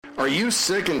Are you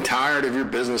sick and tired of your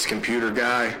business computer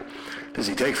guy? Does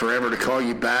he take forever to call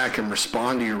you back and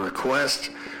respond to your request?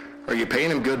 Are you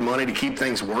paying him good money to keep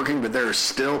things working, but there are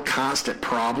still constant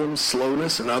problems,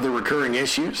 slowness, and other recurring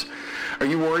issues? Are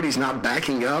you worried he's not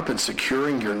backing up and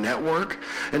securing your network?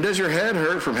 And does your head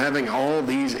hurt from having all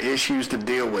these issues to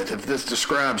deal with? If this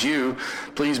describes you,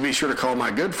 please be sure to call my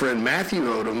good friend Matthew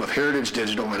Odom of Heritage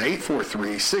Digital at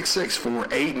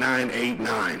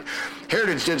 843-664-8989.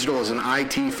 Heritage Digital is an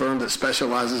IT firm that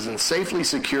specializes in safely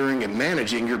securing and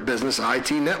managing your business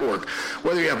IT network.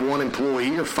 Whether you have one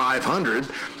employee or 500,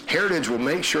 Heritage will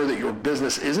make sure that your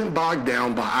business isn't bogged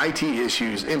down by IT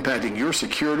issues impacting your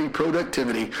security,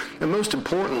 productivity, and most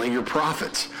importantly, your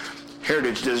profits.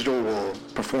 Heritage Digital will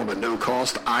perform a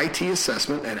no-cost IT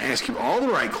assessment and ask you all the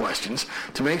right questions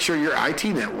to make sure your IT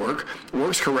network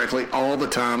works correctly all the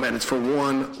time, and it's for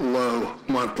one low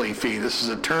monthly fee. This is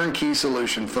a turnkey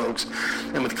solution, folks.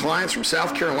 And with clients from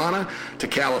South Carolina to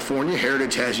California,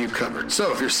 Heritage has you covered.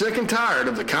 So if you're sick and tired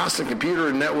of the constant computer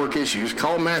and network issues,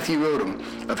 call Matthew Odom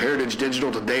of Heritage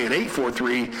Digital today at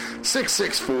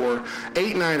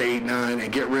 843-664-8989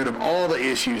 and get rid of all the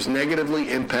issues negatively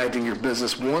impacting your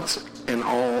business once and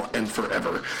all and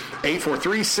forever.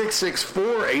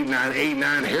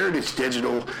 843-664-8989,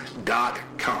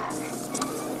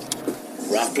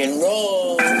 heritagedigital.com. Rock and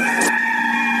roll.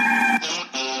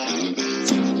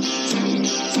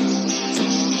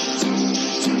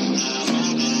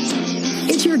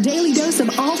 It's your daily dose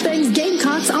of all things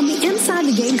Gamecocks on the Inside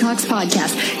the Gamecocks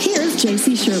podcast. Here's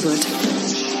J.C. Sherbert.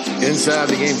 Inside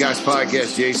the Gamecocks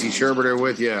podcast, J.C. Sherbert here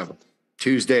with you.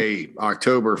 Tuesday,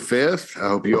 October 5th. I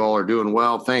hope you all are doing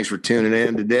well. Thanks for tuning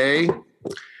in today.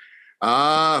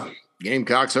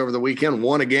 Gamecocks over the weekend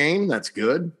won a game. That's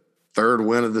good. Third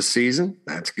win of the season.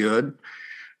 That's good.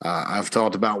 I've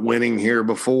talked about winning here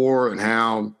before and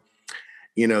how,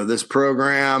 this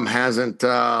program hasn't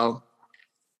done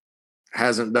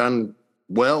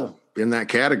well in that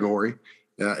category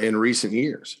in recent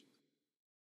years.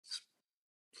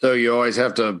 So you always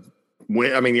have to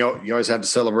win. I mean, you always have to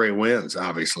celebrate wins,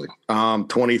 obviously.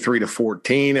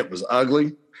 23-14, it was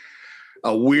ugly.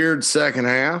 A weird second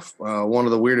half, one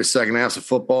of the weirdest second halves of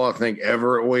football, I think,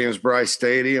 ever at Williams-Brice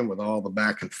Stadium with all the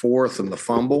back and forth and the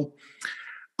fumble.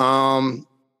 And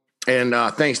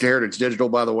thanks to Heritage Digital,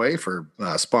 by the way, for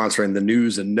sponsoring the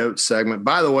news and notes segment.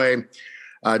 By the way,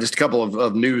 just a couple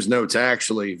of news notes,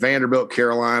 actually. Vanderbilt,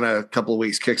 Carolina, a couple of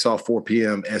weeks, kicks off 4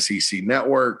 p.m. SEC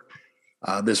Network.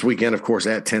 This weekend, of course,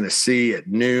 at Tennessee at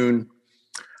noon.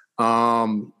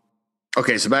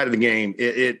 Okay, so back to the game.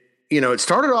 It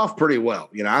started off pretty well.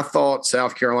 I thought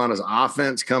South Carolina's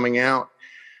offense coming out,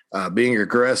 being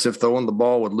aggressive, throwing the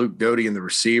ball with Luke Doty and the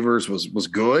receivers was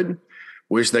good.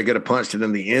 Wish they could have punched it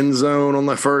in the end zone on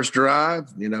the first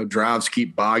drive. Drives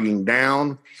keep bogging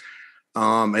down.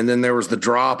 And then there was the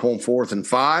drop on 4th and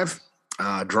 5.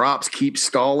 Drops keep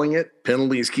stalling it.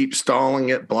 Penalties keep stalling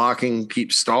it. Blocking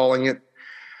keeps stalling it.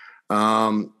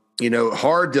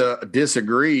 Hard to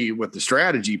disagree with the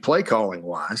strategy play calling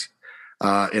wise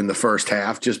in the first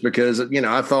half, just because,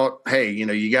 I thought, hey,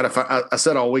 you got to I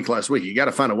said all week last week, you got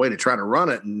to find a way to try to run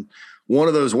it. And one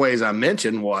of those ways I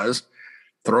mentioned was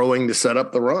throwing to set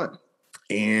up the run,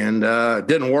 and it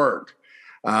didn't work.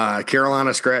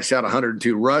 Carolina scratched out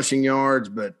 102 rushing yards,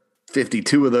 but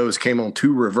 52 of those came on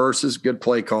 2 reverses. Good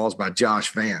play calls by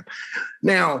Josh Vann.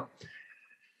 Now,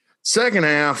 second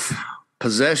half,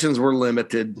 possessions were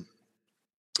limited.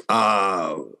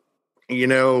 The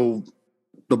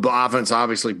offense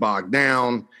obviously bogged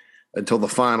down until the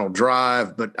final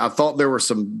drive, but I thought there were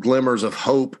some glimmers of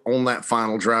hope on that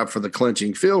final drive for the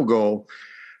clinching field goal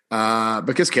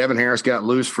because Kevin Harris got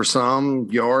loose for some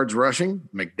yards rushing.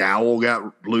 McDowell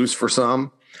got loose for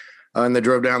some. And they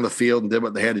drove down the field and did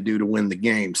what they had to do to win the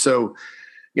game. So,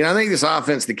 I think this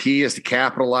offense, the key is to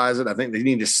capitalize it. I think they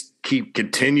need to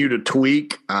continue to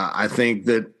tweak. I think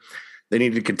that they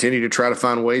need to continue to try to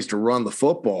find ways to run the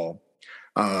football,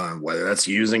 whether that's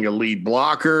using a lead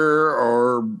blocker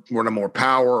or running more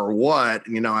power or what.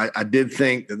 I did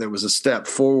think that there was a step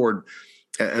forward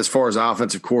as far as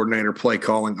offensive coordinator, play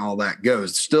calling, all that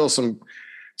goes. Still some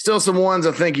ones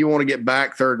I think you want to get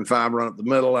back, 3rd and 5, run up the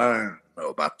middle. I don't know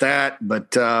about that,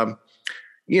 but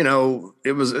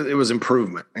it was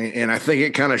improvement, and I think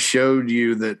it kind of showed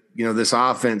you that this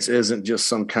offense isn't just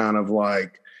some kind of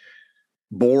like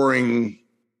boring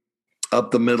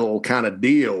up the middle kind of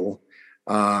deal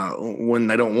when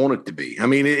they don't want it to be. I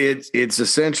mean, it's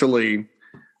essentially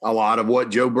a lot of what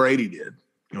Joe Brady did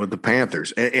with the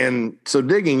Panthers, and so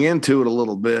digging into it a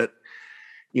little bit,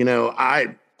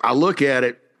 I look at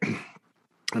it and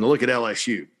I look at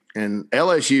LSU. And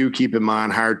LSU, keep in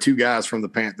mind, hired 2 guys from the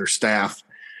Panther staff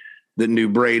that knew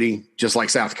Brady, just like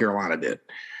South Carolina did.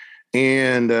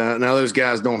 And now those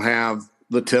guys don't have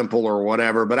the Temple or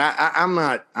whatever, but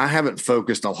I haven't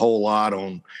focused a whole lot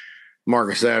on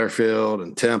Marcus Satterfield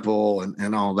and Temple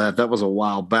and all that. That was a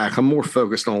while back. I'm more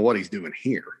focused on what he's doing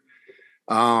here.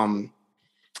 And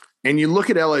you look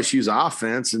at LSU's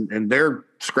offense, and they're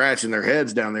scratching their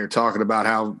heads down there talking about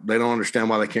how they don't understand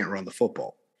why they can't run the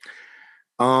football.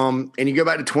 And you go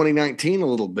back to 2019 a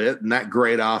little bit, and that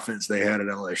great offense they had at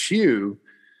LSU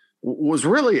was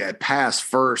really a pass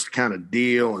first kind of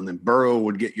deal. And then Burrow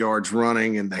would get yards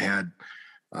running, and they had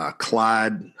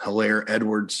Clyde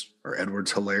Edwards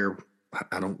Hilaire.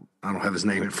 I don't have his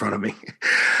name in front of me,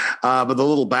 but the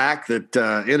little back that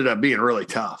ended up being really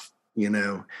tough,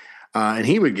 and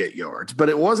he would get yards, but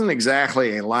it wasn't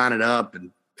exactly a line it up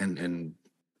and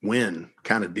win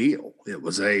kind of deal. It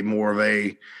was a more of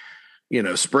a,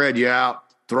 spread you out,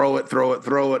 throw it,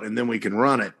 and then we can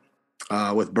run it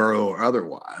with Burrow or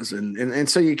otherwise. And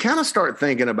so you kind of start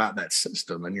thinking about that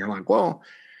system, and you're like, well,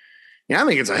 I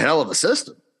think it's a hell of a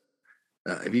system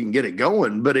if you can get it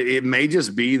going, but it may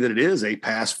just be that it is a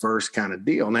pass first kind of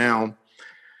deal. Now,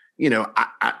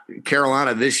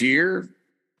 Carolina this year,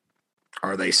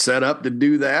 are they set up to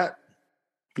do that?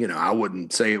 I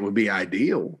wouldn't say it would be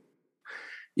ideal.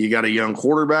 You got a young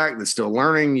quarterback that's still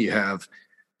learning. You have,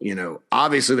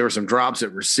 obviously there were some drops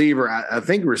at receiver. I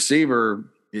think receiver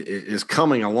is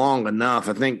coming along enough.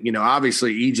 I think,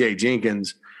 obviously EJ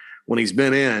Jenkins, when he's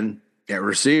been in at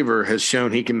receiver, has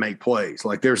shown he can make plays.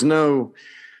 Like there's no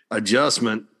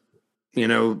adjustment,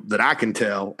 that I can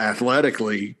tell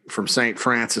athletically from St.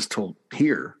 Francis to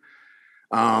here.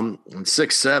 And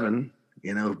 6'7",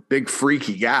 big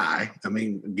freaky guy. I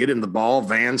mean, get him the ball.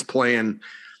 Van's playing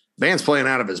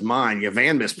out of his mind.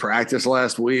 Van missed practice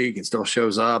last week and still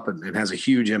shows up and has a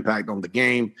huge impact on the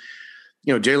game.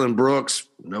 Jalen Brooks,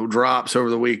 no drops over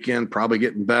the weekend, probably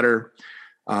getting better.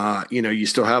 You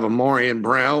still have Amarian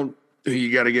Brown, who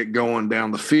you got to get going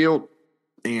down the field,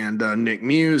 and Nick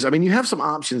Muse. I mean, you have some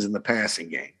options in the passing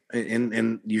game,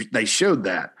 and they showed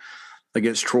that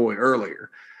against Troy earlier.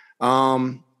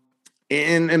 And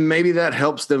maybe that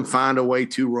helps them find a way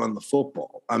to run the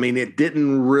football. I mean, it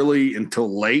didn't really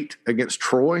until late against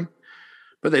Troy,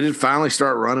 but they did finally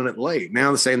start running it late.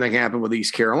 Now the same thing happened with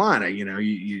East Carolina.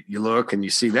 You look and you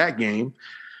see that game.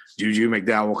 Juju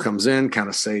McDowell comes in, kind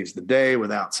of saves the day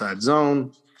with outside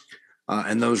zone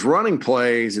and those running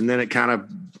plays, and then it kind of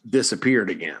disappeared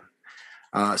again.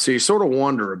 So you sort of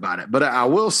wonder about it. But I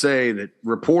will say that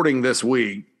reporting this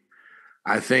week,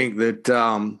 I think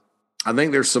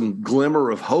there's some glimmer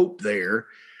of hope there.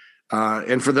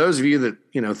 And for those of you that,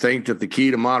 think that the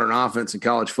key to modern offense in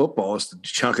college football is to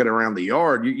chunk it around the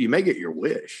yard, you may get your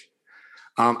wish.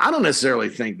 I don't necessarily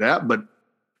think that, but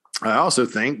I also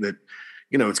think that,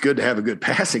 it's good to have a good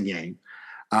passing game.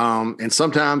 And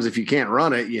sometimes if you can't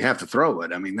run it, you have to throw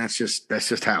it. I mean, that's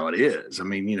just how it is. I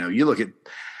mean, you look at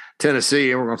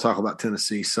Tennessee, and we're going to talk about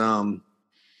Tennessee some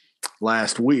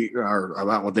last week, or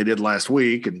about what they did last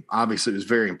week. And obviously it was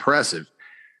very impressive,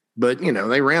 but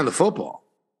they ran the football,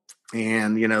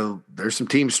 and, there's some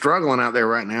teams struggling out there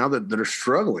right now that are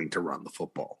struggling to run the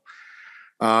football.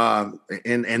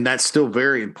 And that's still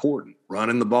very important.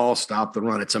 Running the ball, stop the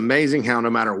run. It's amazing how no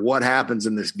matter what happens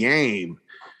in this game,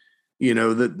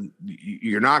 that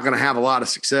you're not going to have a lot of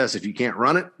success if you can't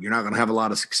run it. You're not going to have a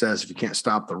lot of success if you can't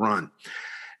stop the run.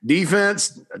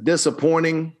 Defense,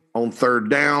 disappointing on third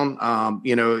down.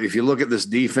 If you look at this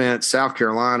defense, South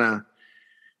Carolina,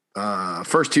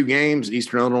 first 2 games,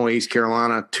 Eastern Illinois, East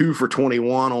Carolina, 2 for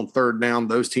 21 on third down.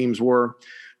 Those teams were.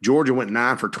 Georgia went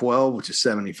 9 for 12, which is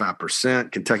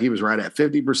 75%. Kentucky was right at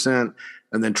 50%.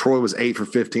 And then Troy was 8 for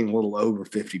 15, a little over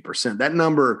 50%. That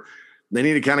number, they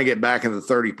need to kind of get back in the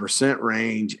 30%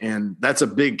 range. And that's a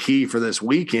big key for this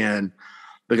weekend,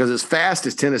 because as fast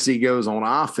as Tennessee goes on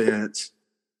offense,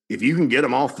 if you can get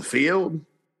them off the field,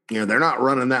 they're not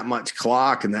running that much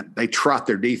clock, and that they trot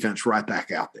their defense right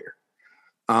back out there.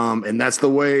 And that's the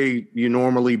way you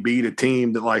normally beat a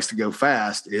team that likes to go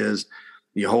fast, is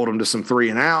you hold them to some 3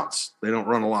 and outs. They don't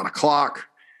run a lot of clock,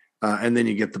 and then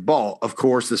you get the ball. Of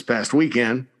course, this past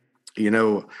weekend,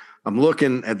 I'm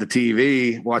looking at the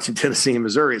TV, watching Tennessee and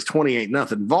Missouri. It's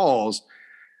 28-0 Vols.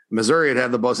 Missouri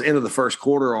had the ball at the end of the first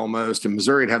quarter almost, and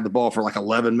Missouri had the ball for like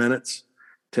 11 minutes.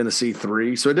 Tennessee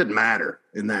 3. So it didn't matter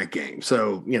in that game.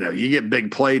 So, you get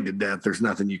big played to death. There's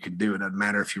nothing you can do. It doesn't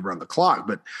matter if you run the clock.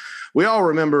 But we all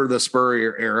remember the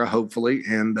Spurrier era, hopefully.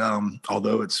 And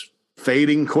although it's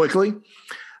fading quickly,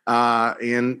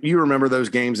 and you remember those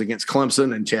games against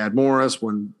Clemson and Chad Morris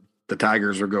when the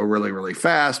Tigers would go really, really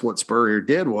fast. What Spurrier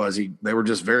did was they were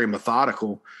just very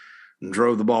methodical and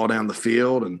drove the ball down the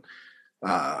field, and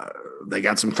they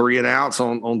got some 3 and outs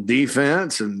on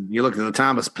defense. And you look at the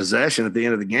time of possession at the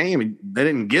end of the game, and they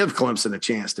didn't give Clemson a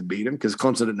chance to beat them because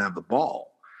Clemson didn't have the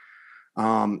ball.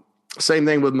 Same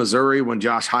thing with Missouri when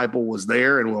Josh Heupel was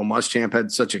there, and Will Muschamp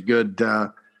had such a good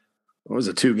what was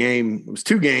it, 2 game? It was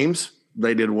 2 games.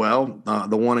 They did well.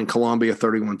 The one in Columbia,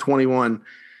 31-21,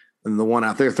 and the one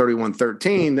out there,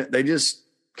 31-13. They just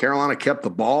Carolina kept the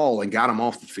ball and got them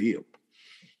off the field.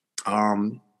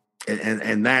 And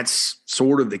that's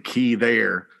sort of the key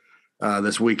there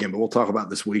this weekend. But we'll talk about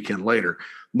this weekend later.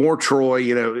 More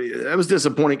Troy. That was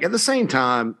disappointing. At the same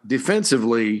time,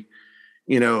 defensively,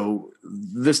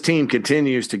 this team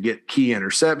continues to get key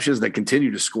interceptions. They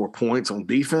continue to score points on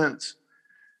defense.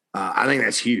 I think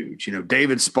that's huge.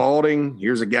 David Spalding,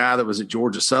 here's a guy that was at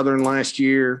Georgia Southern last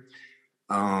year.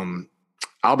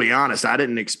 I'll be honest, I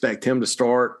didn't expect him to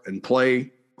start and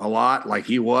play a lot like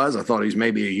he was. I thought he was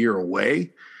maybe a year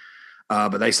away.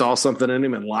 But they saw something in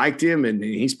him and liked him, and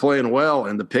he's playing well,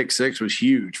 and the pick 6 was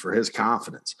huge for his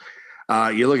confidence.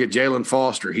 You look at Jalen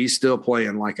Foster, he's still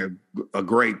playing like a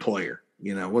great player.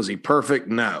 Was he perfect?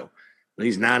 No. But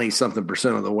he's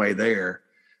 90-something% of the way there.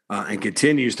 And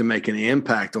continues to make an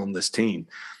impact on this team.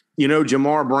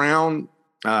 Jamar Brown,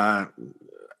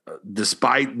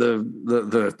 despite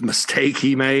the mistake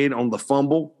he made on the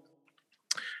fumble,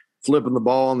 flipping the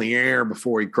ball in the air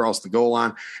before he crossed the goal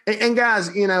line. And guys,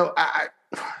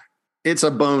 it's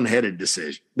a boneheaded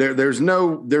decision. There's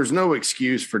no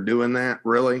excuse for doing that,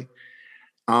 really.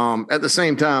 At the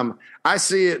same time, I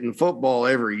see it in football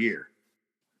every year.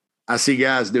 I see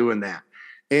guys doing that.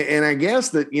 And I guess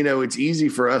that, it's easy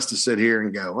for us to sit here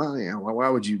and go, well, why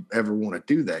would you ever want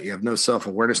to do that? You have no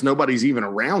self-awareness. Nobody's even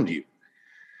around you.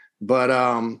 But,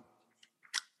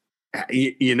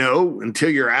 until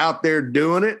you're out there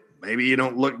doing it, maybe you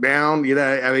don't look down.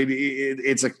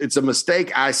 It's a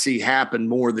mistake I see happen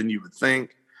more than you would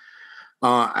think.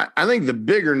 I think the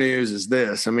bigger news is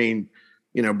this.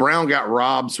 Brown got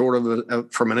robbed sort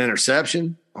of from an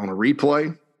interception on a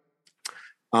replay.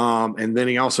 And then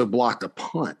he also blocked a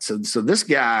punt. So this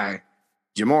guy,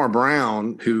 Jamar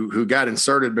Brown, who got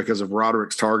inserted because of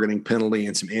Roderick's targeting penalty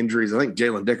and some injuries. I think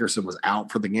Jalen Dickerson was out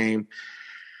for the game.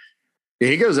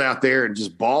 He goes out there and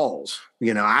just balls,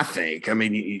 I think.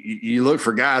 You look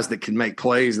for guys that can make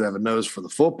plays, that have a nose for the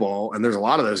football, and there's a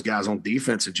lot of those guys on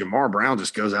defense, and Jamar Brown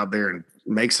just goes out there and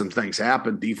makes some things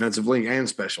happen defensively and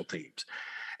special teams.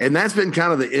 And that's been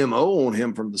kind of the MO on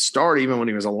him from the start, even when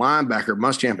he was a linebacker.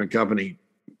 Muschamp and company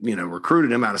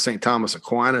recruited him out of St. Thomas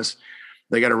Aquinas.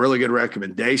 They got a really good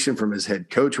recommendation from his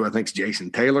head coach, who I think is Jason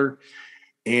Taylor.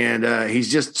 And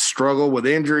he's just struggled with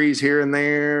injuries here and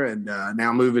there, and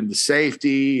now moving to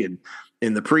safety. And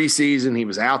in the preseason, he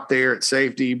was out there at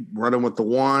safety running with the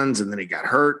ones, and then he got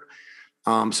hurt.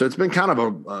 So it's been kind of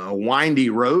a windy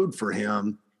road for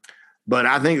him. But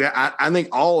I think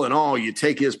all in all, you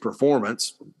take his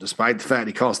performance, despite the fact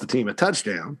he cost the team a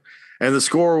touchdown, and the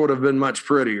score would have been much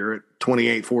prettier at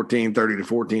 28-14,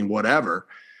 30-14, whatever,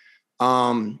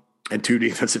 and 2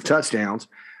 defensive touchdowns.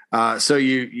 So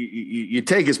you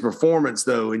take his performance,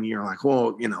 though, and you're like,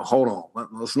 well, hold on.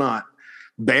 Let's not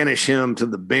banish him to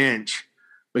the bench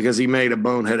because he made a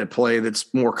boneheaded play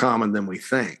that's more common than we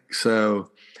think. So,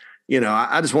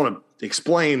 I just want to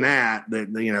explain that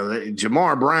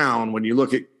Jamar Brown, when you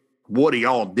look at what he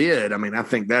all did, I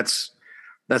think that's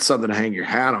something to hang your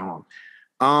hat on.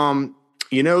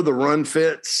 The run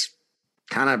fits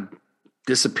kind of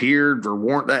disappeared or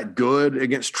weren't that good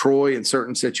against Troy in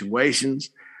certain situations.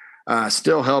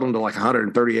 Still held them to like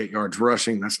 138 yards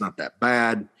rushing. That's not that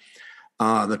bad.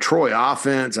 The Troy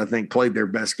offense, I think, played their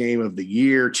best game of the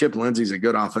year. Chip Lindsey's a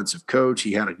good offensive coach.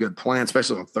 He had a good plan,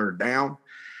 especially on 3rd down.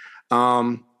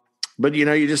 But,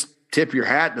 you just tip your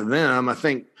hat to them. I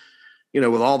think,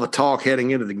 with all the talk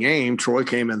heading into the game, Troy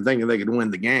came in thinking they could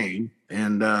win the game.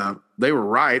 And they were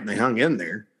right, and they hung in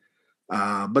there.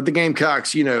 But the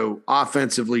Gamecocks,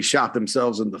 offensively shot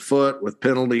themselves in the foot with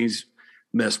penalties,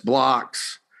 missed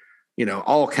blocks,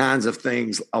 all kinds of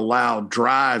things allowed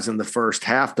drives in the first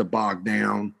half to bog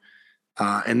down.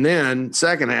 And then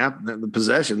second half, the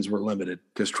possessions were limited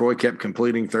because Troy kept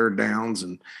completing 3rd downs,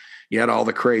 and you had all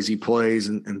the crazy plays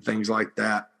and things like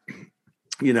that.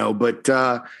 But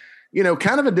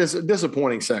kind of a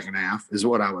disappointing second half is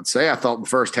what I would say. I thought the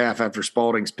first half after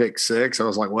Spalding's pick 6, I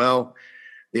was like, well,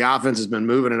 the offense has been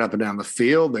moving it up and down the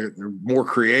field. They're more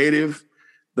creative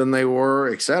than they were,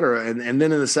 et cetera. And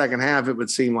then in the second half, it would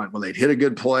seem like, well, they'd hit a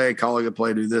good play, call a good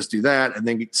play, do this, do that, and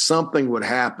then something would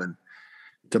happen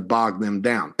to bog them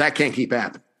down. That can't keep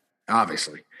happening,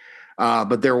 obviously.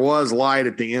 But there was light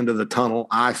at the end of the tunnel,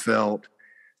 I felt,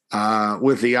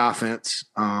 with the offense,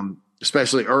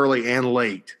 especially early and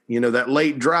late. That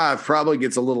late drive probably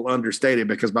gets a little understated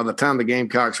because by the time the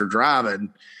Gamecocks are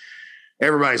driving,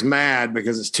 everybody's mad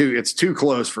because it's too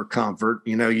close for comfort.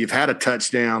 You've had a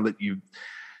touchdown that you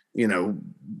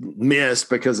missed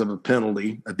because of a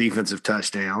penalty, a defensive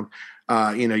touchdown.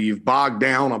 You've bogged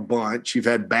down a bunch. You've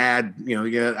had bad,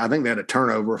 I think they had a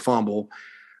turnover, a fumble,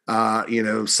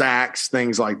 sacks,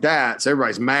 things like that. So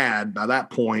everybody's mad by that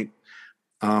point.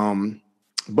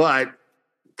 But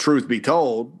truth be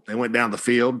told, they went down the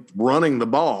field running the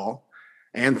ball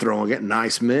and throwing it.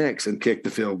 Nice mix and kicked the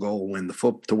field goal to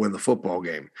win the football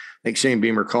game. I think Shane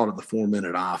Beamer called it the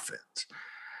 4-minute offense.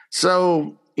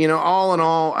 So, all in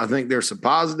all, I think there's some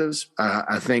positives.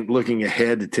 I think looking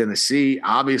ahead to Tennessee,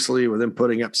 obviously with them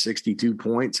putting up 62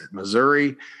 points at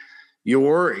Missouri, you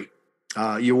worry.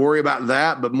 You worry about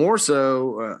that, but more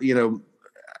so,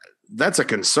 that's a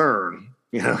concern,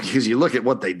 because you look at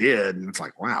what they did and it's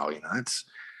like, wow,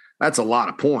 that's a lot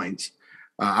of points.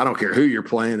 I don't care who you're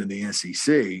playing in the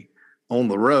SEC on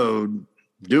the road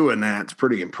doing that. It's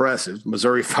pretty impressive.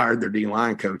 Missouri fired their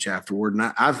D-line coach afterward.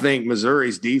 And I think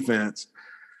Missouri's defense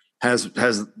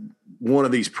has one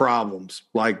of these problems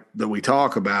like that we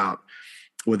talk about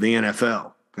with the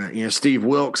NFL. Steve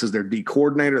Wilkes is their D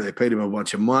coordinator. They paid him a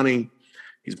bunch of money.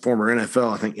 He's a former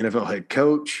NFL head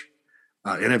coach,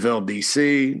 NFL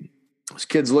DC. Those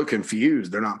kids look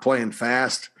confused. They're not playing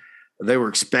fast. They were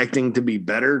expecting to be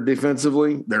better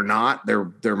defensively. They're not.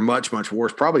 They're much, much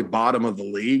worse, probably bottom of the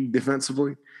league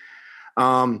defensively.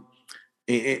 And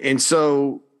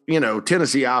so,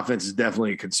 Tennessee offense is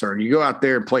definitely a concern. You go out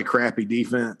there and play crappy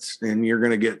defense, and you're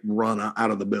going to get run out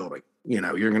of the building.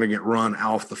 You're going to get run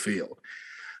off the field.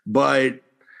 But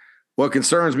what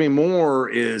concerns me more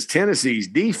is Tennessee's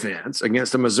defense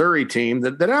against a Missouri team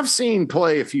that I've seen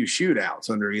play a few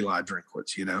shootouts under Eli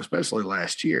Drinkwitz, especially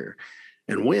last year,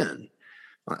 and win.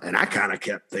 And I kind of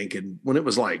kept thinking when it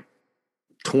was like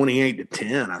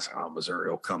 28-10, I said, Missouri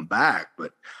will come back.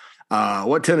 But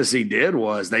what Tennessee did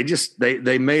was they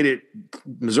made it.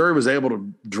 Missouri was able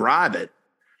to drive it,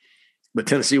 but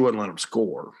Tennessee wouldn't let them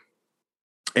score.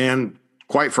 And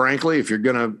quite frankly, if you're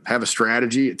going to have a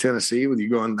strategy at Tennessee with you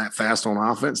going that fast on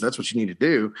offense, that's what you need to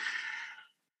do.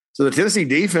 So the Tennessee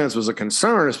defense was a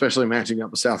concern, especially matching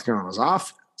up with South Carolina's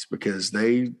offense, because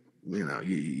they,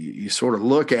 you sort of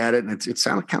look at it and it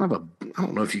sounded kind of I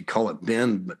don't know if you call it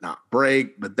bend, but not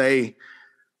break, but they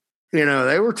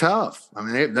were tough. I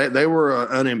mean, they were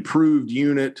an improved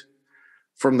unit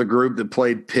from the group that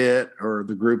played Pitt or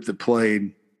the group that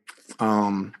played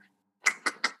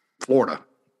Florida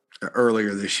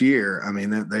earlier this year. I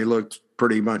mean, they looked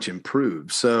pretty much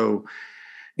improved. So,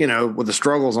 with the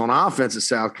struggles on offense at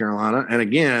South Carolina, and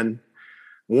again,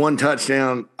 one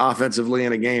touchdown offensively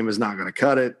in a game is not going to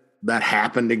cut it. That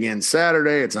happened again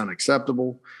Saturday. It's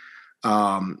unacceptable.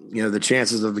 The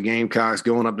chances of the Gamecocks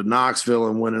going up to Knoxville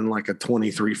and winning like a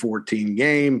 23-14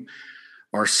 game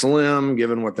are slim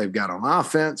given what they've got on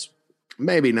offense.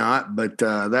 Maybe not, but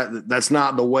that's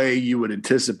not the way you would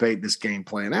anticipate this game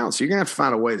playing out. So you're going to have to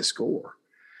find a way to score.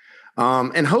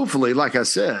 And hopefully, like I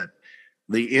said,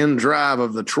 the end drive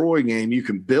of the Troy game, you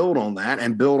can build on that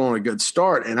and build on a good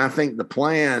start. And I think the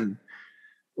plan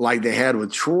like they had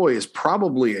with Troy is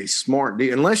probably a smart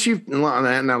deal.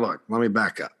 Now look, let me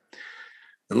back up.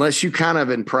 Unless you kind of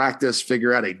in practice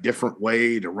figure out a different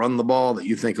way to run the ball that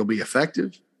you think will be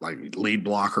effective, like lead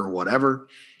blocker or whatever,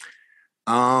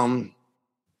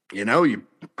 you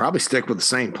probably stick with the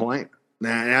same plan.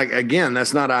 Now, again,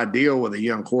 that's not ideal with a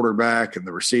young quarterback and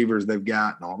the receivers they've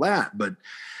got and all that, but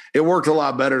it worked a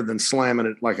lot better than slamming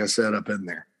it, like I said, up in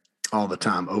there all the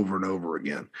time, over and over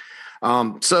again.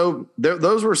 So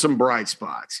those were some bright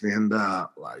spots. And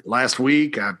last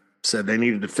week I said they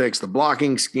needed to fix the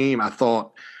blocking scheme. I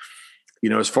thought,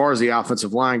 as far as the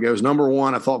offensive line goes, number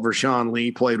one, I thought Vershawn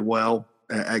Lee played well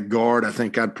at guard. I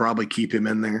think I'd probably keep him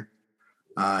in there.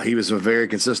 He was a very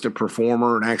consistent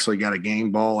performer and actually got a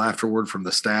game ball afterward from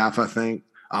the staff, I think,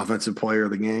 offensive player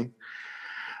of the game.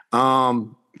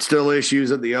 Still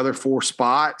issues at the other four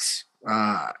spots.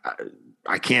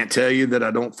 I can't tell you that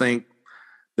I don't think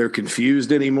they're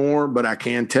confused anymore, but I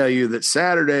can tell you that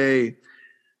Saturday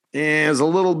is a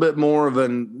little bit more of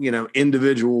an,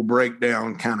 individual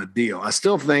breakdown kind of deal. I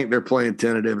still think they're playing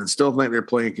tentative and still think they're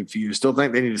playing confused. Still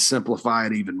think they need to simplify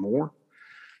it even more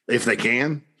if they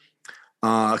can.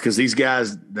 Because these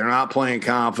guys, they're not playing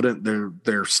confident.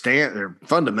 Their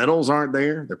fundamentals aren't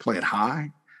there. They're playing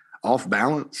high, off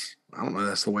balance. I don't know.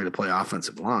 That's the way to play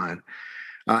offensive line.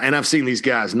 And I've seen these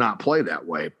guys not play that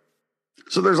way.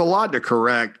 So there's a lot to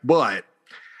correct, but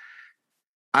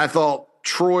I thought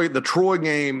the Troy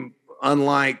game,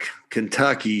 unlike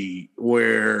Kentucky,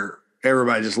 where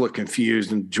everybody just looked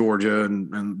confused, in Georgia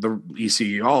and the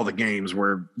ECU, all the games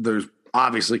where there's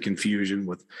obviously confusion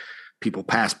with people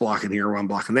pass blocking here, run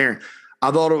blocking there. I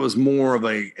thought it was more of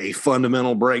a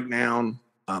fundamental breakdown,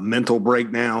 mental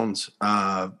breakdowns,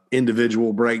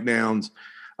 individual breakdowns,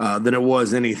 than it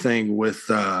was anything with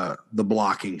the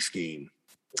blocking scheme.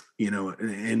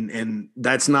 And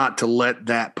that's not to let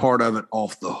that part of it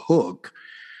off the hook.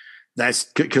 That's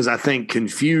because I think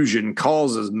confusion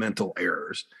causes mental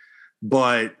errors.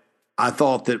 But I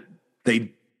thought that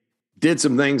they did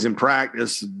some things in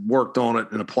practice, worked on it,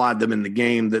 and applied them in the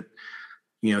game that,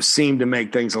 seemed to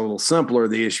make things a little simpler.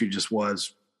 The issue just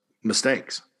was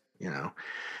mistakes, and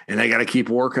they got to keep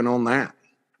working on that.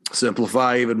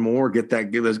 Simplify even more, get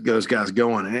those guys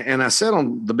going. And I said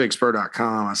on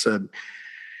thebigspur.com, I said,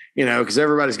 because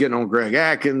everybody's getting on Greg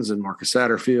Atkins and Marcus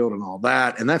Satterfield and all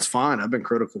that, and that's fine. I've been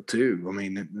critical too. I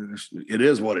mean, it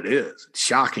is what it is. It's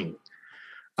shocking.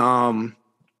 But,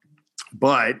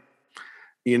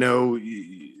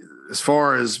 as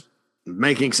far as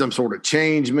making some sort of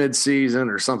change midseason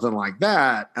or something like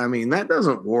that, I mean, that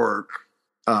doesn't work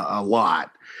a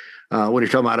lot when you're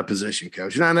talking about a position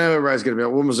coach. And I know everybody's going to be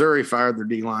like, well, Missouri fired their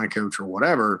D-line coach or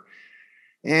whatever.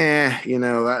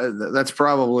 That's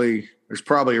probably – there's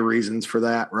probably reasons for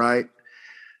that, right?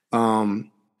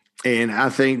 And I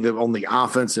think that on the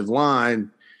offensive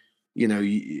line,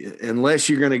 unless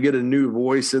you're going to get a new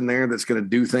voice in there that's going to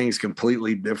do things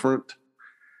completely different,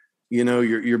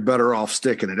 you're better off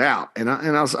sticking it out. And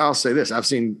I'll say this: I've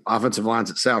seen offensive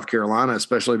lines at South Carolina,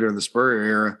 especially during the Spurrier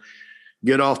era,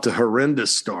 get off to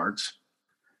horrendous starts.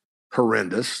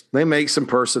 Horrendous. They make some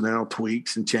personnel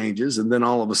tweaks and changes, and then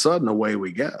all of a sudden, away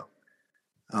we go.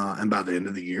 And by the end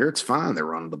of the year, it's fine. They're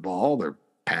running the ball. They're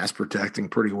pass protecting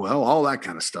pretty well, all that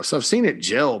kind of stuff. So I've seen it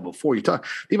gel before.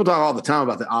 People talk all the time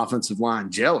about the offensive line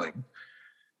gelling.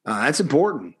 That's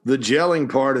important. The gelling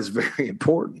part is very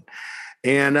important.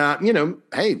 And,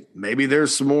 hey, maybe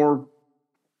there's some more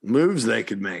moves they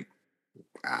could make.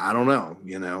 I don't know,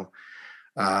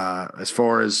 as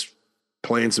far as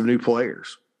playing some new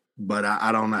players. But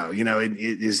I don't know. It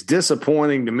is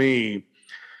disappointing to me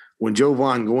when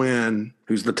Jovan Gwynn,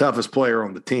 who's the toughest player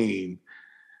on the team,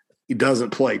 he doesn't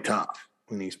play tough.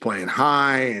 When he's playing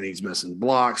high and he's missing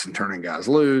blocks and turning guys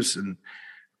loose. And,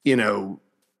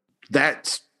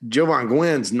 that's Jovan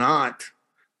Gwynn's not,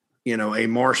 a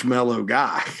marshmallow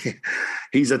guy.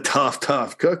 He's a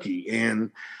tough cookie. And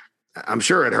I'm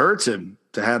sure it hurts him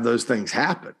to have those things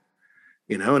happen,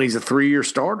 and he's a 3-year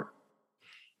starter.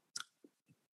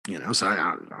 So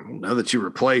I don't know that you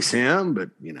replace him, but,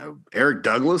 Eric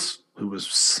Douglas, who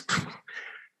was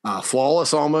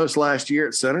flawless almost last year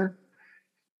at center,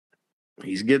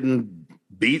 he's getting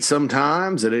beat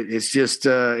sometimes. And it's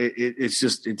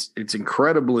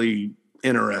incredibly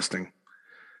interesting,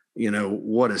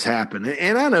 what has happened.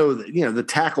 And I know that, the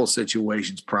tackle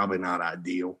situation is probably not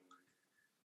ideal,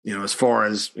 as far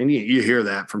as, and you hear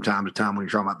that from time to time when you're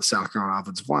talking about the South Carolina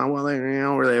offensive line. Well, they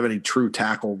don't really have any true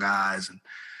tackle guys. And,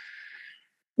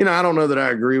 I don't know that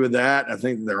I agree with that. I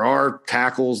think there are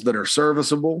tackles that are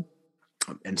serviceable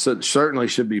and so certainly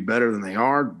should be better than they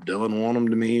are. Dylan Wonnum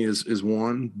to me is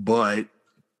one. But,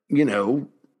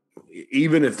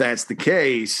 even if that's the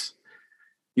case,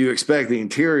 you expect the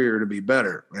interior to be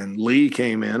better. And Lee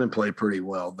came in and played pretty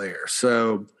well there.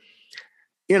 So,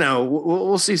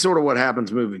 we'll see sort of what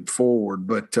happens moving forward.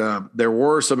 But there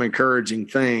were some encouraging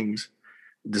things,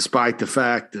 despite the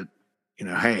fact that,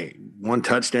 hey, one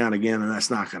touchdown again, and that's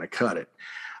not going to cut it.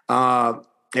 And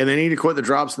they need to quit the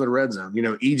drops in the red zone.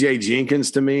 E.J.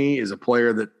 Jenkins to me is a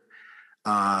player that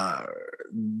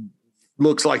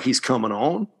looks like he's coming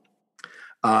on.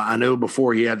 I know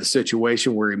before he had the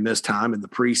situation where he missed time in the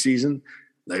preseason,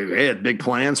 they had big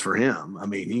plans for him. I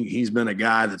mean, he's been a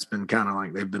guy that's been kind of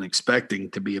like they've been expecting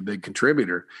to be a big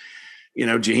contributor.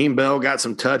 Jaheim Bell got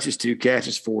some touches, 2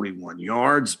 catches, 41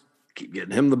 yards. Keep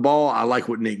getting him the ball. I like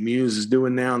what Nick Muse is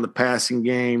doing now in the passing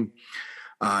game.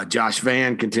 Josh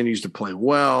Vann continues to play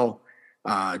well.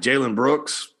 Jalen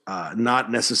Brooks,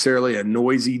 not necessarily a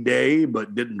noisy day,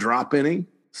 but didn't drop any.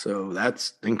 So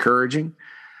that's encouraging.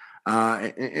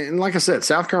 And like I said,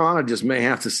 South Carolina just may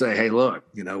have to say, hey, look,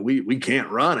 we can't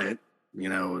run it,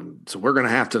 and so we're going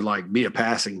to have to be a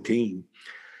passing team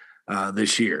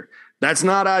this year. That's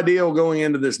not ideal going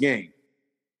into this game.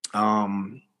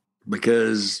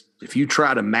 Because if you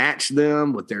try to match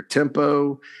them with their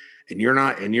tempo and you're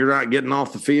not getting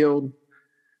off the field,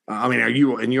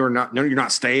 you're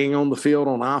not staying on the field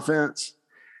on offense,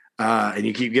 and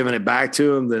you keep giving it back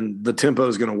to them, then the tempo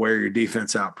is going to wear your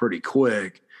defense out pretty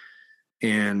quick.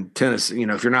 And Tennessee,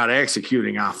 if you're not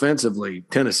executing offensively,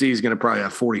 Tennessee is going to probably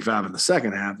have 45 in the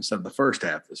second half instead of the first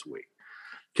half this week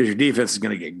because your defense is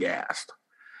going to get gassed.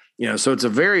 So it's a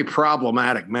very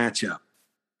problematic matchup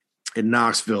in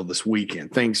Knoxville this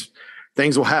weekend. Things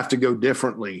will have to go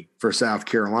differently for South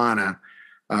Carolina,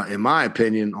 in my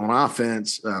opinion, on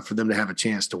offense for them to have a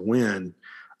chance to win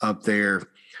up there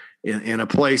in a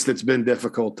place that's been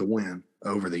difficult to win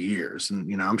over the years.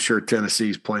 And, I'm sure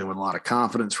Tennessee's playing with a lot of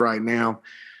confidence right now.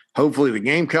 Hopefully the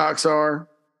Gamecocks are.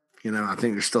 I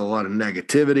think there's still a lot of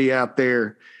negativity out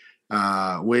there,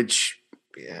 which –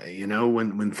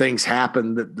 when things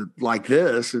happen like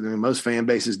this, most fan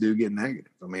bases do get negative.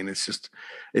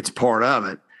 It's part of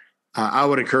it. I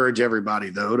would encourage everybody,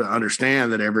 though, to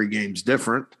understand that every game's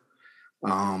different.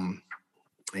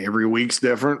 Every week's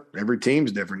different. Every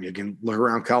team's different. You can look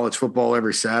around college football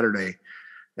every Saturday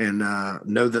and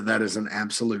know that is an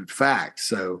absolute fact.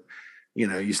 So,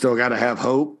 you still got to have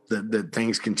hope that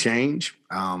things can change.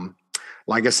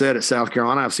 Like I said, at South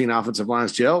Carolina, I've seen offensive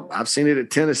lines gel. I've seen it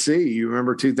at Tennessee. You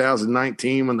remember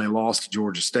 2019 when they lost to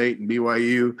Georgia State and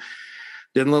BYU?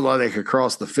 Didn't look like they could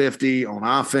cross the 50 on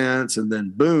offense. And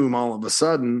then, boom, all of a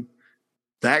sudden,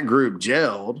 that group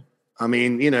gelled.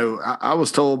 I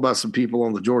was told by some people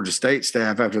on the Georgia State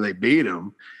staff after they beat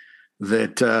them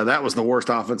that that was the worst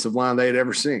offensive line they had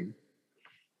ever seen.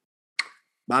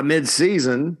 By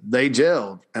midseason, they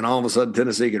gelled, and all of a sudden,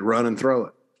 Tennessee could run and throw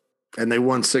it. And they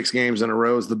won 6 games in a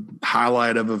row as the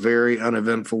highlight of a very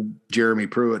uneventful Jeremy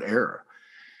Pruitt era.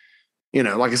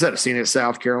 Like I said, I've seen it at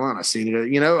South Carolina. I've seen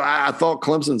it. I thought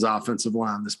Clemson's offensive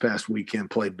line this past weekend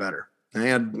played better. They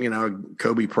had,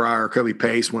 Kobe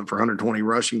Pace went for 120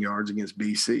 rushing yards against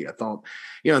BC. I thought,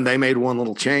 and they made one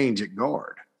little change at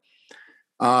guard.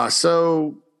 Not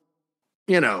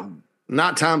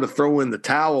time to throw in the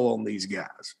towel on these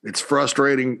guys. It's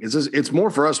frustrating. It's more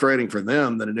frustrating for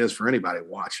them than it is for anybody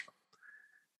watching.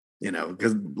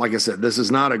 Because like I said, this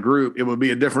is not a group. It would be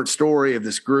a different story if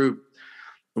this group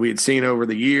we had seen over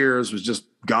the years was just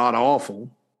god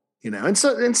awful, And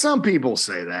some people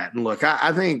say that. And look,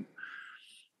 I think,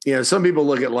 some people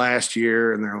look at last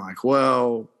year and they're like,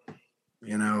 well,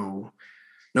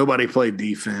 nobody played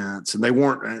defense and they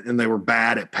were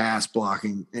bad at pass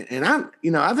blocking. And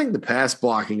I think the pass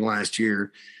blocking last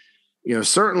year,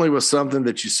 certainly was something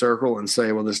that you circle and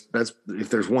say, well, that's if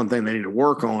there's one thing they need to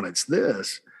work on, it's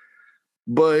this.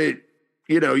 But,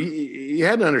 you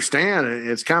had to understand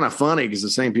it's kind of funny because the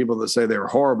same people that say they were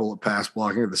horrible at pass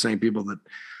blocking are the same people that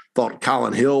thought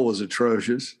Colin Hill was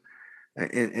atrocious.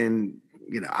 And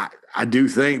I do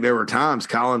think there were times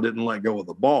Colin didn't let go of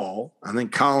the ball. I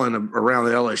think Colin around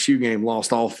the LSU game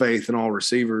lost all faith in all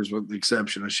receivers with the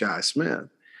exception of Shi Smith.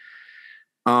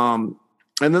 And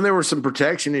then there were some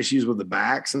protection issues with the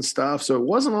backs and stuff. So it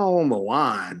wasn't all on the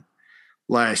line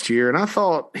last year. And I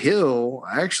thought Hill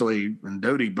actually and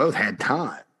Doty both had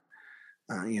time.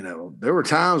 There were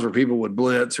times where people would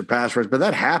blitz or pass rush, but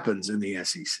that happens in the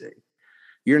SEC.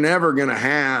 You're never going to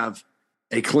have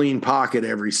a clean pocket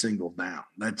every single down.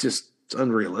 That's just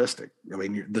unrealistic.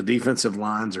 The defensive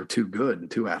lines are too good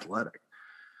and too athletic.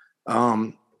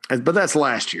 But that's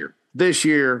last year. This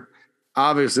year,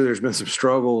 obviously, there's been some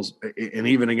struggles, and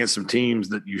even against some teams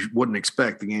that you wouldn't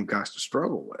expect the Gamecocks to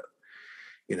struggle with.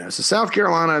 So South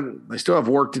Carolina, they still have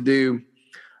work to do.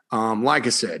 Like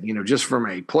I said, just from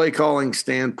a play calling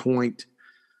standpoint,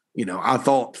 I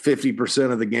thought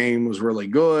 50% of the game was really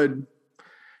good.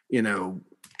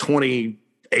 28%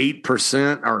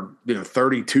 or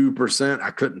 32%,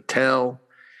 I couldn't tell.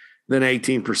 Then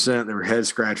 18%, they were head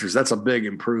scratchers. That's a big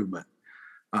improvement.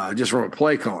 Just from a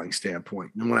play calling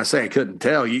standpoint. And when I say I couldn't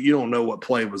tell, you don't know what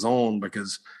play was on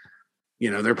because,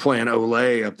 they're playing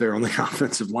Olay up there on the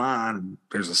offensive line. And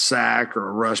there's a sack or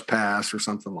a rush pass or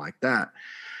something like that.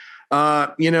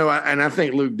 And I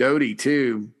think Luke Doty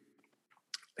too,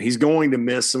 he's going to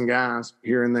miss some guys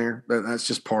here and there. That's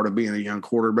just part of being a young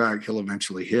quarterback. He'll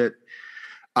eventually hit.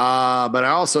 But I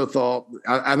also thought,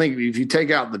 I think if you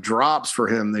take out the drops for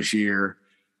him this year,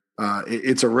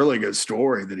 it's a really good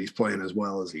story that he's playing as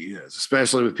well as he is,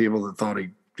 especially with people that thought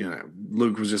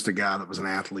Luke was just a guy that was an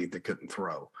athlete that couldn't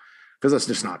throw, because that's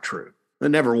just not true. It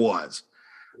never was.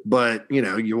 But,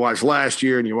 you watch last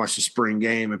year and you watch the spring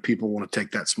game and people want to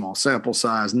take that small sample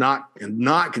size, not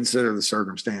consider the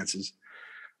circumstances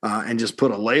and just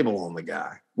put a label on the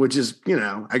guy, which is,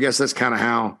 I guess that's kind of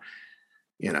how,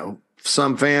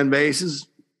 some fan bases,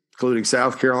 including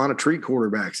South Carolina, treat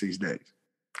quarterbacks these days.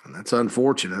 And that's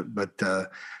unfortunate, but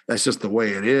that's just the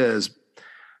way it is.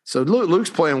 So Luke's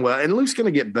playing well, and Luke's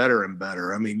going to get better and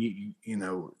better. I mean,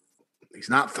 He's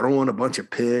not throwing a bunch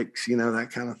of picks, that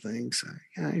kind of thing. So,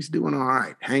 he's doing all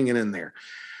right, hanging in there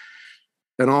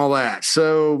and all that.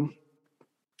 So,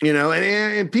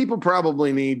 and people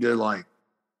probably need to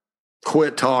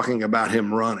quit talking about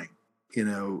him running,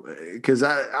 because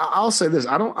I'll say this.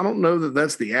 I don't know that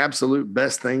that's the absolute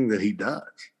best thing that he does.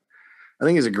 I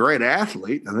think he's a great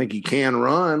athlete. I think he can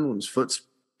run when his foot's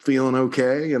feeling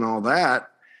okay and all that.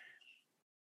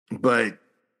 But,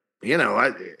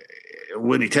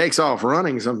 when he takes off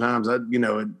running, sometimes,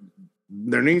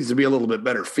 there needs to be a little bit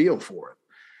better feel for it.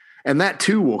 And that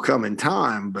too will come in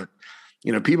time. But,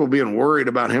 people being worried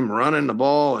about him running the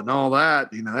ball and all that,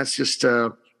 that's just,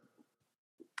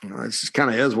 it's just kind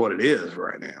of is what it is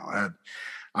right now.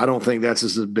 I don't think that's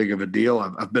as big of a deal.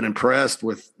 I've been impressed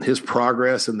with his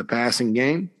progress in the passing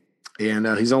game, and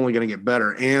he's only going to get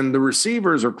better. And the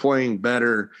receivers are playing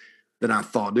better than I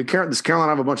thought. Does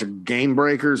Carolina have a bunch of game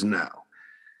breakers? No.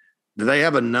 Do they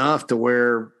have enough to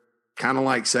where, kind of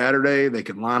like Saturday, they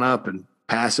can line up and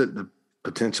pass it to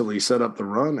potentially set up the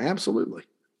run? Absolutely.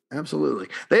 Absolutely.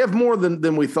 They have more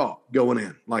than we thought going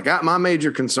in. My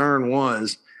major concern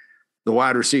was the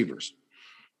wide receivers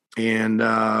and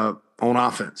on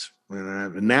offense.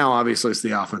 And now, obviously, it's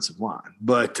the offensive line.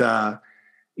 But,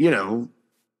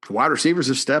 wide receivers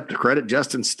have stepped to credit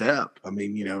Justin Stepp. I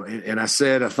mean, and I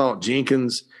thought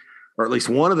Jenkins, or at least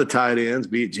one of the tight ends,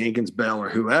 be it Jenkins, Bell, or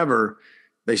whoever,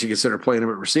 they should consider playing him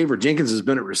at receiver. Jenkins has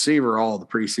been at receiver all the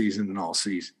preseason and all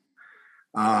season.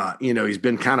 He's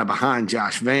been kind of behind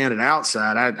Josh Vann at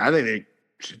outside. I think they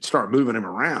should start moving him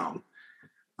around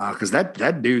because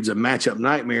that dude's a matchup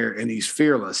nightmare, and he's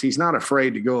fearless. He's not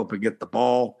afraid to go up and get the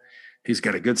ball. He's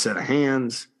got a good set of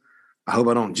hands. I hope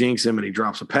I don't jinx him and he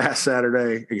drops a pass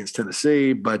Saturday against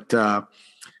Tennessee. But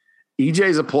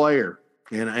EJ's a player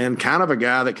and kind of a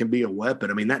guy that can be a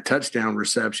weapon. I mean, that touchdown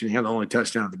reception, he had the only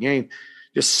touchdown of the game,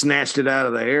 just snatched it out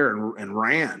of the air and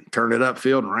ran, turned it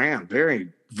upfield and ran. Very,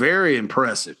 very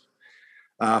impressive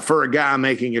for a guy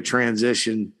making a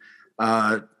transition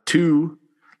to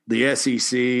the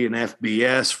SEC and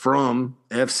FBS from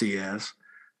FCS,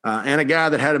 and a guy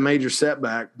that had a major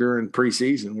setback during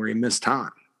preseason where he missed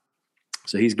time.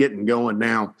 So he's getting going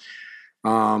now.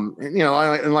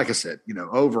 And like I said,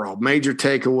 overall major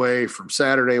takeaway from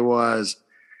Saturday was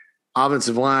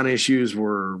offensive line issues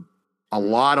were a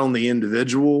lot on the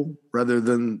individual rather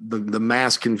than the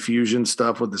mass confusion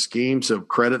stuff with the scheme. So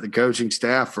credit the coaching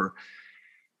staff for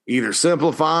either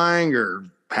simplifying or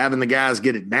having the guys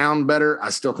get it down better.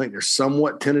 I still think they're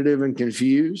somewhat tentative and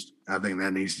confused. I think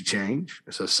that needs to change.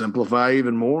 So simplify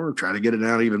even more, try to get it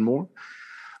down even more.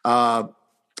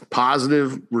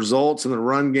 Positive results in the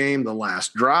run game, the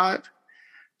last drive.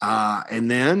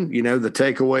 And then, the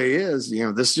takeaway is,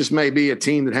 this just may be a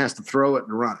team that has to throw it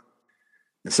and run it.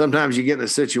 And sometimes you get in a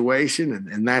situation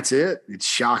and that's it. It's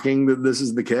shocking that this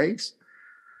is the case.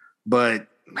 But,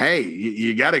 hey,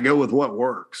 you got to go with what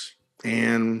works.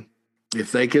 And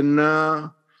if they can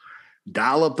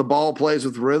dial up the ball plays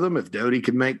with rhythm, if Doty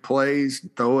can make plays,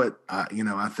 throw it, I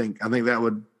think that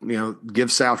would,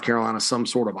 give South Carolina some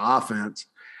sort of offense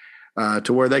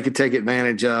to where they could take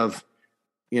advantage of,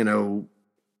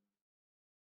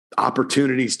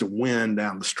 opportunities to win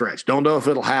down the stretch. Don't know if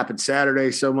it'll happen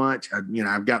Saturday so much.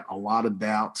 I've got a lot of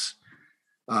doubts,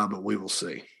 but we will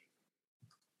see.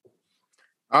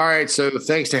 All right, so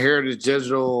thanks to Heritage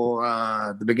Digital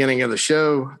at the beginning of the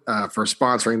show for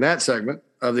sponsoring that segment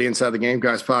of the Inside the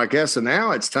Gamecocks podcast. And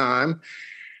now it's time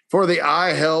for the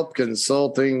iHelp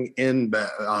Consulting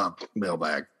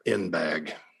mailbag.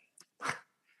 You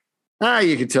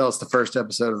can tell it's the first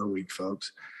episode of the week,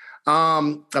 folks.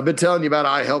 I've been telling you about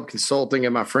iHelp Consulting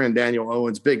and my friend Daniel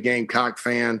Owens, big Gamecock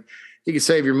fan. He can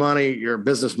save your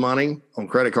business money on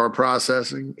credit card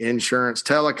processing, insurance,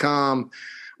 telecom,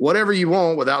 whatever you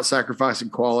want without sacrificing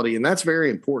quality. And that's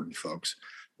very important, folks.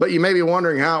 But you may be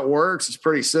wondering how it works. It's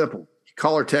pretty simple. You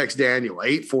call or text Daniel,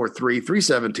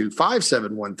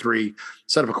 843-372-5713.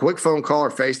 Set up a quick phone call or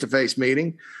face-to-face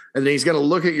meeting. And then he's going to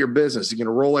look at your business. He's going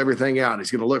to roll everything out. He's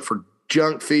going to look for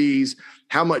junk fees,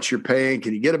 how much you're paying.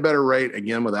 Can you get a better rate,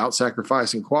 again, without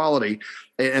sacrificing quality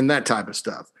and that type of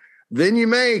stuff? Then you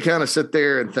may kind of sit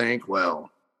there and think,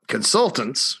 well,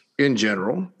 consultants in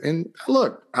general, and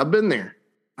look, I've been there.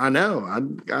 I know.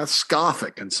 I scoff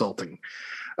at consulting.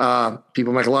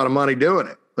 People make a lot of money doing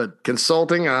it. But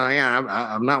consulting,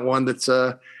 I'm not one that's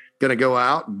going to go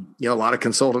out. A lot of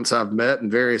consultants I've met in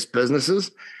various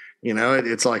businesses,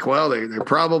 it's like, well, they're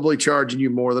probably charging you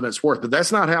more than it's worth. But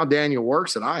that's not how Daniel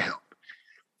works at iHelp.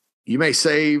 You may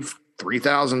save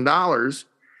 $3,000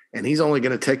 and he's only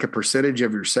going to take a percentage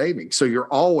of your savings. So you're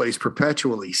always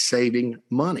perpetually saving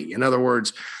money. In other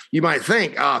words, you might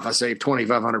think, if I save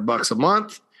 $2,500 a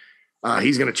month,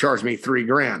 he's going to charge me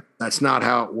 $3,000. That's not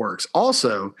how it works.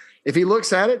 Also, if he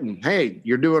looks at it and, hey,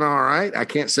 you're doing all right, I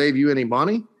can't save you any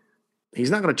money,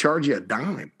 he's not going to charge you a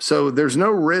dime. So there's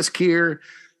no risk here.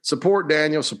 Support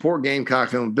Daniel, support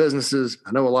Gamecock-owned businesses.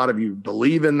 I know a lot of you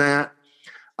believe in that.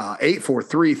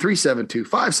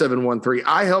 843-372-5713.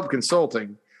 I Help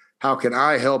Consulting. How can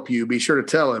I help you? Be sure to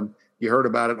tell him you heard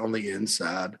about it on the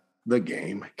Inside the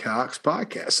Gamecocks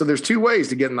podcast. So there's two ways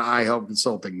to get in the I Help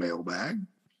Consulting mailbag.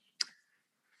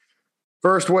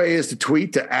 First way is to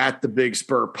tweet to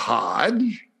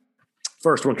 @TheBigSpurPod.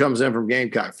 First one comes in from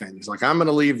Gamecock fan. He's like, I'm going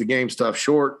to leave the game stuff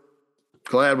short.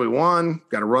 Glad we won.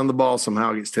 Got to run the ball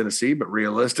somehow against Tennessee. But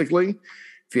realistically,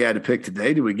 if you had to pick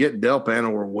today, do we get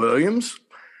Delpin or Williams?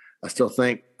 I still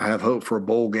think I have hope for a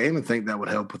bowl game and think that would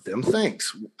help with them.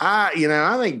 Thanks. I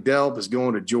think Delp is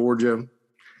going to Georgia.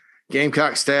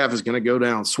 Gamecock staff is going to go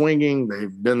down swinging.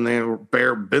 They've been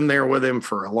there with him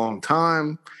for a long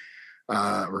time,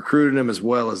 recruited him as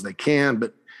well as they can.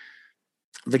 But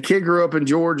the kid grew up in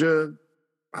Georgia.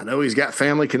 I know he's got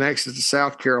family connections to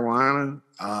South Carolina.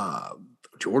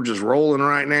 Georgia's rolling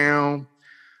right now.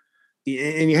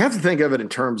 And you have to think of it in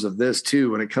terms of this,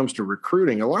 too, when it comes to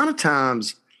recruiting. A lot of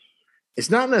times it's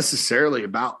not necessarily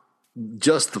about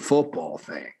just the football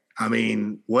thing. I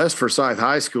mean, West Forsyth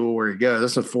High School, where he goes,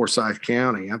 that's in Forsyth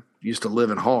County. I used to live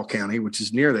in Hall County, which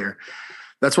is near there.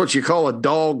 That's what you call a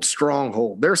dog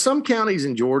stronghold. There are some counties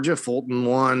in Georgia, Fulton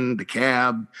 1,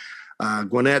 DeKalb,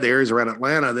 Gwinnett, the areas around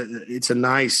Atlanta, that it's a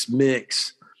nice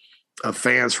mix of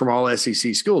fans from all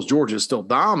SEC schools. Georgia is still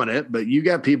dominant, but you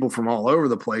got people from all over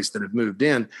the place that have moved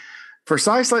in.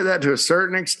 Forsyth's like that to a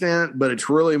certain extent, but it's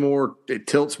really it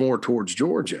tilts more towards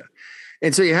Georgia.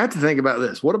 And so you have to think about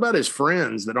this. What about his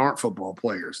friends that aren't football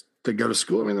players that go to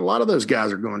school? I mean, a lot of those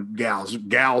guys are going, gals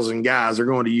and guys are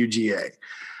going to UGA.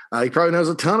 He probably knows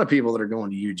a ton of people that are going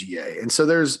to UGA. And so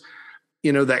there's,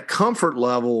 that comfort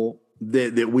level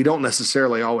that we don't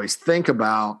necessarily always think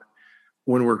about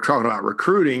when we're talking about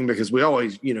recruiting, because we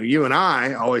always, you and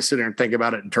I always sit there and think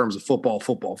about it in terms of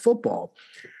football.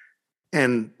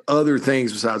 And other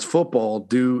things besides football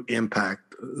do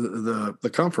impact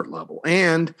the comfort level.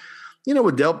 And,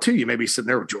 with Delp too, you may be sitting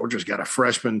there with Georgia's got a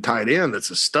freshman tight end that's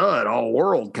a stud, all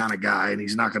world kind of guy, and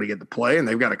he's not going to get to play. And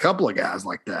they've got a couple of guys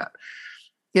like that.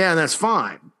 Yeah, and that's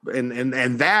fine. And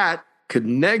that could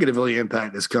negatively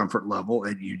impact his comfort level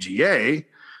at UGA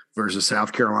versus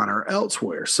South Carolina or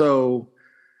elsewhere. So,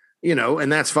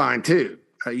 and that's fine too,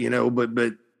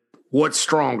 but what's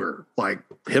stronger, like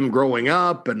him growing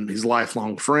up and his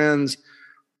lifelong friends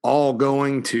all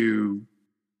going to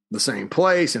the same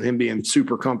place and him being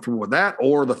super comfortable with that,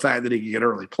 or the fact that he can get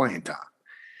early playing time?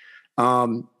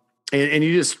 And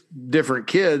you just, different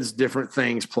kids, different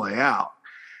things play out.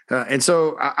 And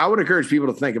so I would encourage people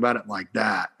to think about it like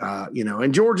that.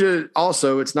 And Georgia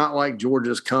also, it's not like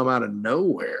Georgia's come out of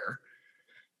nowhere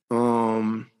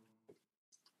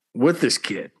with this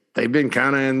kid. They've been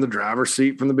kind of in the driver's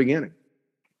seat from the beginning.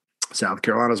 South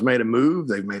Carolina's made a move.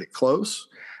 They've made it close,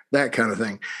 that kind of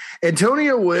thing.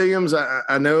 Antonio Williams,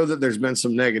 I know that there's been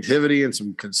some negativity and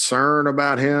some concern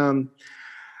about him.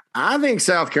 I think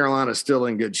South Carolina's still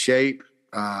in good shape.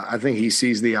 I think he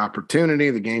sees the opportunity.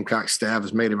 The Gamecock staff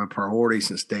has made him a priority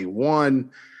since day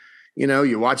one.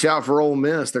 You watch out for Ole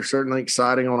Miss. They're certainly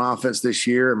exciting on offense this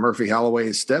year. And Murphy Holloway,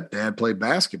 his stepdad, played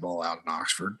basketball out in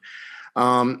Oxford.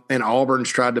 And Auburn's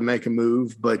tried to make a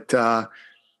move. But,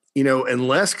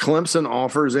 unless Clemson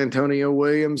offers Antonio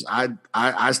Williams,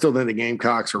 I still think the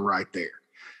Gamecocks are right there.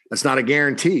 That's not a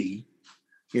guarantee,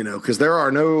 because there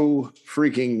are no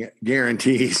freaking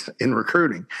guarantees in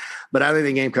recruiting. But I think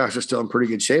the Gamecocks are still in pretty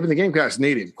good shape, and the Gamecocks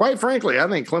need him. Quite frankly, I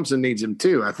think Clemson needs him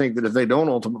too. I think that if they don't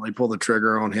ultimately pull the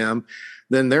trigger on him,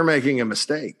 then they're making a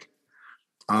mistake.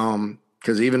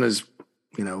 Because even as,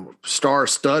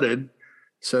 star-studded,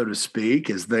 so to speak,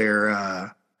 as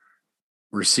their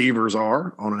receivers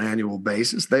are on an annual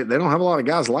basis, they don't have a lot of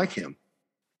guys like him.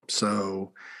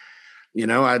 So,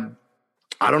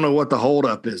 I don't know what the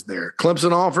holdup is there.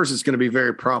 Clemson offers, it's going to be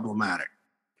very problematic.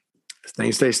 If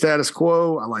things stay status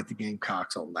quo, I like the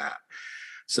Gamecocks on that.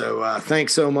 So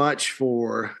thanks so much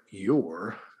for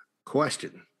your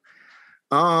question.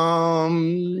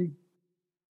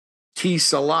 T.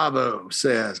 Salavo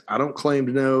says, I don't claim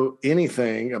to know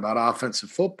anything about offensive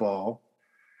football,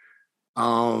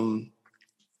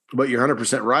 but you're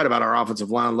 100% right about our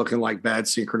offensive line looking like bad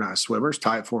synchronized swimmers,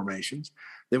 tight formations.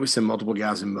 Then we send multiple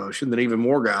guys in motion. Then even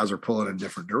more guys are pulling in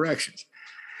different directions.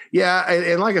 Yeah,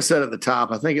 and like I said at the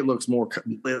top, I think it looks more.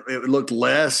 It looked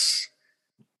less.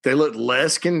 They looked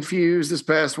less confused this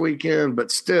past weekend,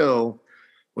 but still,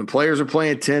 when players are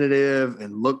playing tentative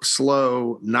and look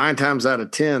slow, 9 times out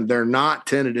of 10, they're not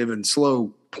tentative and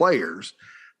slow players.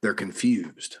 They're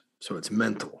confused. So it's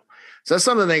mental. So that's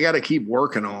something they got to keep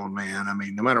working on, man. I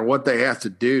mean, no matter what they have to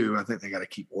do, I think they got to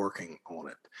keep working on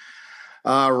it.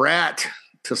 Rat,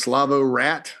 Tislavo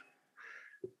Rat.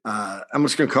 I'm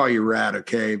just going to call you Rat,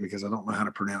 okay, because I don't know how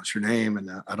to pronounce your name, and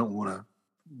I don't want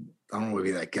to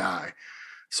be that guy.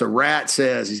 So Rat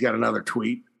says he's got another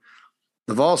tweet.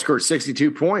 The Vols scored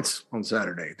 62 points on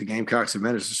Saturday. The Gamecocks have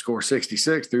managed to score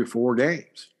 66 through 4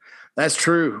 games. That's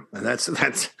true, and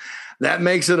that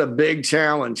makes it a big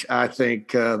challenge, I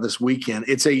think, this weekend.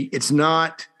 It's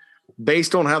not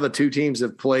based on how the two teams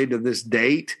have played to this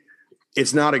date.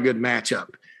 It's not a good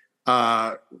matchup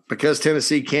because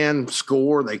Tennessee can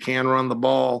score, they can run the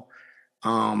ball,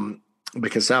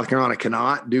 because South Carolina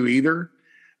cannot do either.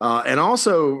 And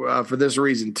also for this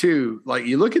reason, too, like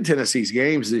you look at Tennessee's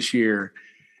games this year,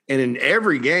 and in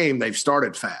every game they've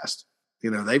started fast. You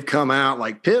know, they've come out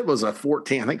like Pitt was a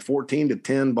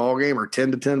 14-10 ball game or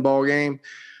 10-10 ball game.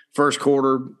 First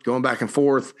quarter, going back and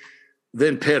forth.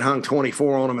 Then Pitt hung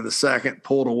 24 on them in the second,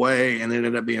 pulled away, and it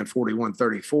ended up being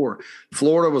 41-34.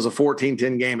 Florida was a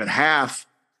 14-10 game at half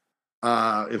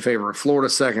in favor of Florida.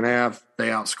 Second half, they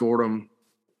outscored them.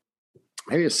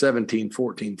 Maybe a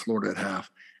 17-14 Florida at half,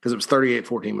 because it was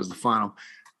 38-14 was the final.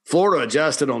 Florida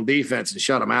adjusted on defense and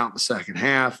shut them out in the second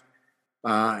half.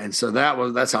 And so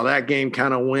that's how that game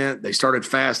kind of went. They started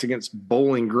fast against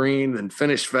Bowling Green, then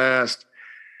finished fast.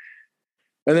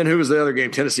 And then who was the other game?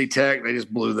 Tennessee Tech. They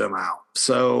just blew them out.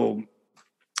 So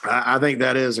I think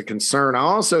that is a concern. I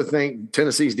also think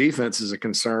Tennessee's defense is a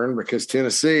concern because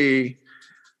Tennessee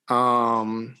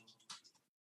kind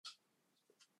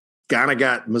of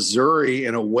got Missouri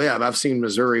in a web. I've seen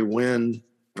Missouri win,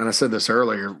 and I said this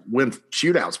earlier, win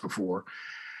shootouts before.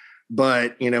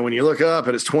 But, you know, when you look up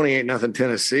and it's 28-0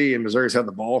 Tennessee and Missouri's had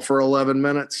the ball for 11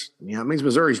 minutes, you know, it means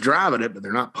Missouri's driving it, but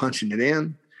they're not punching it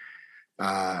in.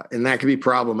 And that can be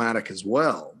problematic as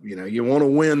well. You know, you want to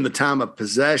win the time of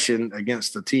possession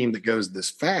against a team that goes this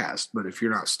fast, but if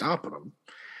you're not stopping them,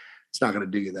 it's not going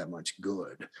to do you that much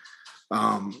good.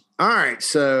 All right,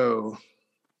 so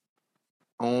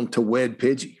on to Wed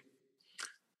Pidgey.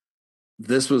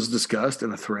 This was discussed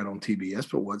in a thread on TBS,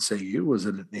 but what say you? Was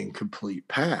it an incomplete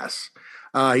pass?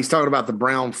 He's talking about the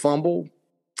Brown fumble.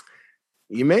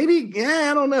 I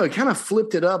don't know. He kind of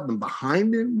flipped it up and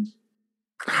behind him.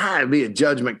 It'd be a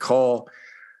judgment call.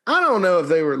 I don't know if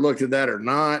they were looked at that or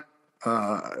not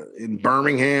in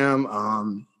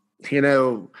Birmingham. You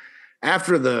know,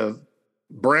 after the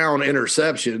Brown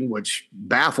interception, which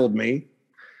baffled me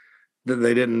that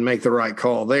they didn't make the right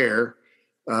call there.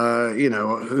 You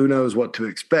know, who knows what to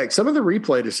expect. Some of the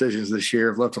replay decisions this year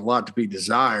have left a lot to be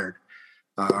desired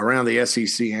around the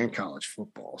SEC and college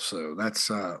football. So that's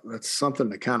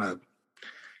something to kind of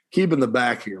keep in the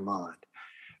back of your mind.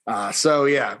 That's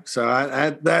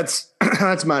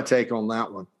that's my take on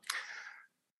that one.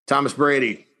 Thomas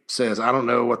Brady says, I don't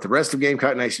know what the rest of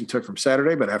Gamecock Nation took from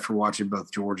Saturday, but after watching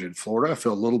both Georgia and Florida, I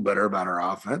feel a little better about our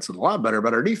offense and a lot better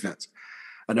about our defense.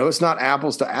 I know it's not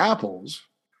apples to apples.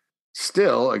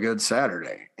 Still a good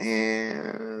Saturday.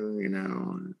 And, you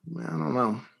know, I don't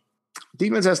know.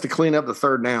 Defense has to clean up the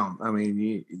third down. I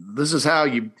mean, this is how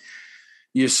you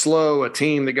slow a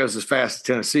team that goes as fast as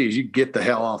Tennessee is you get the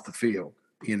hell off the field.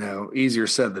 You know, easier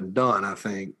said than done, I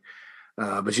think.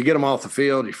 But you get them off the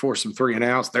field, you force them 3 and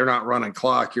outs. They're not running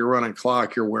clock. You're running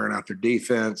clock. You're wearing out their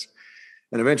defense.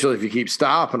 And eventually, if you keep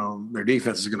stopping them, their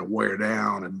defense is going to wear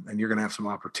down, and you're going to have some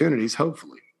opportunities,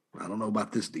 hopefully. I don't know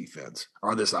about this defense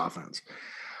or this offense.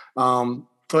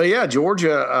 But yeah,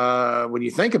 Georgia, when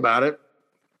you think about it,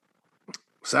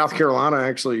 South Carolina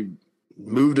actually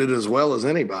moved it as well as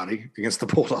anybody against the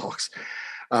Bulldogs.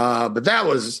 But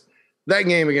that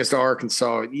game against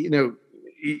Arkansas, you know,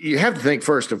 you have to think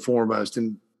first and foremost,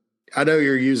 and I know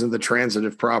you're using the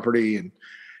transitive property, and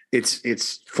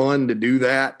it's fun to do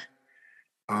that,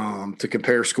 to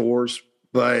compare scores,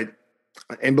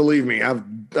 and believe me,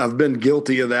 I've been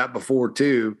guilty of that before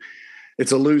too.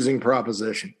 It's a losing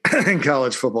proposition in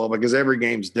college football because every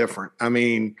game's different. I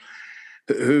mean,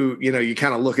 you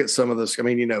kind of look at some of this. I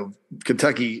mean, you know,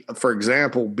 Kentucky, for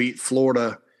example, beat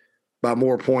Florida by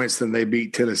more points than they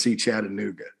beat Tennessee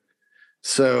Chattanooga.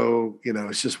 So, you know,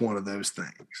 it's just one of those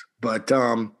things. But,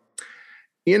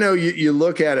 you know, you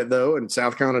look at it, though, and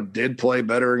South Carolina did play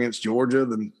better against Georgia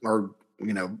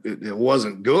it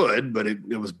wasn't good, but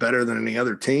it was better than any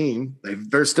other team.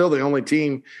 They're still the only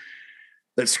team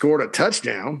that scored a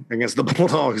touchdown against the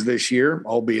Bulldogs this year,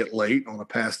 albeit late on a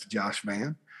pass to Josh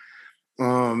Vann.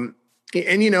 And,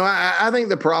 I think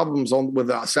the problems with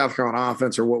the South Carolina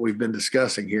offense are what we've been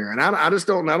discussing here. And I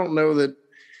don't know that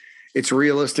it's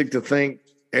realistic to think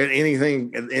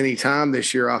anything at any time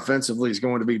this year offensively is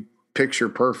going to be picture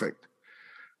perfect.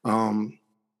 I'm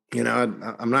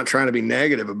not trying to be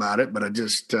negative about it, but I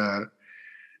just,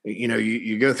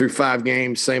 you go through 5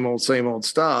 games, same old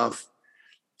stuff.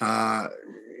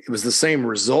 It was the same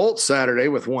result Saturday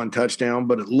with 1 touchdown,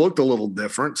 but it looked a little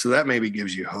different. So that maybe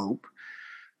gives you hope.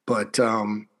 But,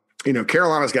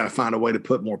 Carolina's got to find a way to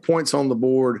put more points on the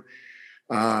board.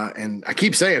 And I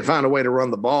keep saying find a way to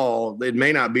run the ball. It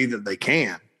may not be that they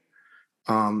can.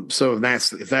 So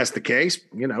if that's the case,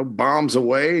 bombs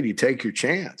away and you take your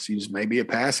chance. You just may be a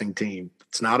passing team.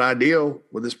 It's not ideal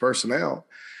with this personnel.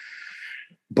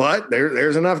 But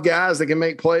there's enough guys that can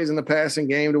make plays in the passing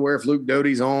game to where if Luke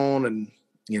Doty's on and,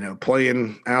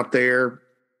 playing out there,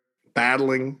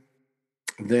 battling,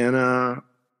 then,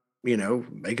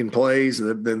 making plays,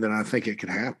 then I think it can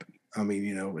happen. I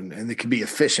mean, and it can be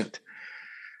efficient.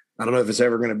 I don't know if it's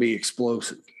ever going to be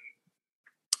explosive.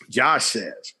 Josh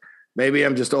says, maybe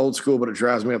I'm just old school, but it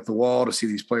drives me up the wall to see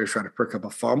these players try to pick up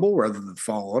a fumble rather than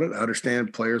fall on it. I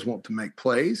understand players want to make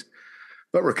plays,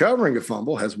 but recovering a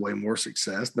fumble has way more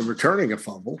success than returning a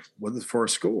fumble for a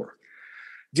score.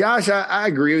 Josh, I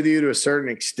agree with you to a certain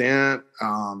extent.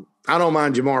 I don't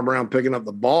mind Jamar Brown picking up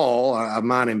the ball. I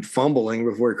mind him fumbling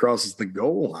before he crosses the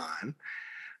goal line.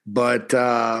 But,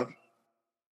 I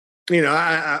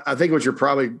think what you're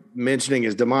probably mentioning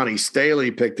is Damani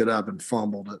Staley picked it up and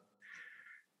fumbled it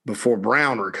before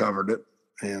Brown recovered it.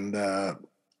 And,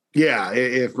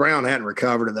 if Brown hadn't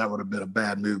recovered it, that would have been a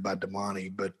bad move by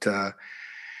Damani. But,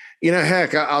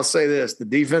 heck, I'll say this. The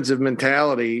defensive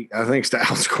mentality, I think, is to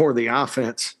outscore the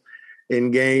offense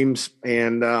in games.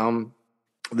 And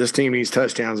this team needs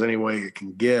touchdowns any way it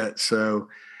can get. So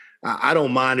I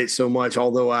don't mind it so much,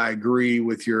 although I agree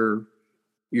with your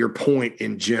point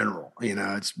in general.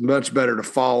 It's much better to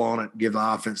fall on it, give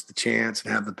the offense the chance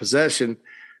and have the possession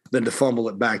than to fumble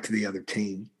it back to the other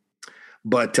team.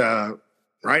 But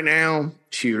right now,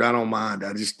 shoot, I don't mind.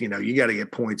 I just, you got to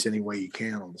get points any way you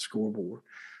can on the scoreboard.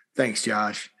 Thanks,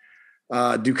 Josh.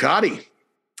 Ducati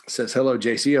says, hello,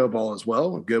 JC. Hope all is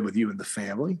well. I'm good with you and the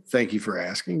family. Thank you for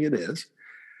asking. It is.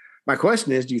 My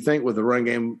question is, do you think with the run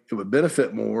game it would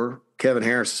benefit more, Kevin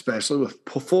Harris especially, with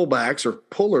fullbacks or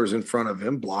pullers in front of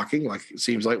him blocking like it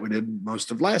seems like we did most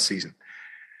of last season?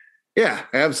 Yeah,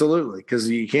 absolutely,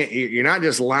 because you're not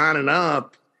just lining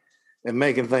up and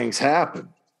making things happen.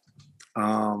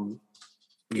 You're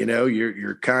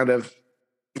kind of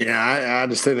 – I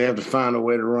just think they have to find a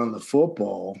way to run the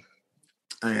football.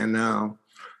 And,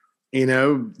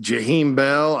 Jaheim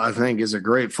Bell, I think, is a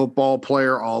great football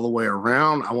player all the way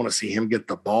around. I want to see him get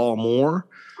the ball more.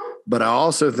 But I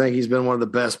also think he's been one of the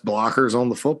best blockers on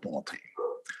the football team.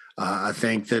 I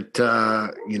think that,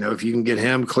 if you can get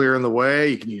him clearing the way,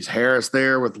 you can use Harris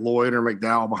there with Lloyd or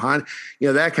McDowell behind,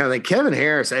 that kind of thing. Kevin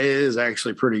Harris is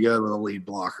actually pretty good with a lead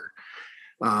blocker.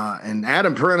 And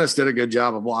Adam Prentice did a good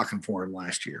job of blocking for him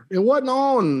last year. It wasn't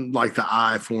on like the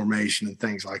I formation and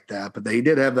things like that, but they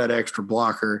did have that extra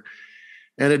blocker,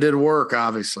 and it did work,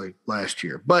 obviously, last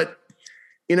year. But,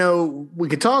 we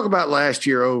could talk about last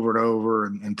year over and over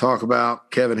and talk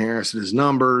about Kevin Harris and his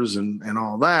numbers and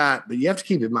all that, but you have to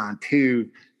keep in mind, too,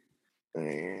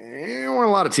 there weren't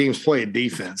a lot of teams playing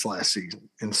defense last season.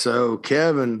 And so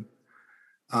Kevin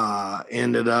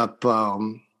ended up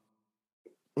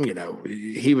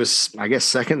he was, I guess,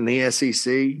 second in the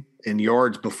SEC in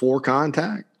yards before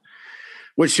contact,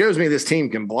 which shows me this team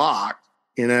can block,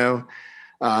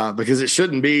 because it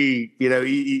shouldn't be,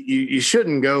 you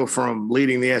shouldn't go from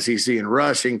leading the SEC in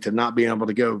rushing to not being able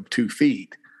to go 2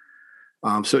 feet.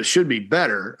 So it should be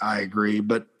better, I agree.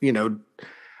 But,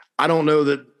 I don't know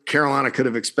that Carolina could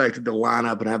have expected to line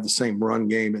up and have the same run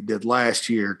game it did last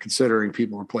year, considering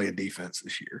people are playing defense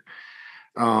this year.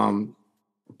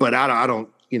 But I don't,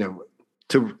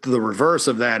 to the reverse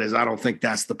of that is I don't think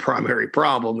that's the primary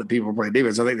problem that people are playing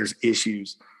defense. I think there's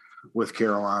issues with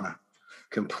Carolina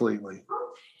completely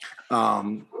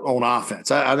on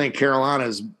offense. I think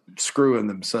Carolina's screwing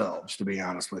themselves, to be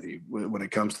honest with you, when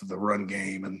it comes to the run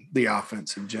game and the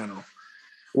offense in general,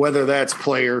 whether that's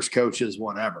players, coaches,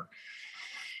 whatever.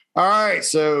 All right,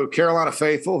 so Carolina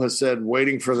Faithful has said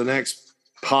waiting for the next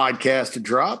podcast to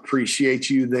drop. Appreciate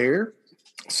you there,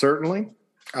 certainly.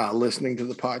 Listening to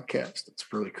the podcast.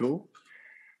 That's really cool.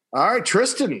 All right,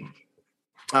 Tristan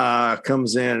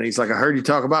comes in and he's like, I heard you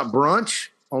talk about brunch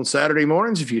on Saturday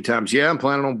mornings a few times. Yeah, I'm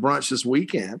planning on brunch this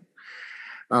weekend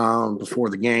before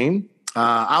the game.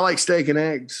 I like steak and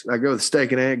eggs. I go with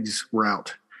steak and eggs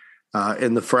route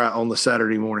on the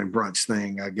Saturday morning brunch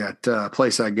thing. I got a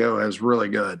place I go has really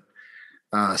good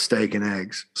steak and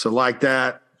eggs. So like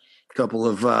that, a couple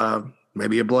of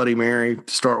maybe a Bloody Mary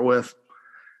to start with,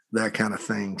 that kind of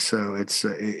thing. So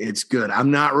it's good.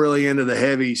 I'm not really into the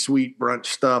heavy sweet brunch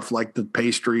stuff like the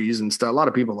pastries and stuff. A lot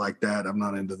of people like that. I'm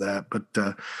not into that,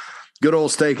 but good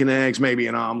old steak and eggs, maybe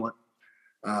an omelet.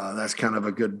 That's kind of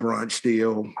a good brunch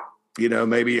deal.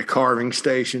 Maybe a carving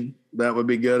station. That would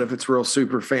be good if it's real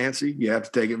super fancy. You have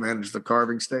to take advantage of the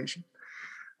carving station.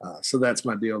 So that's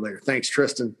my deal there. Thanks,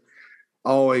 Tristan.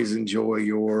 Always enjoy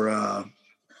your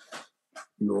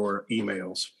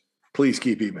emails. Please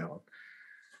keep emailing.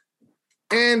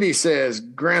 Andy says,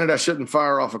 granted, I shouldn't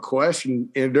fire off a question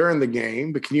during the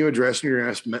game, but can you address in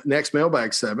your next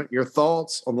mailbag segment your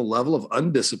thoughts on the level of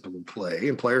undisciplined play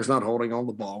and players not holding on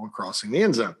the ball when crossing the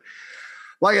end zone?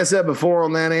 Like I said before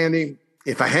on that, Andy,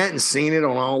 if I hadn't seen it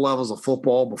on all levels of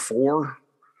football before,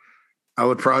 I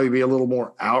would probably be a little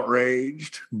more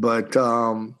outraged. But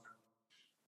it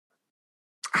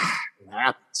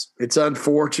happens. It's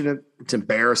unfortunate. It's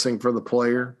embarrassing for the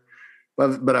player,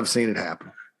 but I've seen it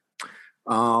happen.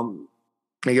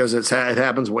 He goes, it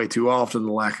happens way too often.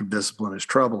 The lack of discipline is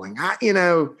troubling.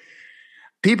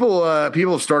 People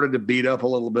have started to beat up a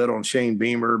little bit on Shane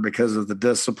Beamer because of the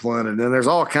discipline. And then there's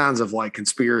all kinds of like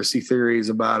conspiracy theories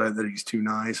about it, that he's too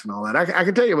nice and all that. I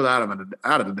can tell you without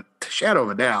out of a shadow of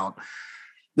a doubt,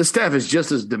 this staff is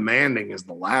just as demanding as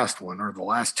the last one or the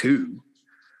last two.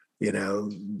 They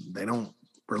don't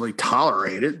really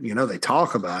tolerate it. They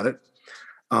talk about it.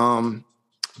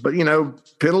 But,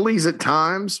 penalties at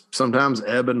times, sometimes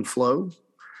ebb and flow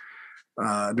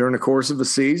during the course of the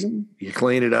season. You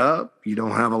clean it up. You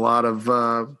don't have a lot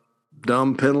of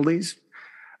dumb penalties.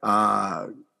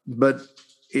 But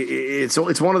it's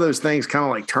one of those things, kind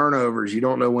of like turnovers. You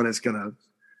don't know when it's gonna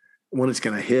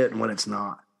hit and when it's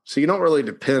not. So you don't really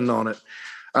depend on it.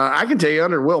 I can tell you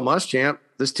under Will Muschamp,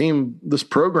 this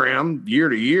program year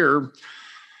to year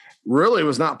really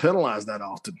was not penalized that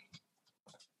often.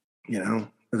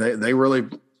 They really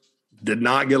did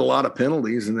not get a lot of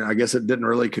penalties, and I guess it didn't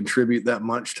really contribute that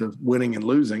much to winning and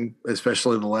losing,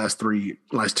 especially the last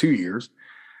 2 years.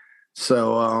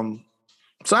 So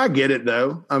I get it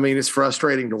though. I mean, it's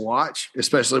frustrating to watch,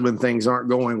 especially when things aren't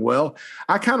going well.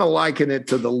 I kind of liken it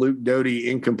to the Luke Doty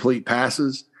incomplete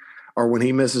passes, or when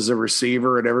he misses a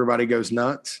receiver and everybody goes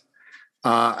nuts.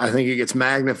 I think it gets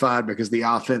magnified because the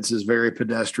offense is very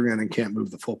pedestrian and can't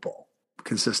move the football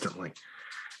consistently.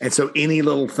 And so any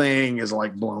little thing is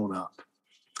like blown up.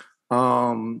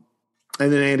 And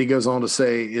then Andy goes on to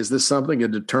say, is this something a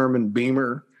determined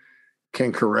Beamer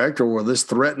can correct, or will this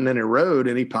threaten and erode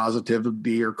any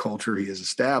positivity or culture he is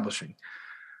establishing?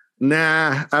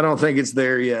 Nah, I don't think it's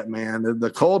there yet, man.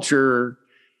 The culture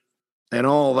and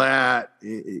all that,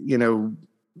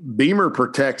 Beamer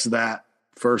protects that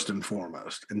first and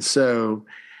foremost. And so,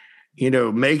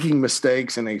 making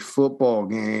mistakes in a football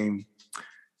game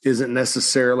isn't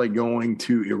necessarily going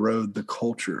to erode the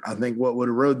culture. I think what would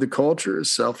erode the culture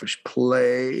is selfish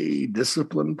play,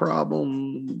 discipline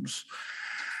problems,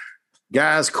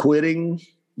 guys quitting,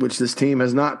 which this team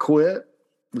has not quit.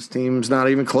 This team's not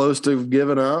even close to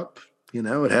giving up.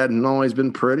 It hadn't always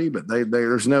been pretty, but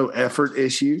there's no effort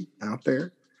issue out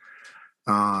there.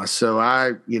 Those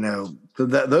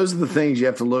are the things you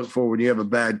have to look for when you have a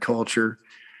bad culture.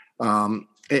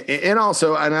 And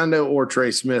also, and I know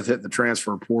Ortre Smith hit the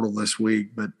transfer portal this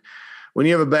week, but when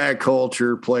you have a bad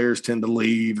culture, players tend to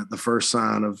leave at the first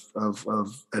sign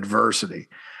of adversity.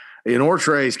 In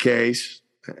Ortre's case,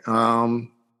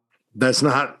 that's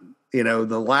not,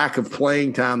 the lack of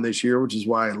playing time this year, which is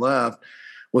why he left,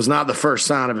 was not the first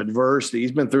sign of adversity.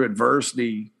 He's been through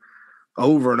adversity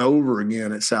over and over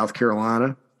again at South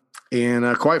Carolina.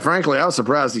 And quite frankly, I was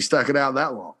surprised he stuck it out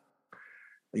that long.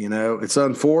 It's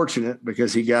unfortunate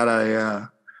because he got a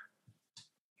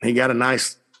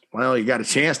chance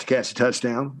to catch a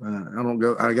touchdown.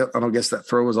 I don't guess that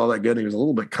throw was all that good. He was a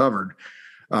little bit covered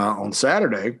on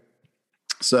Saturday.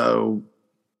 So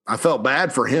I felt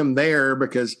bad for him there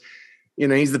because,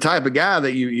 he's the type of guy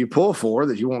that you pull for,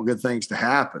 that you want good things to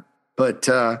happen. But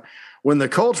when the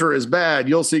culture is bad,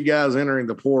 you'll see guys entering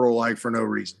the portal like for no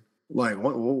reason. Like,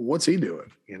 what's he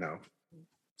doing?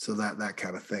 So that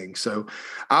kind of thing. So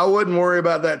I wouldn't worry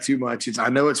about that too much. I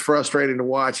know it's frustrating to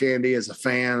watch, Andy, as a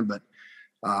fan, but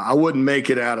I wouldn't make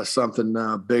it out of something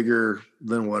bigger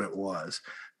than what it was.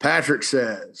 Patrick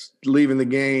says, leaving the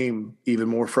game even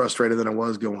more frustrated than it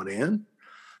was going in.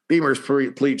 Beamer's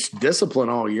preached discipline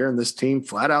all year, and this team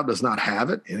flat out does not have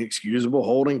it. Inexcusable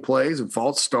holding plays and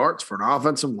false starts for an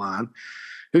offensive line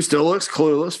who still looks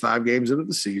clueless 5 games into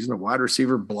the season, a wide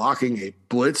receiver blocking a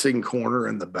blitzing corner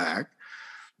in the back,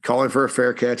 calling for a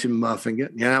fair catch and muffing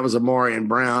it. Yeah, that was Amarian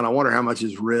Brown. I wonder how much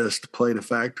his wrist played a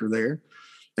factor there.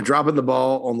 And dropping the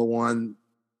ball on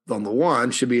the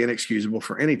one should be inexcusable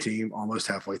for any team almost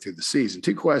halfway through the season.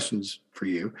 2 questions for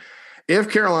you. If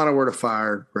Carolina were to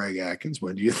fire Greg Atkins,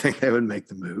 when do you think they would make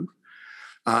the move?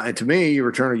 And to me, you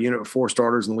return a unit of 4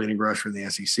 starters and the leading rusher in the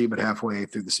SEC, but halfway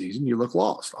through the season, you look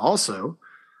lost. Also,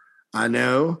 I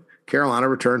know Carolina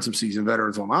returned some seasoned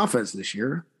veterans on offense this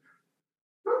year.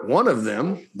 One of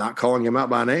them, not calling him out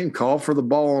by name, called for the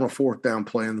ball on a 4th down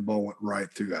play, and the ball went right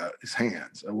through his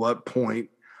hands. At what point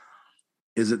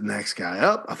is it the next guy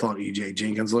up? I thought E.J.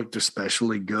 Jenkins looked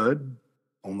especially good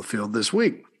on the field this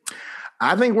week.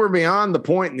 I think we're beyond the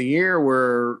point in the year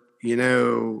where,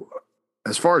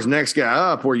 as far as next guy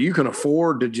up, where you can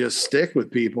afford to just stick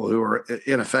with people who are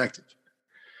ineffective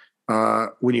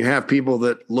when you have people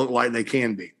that look like they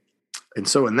can be. And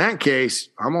so in that case,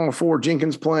 I'm all for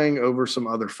Jenkins playing over some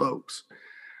other folks.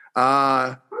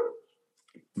 Firing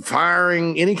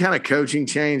any kind of coaching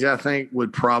change, I think,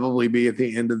 would probably be at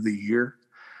the end of the year.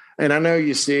 And I know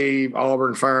you see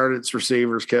Auburn fired its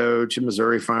receivers coach and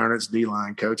Missouri fired its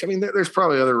D-line coach. I mean, there's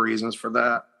probably other reasons for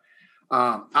that.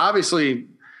 Obviously,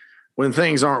 when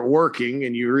things aren't working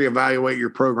and you reevaluate your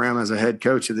program as a head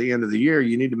coach at the end of the year,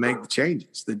 you need to make the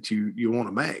changes that you want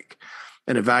to make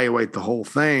and evaluate the whole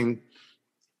thing.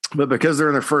 But because they're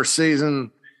in their first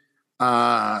season,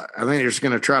 I think they're just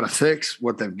going to try to fix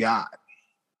what they've got.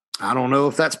 I don't know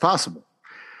if that's possible.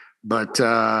 But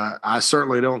I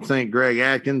certainly don't think Greg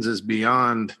Atkins is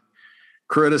beyond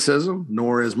criticism,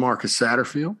 nor is Marcus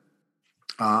Satterfield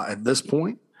at this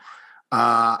point.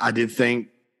 I did think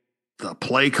the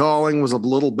play calling was a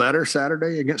little better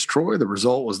Saturday against Troy. The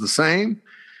result was the same,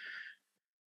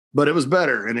 but it was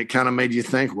better. And it kind of made you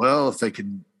think, well, if they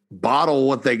could bottle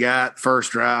what they got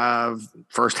first drive,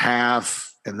 first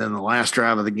half, and then the last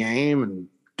drive of the game and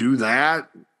do that,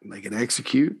 they can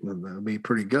execute, and that'll be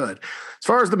pretty good. As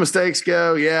far as the mistakes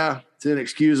go, yeah, it's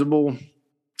inexcusable.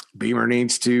 Beamer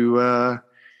needs to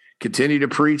continue to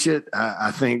preach it. I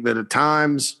think that at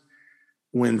times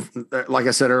when, like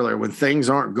I said earlier, when things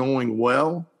aren't going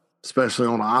well, especially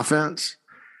on offense,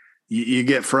 you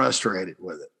get frustrated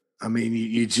with it. I mean,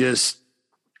 you just,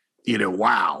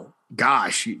 wow,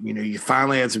 gosh, you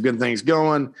finally had some good things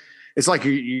going. It's like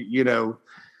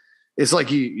it's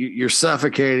like you're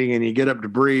suffocating and you get up to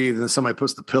breathe and somebody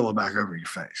puts the pillow back over your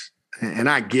face. And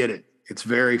I get it. It's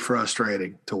very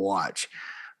frustrating to watch.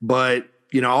 But,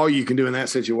 all you can do in that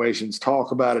situation is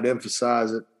talk about it,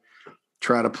 emphasize it,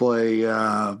 try to play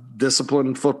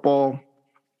disciplined football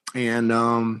and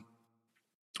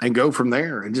go from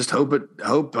there and just hope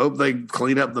they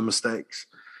clean up the mistakes.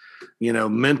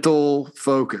 Mental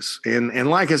focus. And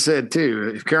like I said,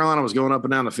 too, if Carolina was going up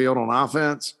and down the field on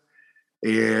offense,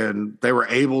 and they were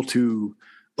able to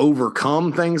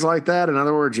overcome things like that. In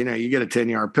other words, you get a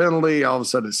 10-yard penalty, all of a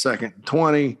sudden it's 2nd and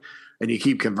 20, and you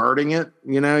keep converting it.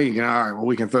 You can, all right, well,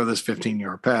 we can throw this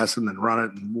 15-yard pass and then run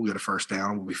it, and we'll get a first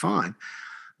down, we'll be fine.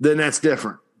 Then that's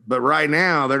different. But right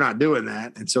now, they're not doing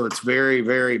that, and so it's very,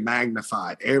 very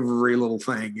magnified. Every little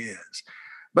thing is.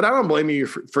 But I don't blame you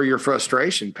for your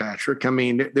frustration, Patrick. I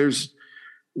mean, there's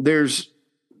teams,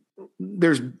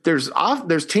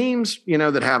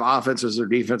 that have offenses or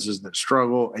defenses that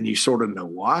struggle, and you sort of know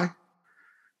why,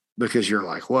 because you're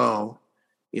like, well,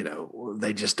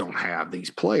 they just don't have these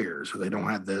players, or they don't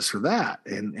have this or that.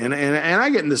 And I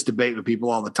get in this debate with people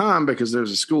all the time because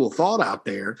there's a school of thought out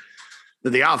there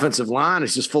that the offensive line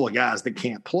is just full of guys that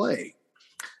can't play.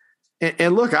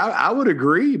 And look, I would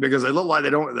agree, because they look like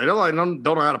they don't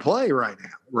know how to play right now,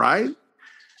 right?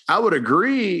 I would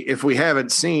agree if we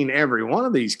haven't seen every one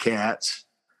of these cats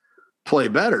play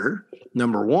better,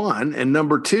 number one. And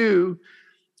number two,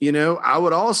 I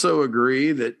would also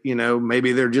agree that,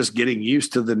 maybe they're just getting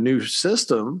used to the new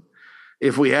system.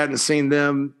 If we hadn't seen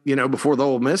them, before the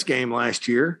Ole Miss game last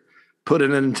year, put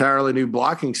in an entirely new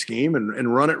blocking scheme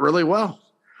and run it really well.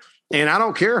 And I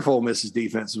don't care if Ole Miss's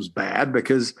defense was bad,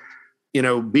 because,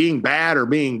 being bad or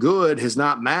being good has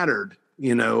not mattered.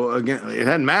 Again, it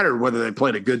hadn't mattered whether they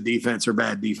played a good defense or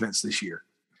bad defense this year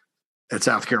at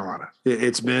South Carolina.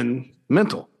 It's been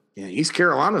mental. East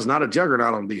Carolina's not a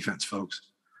juggernaut on defense, folks.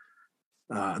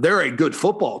 They're a good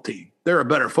football team. They're a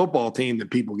better football team than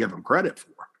people give them credit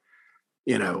for,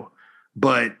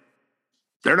 but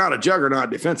they're not a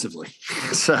juggernaut defensively.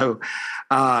 So,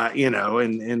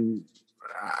 and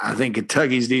I think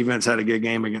Kentucky's defense had a good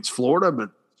game against Florida, but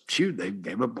shoot, they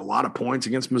gave up a lot of points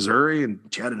against Missouri and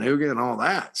Chattanooga and all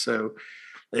that. So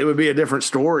it would be a different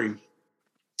story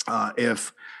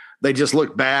if they just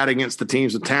look bad against the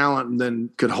teams with talent and then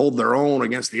could hold their own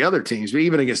against the other teams. But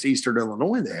even against Eastern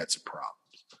Illinois, they had some problems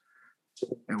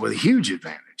and with a huge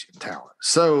advantage in talent.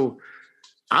 So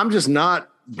I'm just not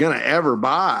going to ever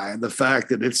buy the fact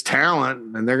that it's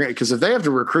talent and they're going to, because if they have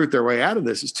to recruit their way out of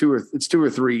this, it's 2 or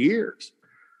 3 years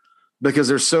because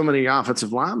there's so many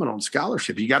offensive linemen on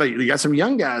scholarship. You got some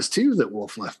young guys too that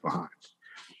Wolf left behind.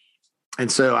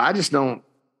 And so I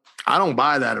don't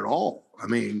buy that at all. I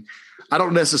mean, I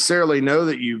don't necessarily know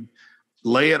that you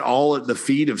lay it all at the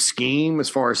feet of scheme as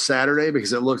far as Saturday,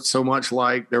 because it looked so much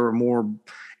like there were more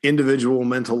individual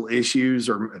mental issues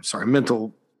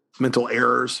mental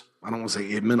errors. I don't want to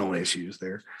say mental issues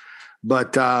there,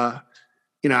 but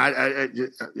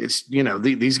it's,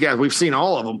 these guys, we've seen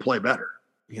all of them play better,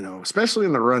 especially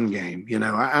in the run game.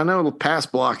 I know the pass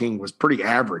blocking was pretty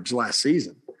average last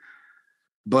season,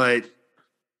 but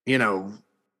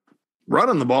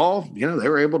running the ball, they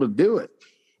were able to do it,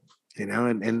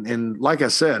 and like I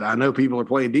said, I know people are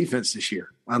playing defense this year,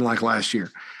 unlike last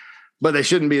year, but they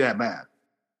shouldn't be that bad.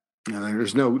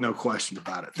 There's no question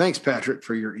about it. Thanks, Patrick,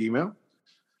 for your email.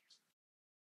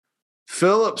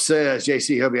 Philip says,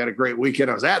 JC, hope you had a great weekend.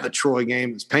 I was at the Troy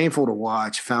game. It's painful to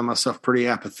watch. Found myself pretty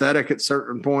apathetic at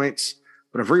certain points,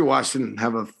 but I've rewatched it and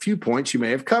have a few points you may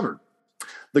have covered.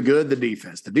 The good, the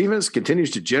defense. The defense continues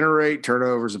to generate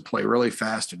turnovers and play really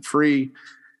fast and free.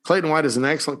 Clayton White is an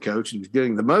excellent coach and he's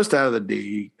getting the most out of the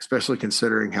D, especially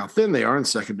considering how thin they are in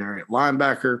secondary at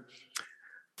linebacker.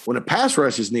 When a pass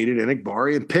rush is needed,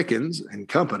 Enagbari and Pickens and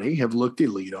company have looked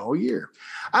elite all year.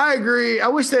 I agree. I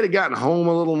wish they'd have gotten home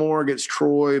a little more against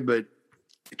Troy, but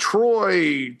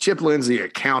Chip Lindsey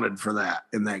accounted for that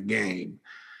in that game.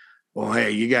 Well,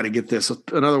 hey, you got to get this.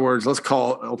 In other words, let's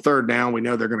call it a third down. We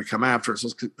know they're going to come after us.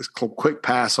 Let's quick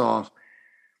pass off.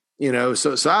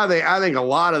 So I think a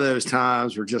lot of those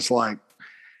times were just like,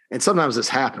 and sometimes this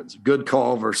happens, good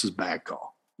call versus bad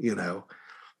call,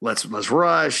 Let's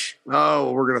rush.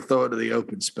 Oh, we're going to throw it to the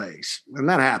open space. And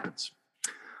that happens.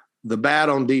 The bad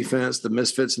on defense, the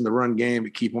misfits in the run game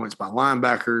at key points by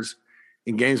linebackers.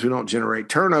 In games we don't generate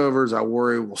turnovers, I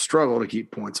worry we'll struggle to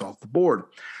keep points off the board.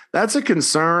 That's a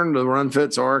concern. The run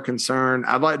fits are a concern.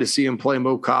 I'd like to see him play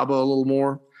Mo Cabo a little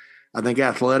more. I think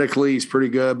athletically he's pretty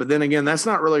good. But then again, that's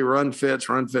not really run fits.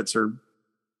 Run fits are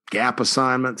gap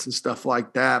assignments and stuff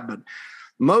like that. But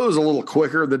Mo's a little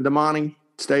quicker than Damani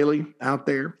Staley out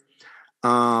there.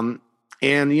 I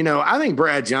think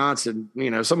Brad Johnson,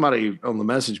 somebody on the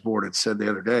message board had said the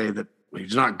other day that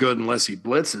he's not good unless he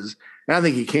blitzes. And I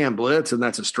think he can blitz, and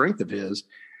that's a strength of his.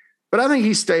 But I think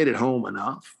he stayed at home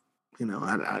enough.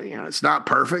 It's not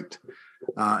perfect.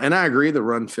 And I agree the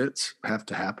run fits have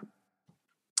to happen.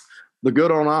 The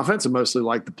good on offense, I mostly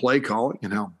like the play calling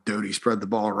and how Doty spread the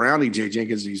ball around. E.J.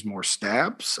 Jenkins needs more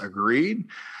snaps. Agreed.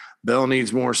 Bell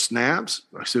needs more snaps,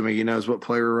 assuming he knows what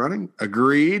play we're running.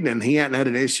 Agreed. And he hadn't had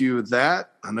an issue with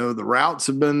that. I know the routes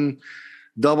have been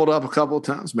doubled up a couple of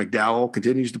times. McDowell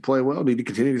continues to play well. Need to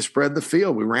continue to spread the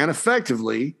field. We ran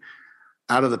effectively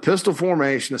out of the pistol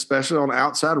formation, especially on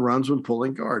outside runs when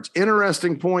pulling guards.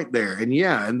 Interesting point there.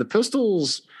 And the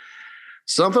pistol's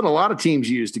something a lot of teams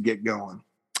use to get going.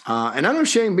 And I know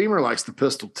Shane Beamer likes the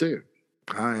pistol too.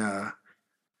 I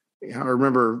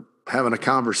remember having a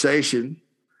conversation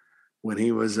when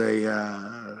he was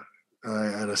an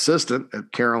assistant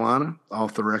at Carolina,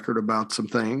 off the record, about some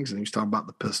things, and he was talking about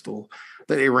the pistol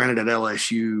that he ran it at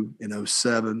LSU in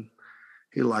 2007.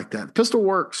 He liked that. Pistol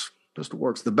works.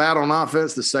 The bat on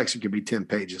offense, the section could be 10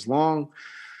 pages long.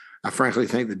 I frankly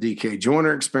think the DK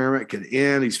Joyner experiment could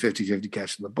end. He's 50-50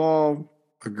 catching the ball.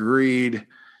 Agreed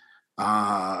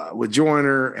with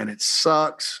Joyner, and it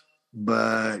sucks,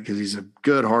 but because he's a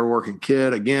good, hardworking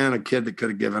kid. Again, a kid that could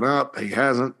have given up. He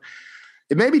hasn't.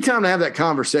 It may be time to have that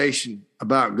conversation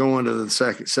about going to the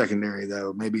secondary,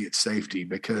 though. Maybe it's safety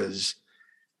because,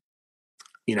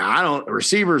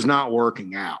 receiver's not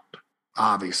working out,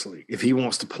 obviously, if he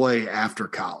wants to play after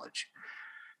college.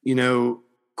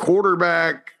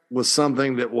 Quarterback was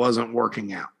something that wasn't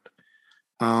working out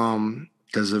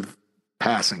because of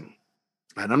passing.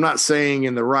 And I'm not saying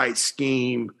in the right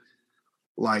scheme,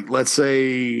 like let's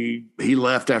say he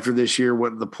left after this year,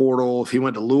 went to the portal. If he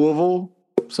went to Louisville,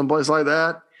 someplace like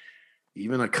that,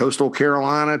 even a Coastal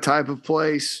Carolina type of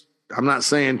place, I'm not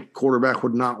saying quarterback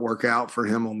would not work out for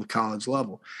him on the college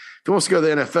level. If he wants to go to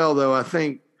the NFL, though, I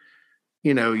think,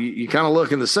 you kind of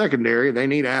look in the secondary. They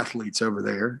need athletes over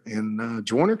there. And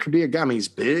Joyner could be a guy. I mean, he's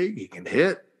big. He can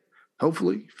hit,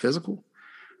 hopefully, physical.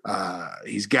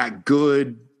 He's got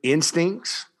good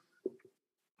instincts,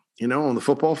 on the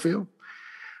football field.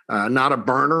 Not a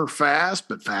burner fast,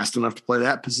 but fast enough to play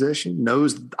that position.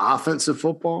 Knows offensive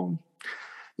football.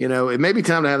 it may be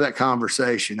time to have that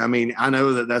conversation. I mean, I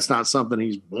know that that's not something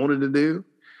he's wanted to do,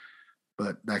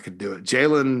 but that could do it.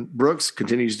 Jalen Brooks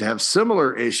continues to have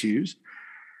similar issues,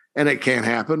 and it can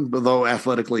happen, but though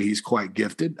athletically he's quite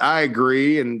gifted. I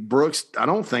agree, and Brooks, I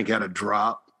don't think had a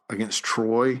drop against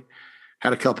Troy,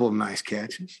 had a couple of nice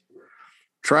catches.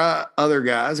 Try other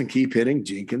guys and keep hitting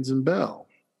Jenkins and Bell.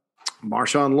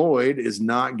 Marshawn Lloyd is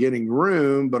not getting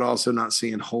room, but also not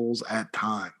seeing holes at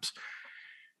times.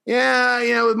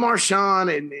 Yeah, with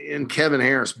Marshawn and Kevin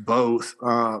Harris both,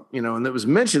 and it was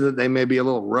mentioned that they may be a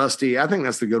little rusty. I think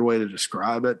that's the good way to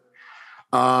describe it.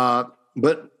 But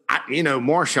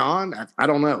Marshawn, I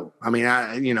don't know. I mean,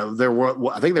 I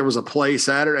think there was a play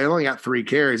Saturday. I only got 3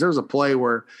 carries. There was a play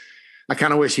where I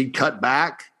kind of wish he'd cut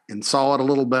back and saw it a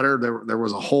little better. There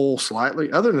was a hole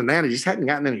slightly. Other than that, he just hadn't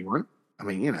gotten any run. I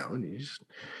mean, I don't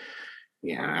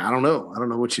know. I don't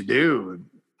know what you do.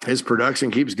 His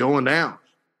production keeps going down.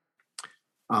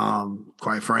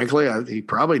 Quite frankly, he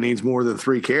probably needs more than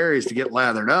 3 carries to get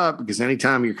lathered up, because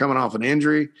anytime you're coming off an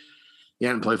injury, you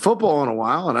hadn't played football in a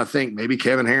while. And I think maybe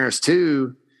Kevin Harris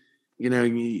too, you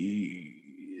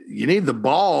need the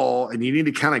ball and you need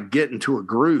to kind of get into a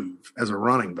groove as a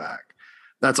running back.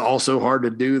 That's also hard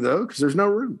to do though, because there's no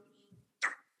room.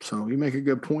 So you make a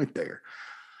good point there.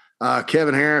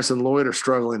 Kevin Harris and Lloyd are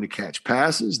struggling to catch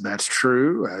passes. That's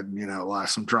true.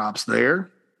 Some drops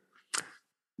there.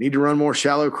 Need to run more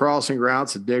shallow crossing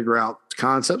routes and dig route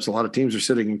concepts. A lot of teams are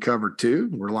sitting in cover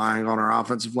 2, relying on our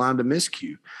offensive line to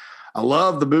miscue. I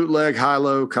love the bootleg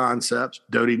high-low concepts.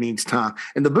 Doty needs time.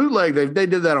 And the bootleg, they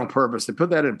did that on purpose. They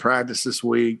put that in practice this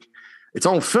week. It's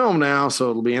on film now, so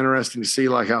it'll be interesting to see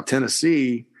how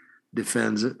Tennessee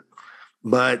defends it.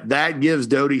 But that gives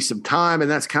Doty some time, and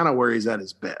that's kind of where he's at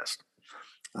his best.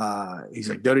 He's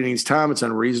like, Doty needs time. It's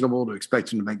unreasonable to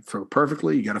expect him to make the throw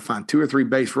perfectly. You got to find 2 or 3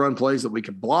 base run plays that we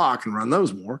can block and run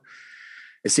those more.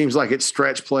 It seems like it's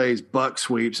stretch plays, buck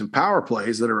sweeps, and power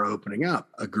plays that are opening up.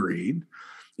 Agreed.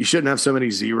 You shouldn't have so many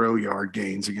 0-yard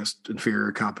gains against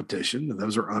inferior competition.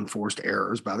 Those are unforced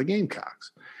errors by the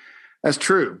Gamecocks. That's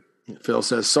true. Phil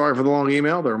says, sorry for the long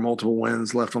email. There are multiple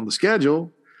wins left on the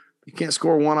schedule. You can't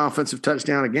score 1 offensive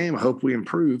touchdown a game. I hope we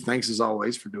improve. Thanks as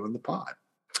always for doing the pod.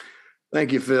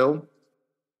 Thank you, Phil.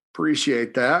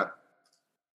 Appreciate that.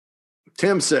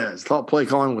 Tim says, thought play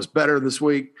calling was better this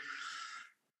week.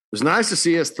 It was nice to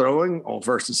see us throwing on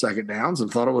first and second downs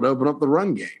and thought it would open up the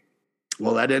run game.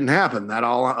 Well, that didn't happen. That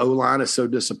O-line is so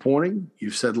disappointing.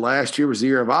 You've said last year was the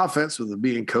year of offense with it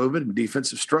being COVID and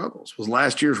defensive struggles. Was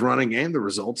last year's running game the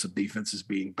results of defenses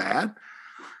being bad?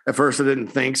 At first, I didn't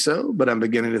think so, but I'm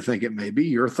beginning to think it may be.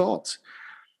 Your thoughts?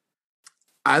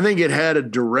 I think it had a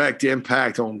direct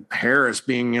impact on Harris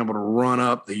being able to run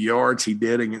up the yards he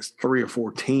did against 3 or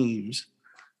 4 teams,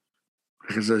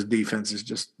 because those defenses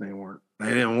just, they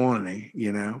didn't want any,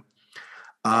 Do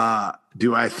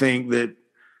I think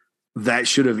that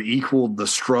should have equaled the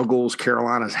struggles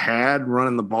Carolina's had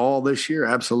running the ball this year?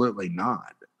 Absolutely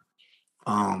not.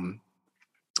 I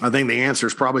think the answer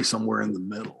is probably somewhere in the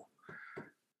middle.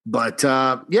 But,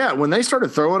 when they started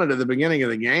throwing it at the beginning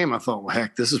of the game, I thought, well,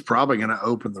 heck, this is probably going to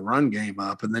open the run game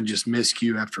up, and then just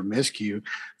miscue after miscue.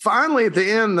 Finally, at the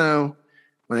end, though,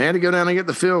 when they had to go down and get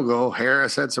the field goal,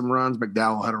 Harris had some runs.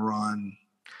 McDowell had a run.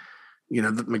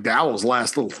 McDowell's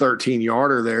last little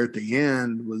 13-yarder there at the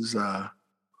end was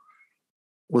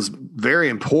very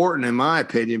important, in my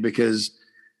opinion, because,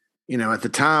 at the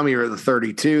time you're at the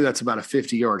 32, that's about a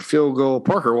 50-yard field goal.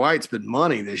 Parker White's been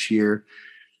money this year.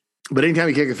 But anytime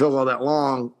you kick a field goal that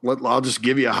long, I'll just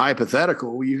give you a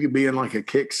hypothetical. You could be in like a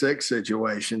kick 6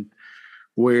 situation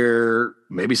where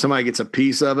maybe somebody gets a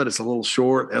piece of it. It's a little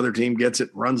short. The other team gets it,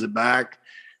 runs it back.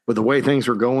 But the way things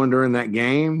were going during that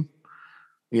game,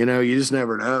 you just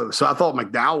never know. So I thought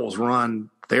McDowell's run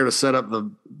there to set up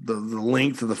the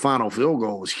length of the final field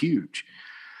goal was huge.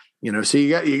 So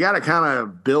you got to kind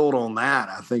of build on that,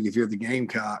 I think, if you're the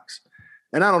Gamecocks.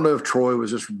 And I don't know if Troy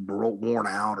was just worn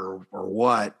out or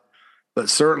what. But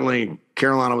certainly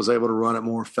Carolina was able to run it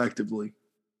more effectively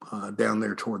down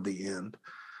there toward the end.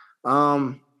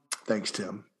 Thanks,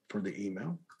 Tim, for the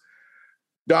email.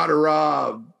 Dr.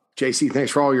 Rob, JC,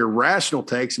 thanks for all your rational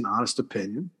takes and honest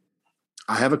opinion.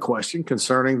 I have a question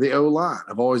concerning the O-line.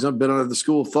 I've always been under the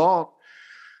school of thought,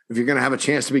 if you're going to have a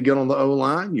chance to be good on the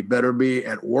O-line, you better be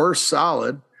at worst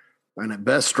solid and at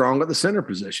best strong at the center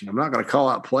position. I'm not going to call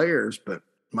out players, but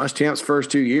Muschamp's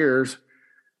first 2 years –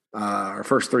 our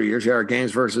first 3 years, our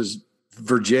games versus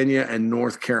Virginia and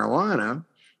North Carolina,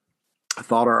 I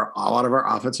thought a lot of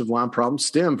our offensive line problems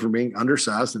stemmed from being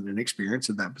undersized and inexperienced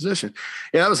in that position.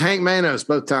 Yeah, that was Hank Manos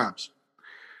both times.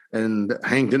 And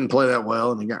Hank didn't play that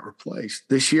well, and he got replaced.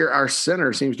 This year, our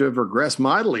center seems to have regressed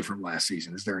mightily from last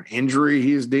season. Is there an injury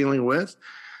he is dealing with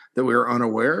that we are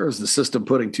unaware of? Is the system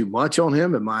putting too much on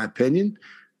him, in my opinion?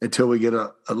 Until we get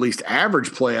at least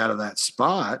average play out of that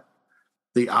spot,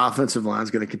 the offensive line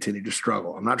is going to continue to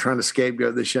struggle. I'm not trying to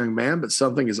scapegoat this young man, but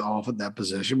something is off at that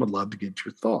position. Would love to get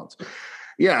your thoughts.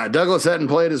 Yeah, Douglas hadn't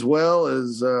played as well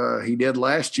as he did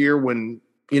last year when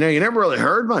 – you never really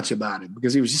heard much about him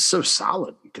because he was just so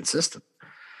solid and consistent.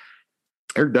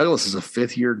 Eric Douglas is a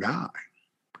fifth-year guy.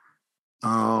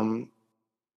 I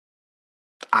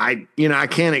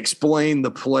can't explain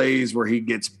the plays where he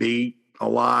gets beat a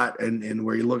lot and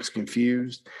where he looks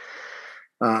confused.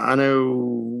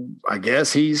 I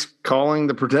guess he's calling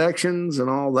the protections and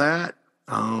all that.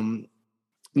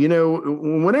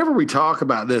 Whenever we talk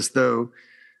about this, though,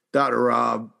 Dr.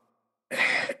 Rob,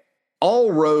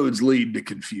 all roads lead to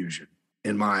confusion,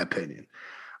 in my opinion.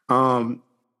 Now,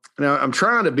 I'm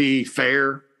trying to be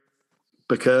fair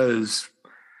because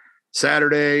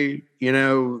Saturday,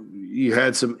 you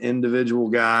had some individual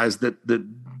guys that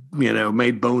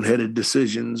made boneheaded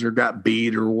decisions or got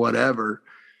beat or whatever.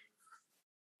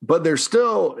 But there's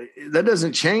still – that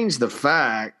doesn't change the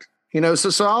fact –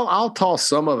 so I'll toss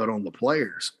some of it on the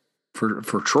players for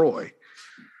Troy.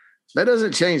 That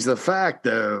doesn't change the fact,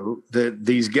 though, that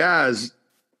these guys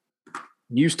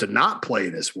used to not play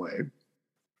this way.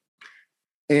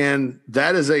 And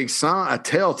that is a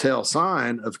telltale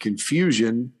sign of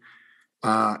confusion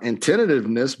and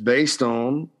tentativeness based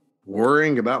on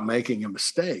worrying about making a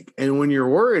mistake. And when you're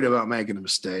worried about making a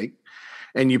mistake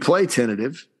and you play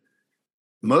tentative,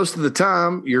 most of the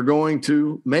time you're going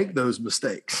to make those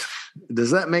mistakes.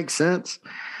 Does that make sense?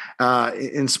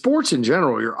 In sports in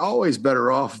general, you're always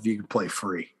better off if you can play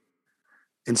free.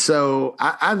 And so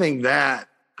I think that,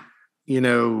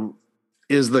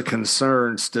 is the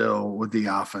concern still with the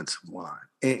offensive line.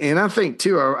 And I think,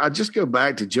 too, I just go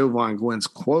back to Jovan Gwynn's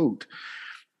quote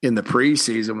in the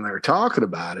preseason when they were talking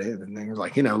about it. And they were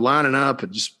like, lining up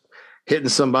and just hitting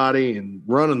somebody and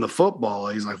running the football.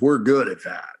 He's like, we're good at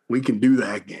that. We can do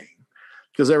that game.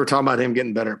 Because they were talking about him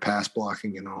getting better at pass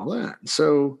blocking and all that.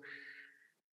 So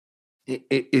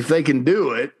if they can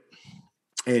do it,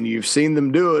 and you've seen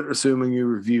them do it, assuming you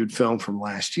reviewed film from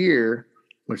last year,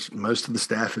 which most of the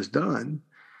staff has done,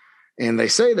 and they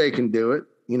say they can do it,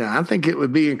 I think it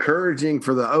would be encouraging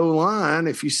for the O-line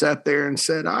if you sat there and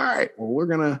said, all right, well, we're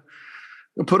going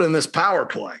to put in this power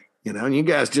play, and you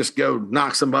guys just go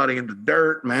knock somebody in the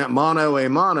dirt, mano a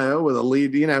mano with a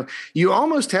lead. You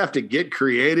almost have to get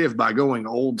creative by going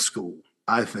old school,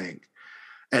 I think,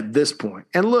 at this point.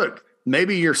 And look,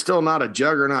 maybe you're still not a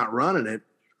juggernaut running it,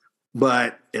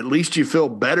 but at least you feel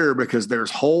better because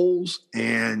there's holes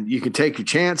and you can take your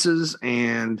chances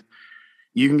and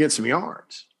you can get some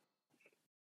yards.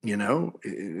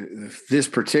 This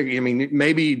particular,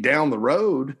 maybe down the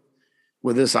road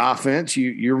with this offense,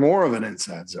 you're more of an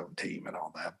inside zone team and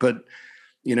all that. But,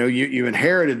 you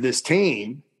inherited this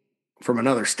team from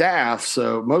another staff,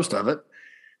 so most of it.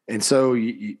 And so,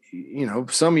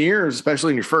 some years,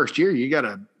 especially in your first year, you got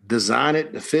to design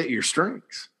it to fit your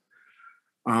strengths.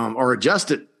 Or adjust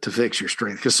it to fix your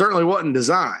strength, because certainly wasn't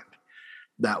designed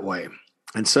that way.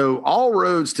 And so all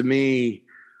roads to me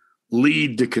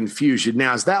lead to confusion.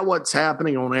 Now, is that what's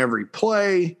happening on every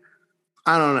play?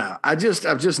 I don't know. I've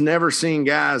just never seen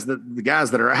the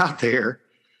guys that are out there,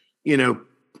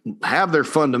 have their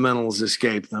fundamentals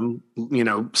escape them,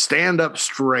 stand up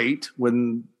straight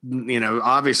when,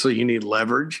 obviously you need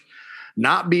leverage,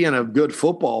 not be in a good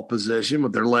football position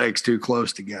with their legs too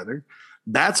close together.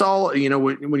 That's all,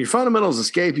 when your fundamentals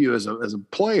escape you as a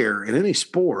player in any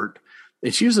sport,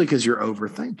 it's usually because you're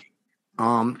overthinking.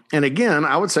 And again,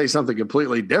 I would say something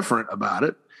completely different about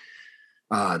it.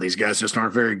 These guys just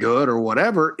aren't very good or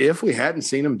whatever if we hadn't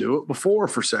seen them do it before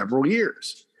for several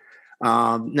years.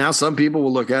 Now, some people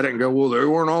will look at it and go, well, they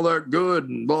weren't all that good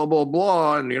and blah, blah,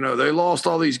 blah. And, they lost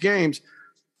all these games.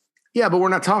 Yeah, but we're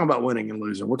not talking about winning and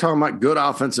losing. We're talking about good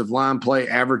offensive line play,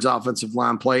 average offensive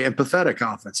line play, and pathetic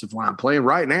offensive line play. And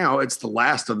right now, it's the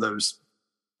last of those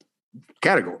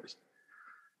categories.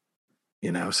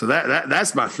 So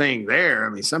that's my thing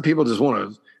there. Some people just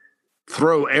want to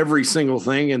throw every single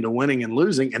thing into winning and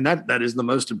losing, and that is the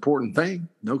most important thing,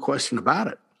 no question about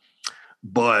it.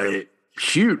 But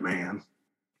shoot, man,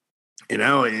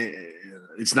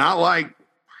 it's not like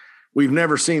we've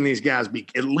never seen these guys be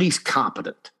at least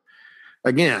competent.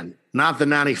 Again, not the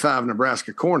 95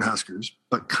 Nebraska Cornhuskers,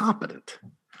 but competent.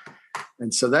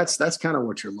 And so that's kind of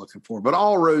what you're looking for. But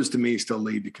all roads to me still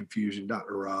lead to confusion,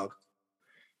 Dr. Rob.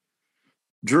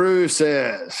 Drew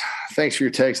says, thanks for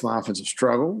your takes on the offensive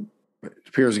struggle. It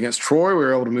appears against Troy, we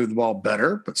were able to move the ball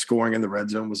better, but scoring in the red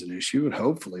zone was an issue, and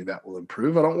hopefully that will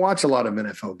improve. I don't watch a lot of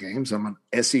NFL games. I'm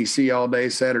an SEC all-day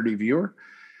Saturday viewer.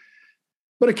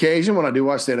 But occasionally when I do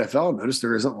watch the NFL, I notice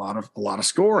there isn't a lot of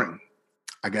scoring.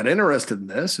 I got interested in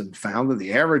this and found that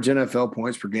the average NFL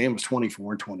points per game was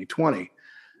 24 in 2020.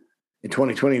 In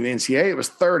 2020, the NCAA, it was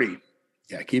 30.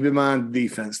 Yeah, keep in mind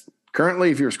defense.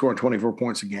 Currently, if you're scoring 24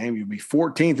 points a game, you'd be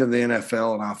 14th in the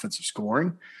NFL in offensive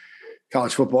scoring.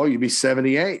 College football, you'd be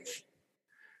 78th. It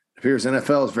appears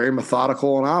NFL is very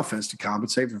methodical on offense to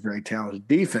compensate for very talented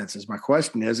defenses. My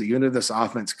question is, even if this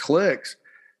offense clicks,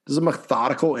 does a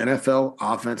methodical NFL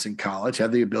offense in college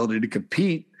have the ability to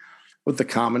compete with the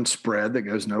common spread that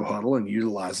goes no huddle and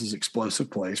utilizes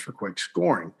explosive plays for quick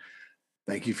scoring?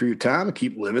 Thank you for your time and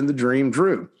keep living the dream,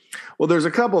 Drew. Well, there's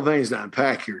a couple of things to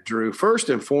unpack here, Drew. First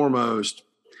and foremost,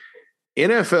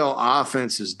 NFL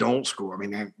offenses don't score. I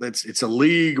mean, it's a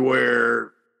league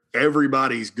where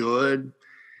everybody's good,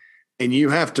 and you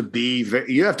have to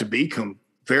become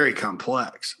very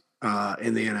complex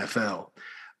in the NFL.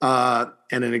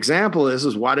 And an example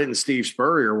is why didn't Steve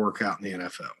Spurrier work out in the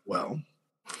NFL? Well,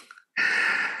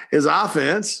 his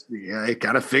offense, he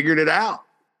kind of figured it out.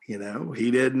 He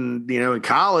didn't, in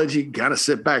college, he kind of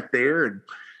sit back there and,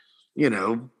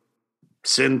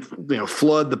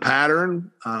 flood the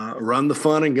pattern, run the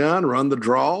fun and gun, run the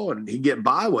draw, and he'd get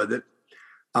by with it.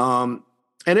 And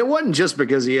it wasn't just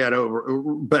because he had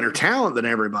better talent than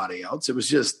everybody else. It was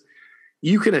just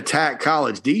you can attack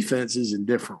college defenses in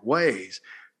different ways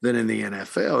than in the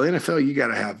NFL. The NFL, you got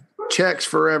to have checks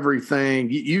for everything.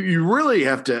 You really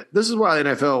have to. This is why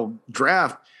the NFL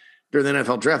draft, during the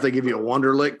NFL draft, they give you a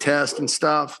Wonderlic test and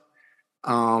stuff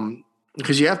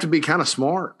because you have to be kind of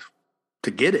smart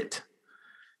to get it,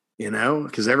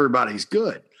 because everybody's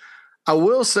good. I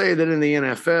will say that in the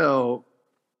NFL,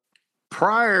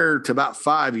 prior to about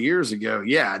 5 years ago,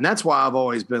 and that's why I've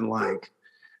always been like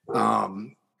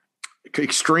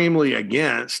extremely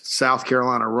against South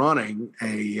Carolina running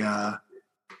a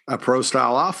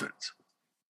pro-style offense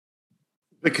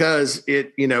because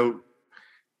it,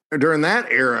 during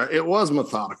that era, it was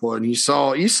methodical, and you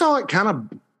saw it kind of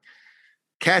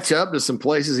catch up to some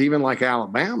places, even like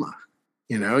Alabama.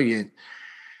 They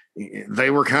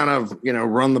were kind of,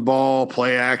 run the ball,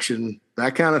 play action,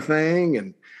 that kind of thing.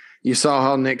 And you saw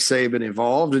how Nick Saban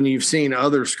evolved, and you've seen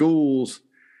other schools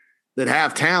that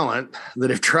have talent that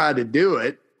have tried to do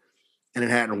it, and it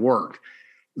hadn't worked.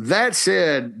 That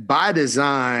said, by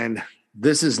design,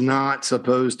 this is not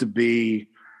supposed to be,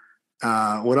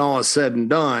 when all is said and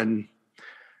done,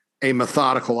 a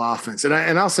methodical offense. And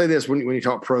I'll say this when you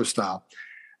talk pro style,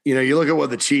 you look at what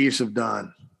the Chiefs have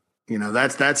done.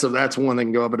 That's one that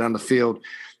can go up and down the field.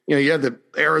 You have the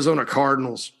Arizona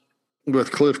Cardinals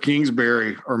with Cliff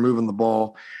Kingsbury are moving the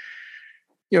ball.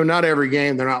 Not every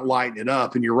game they're not lighting it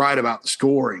up, and you're right about the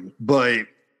scoring, but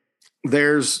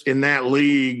there's in that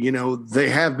league, they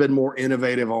have been more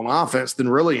innovative on offense than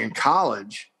really in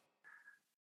college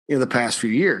in the past few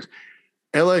years.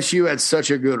 LSU had such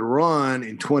a good run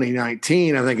in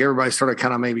 2019. I think everybody started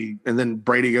kind of maybe, and then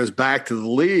Brady goes back to the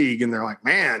league and they're like,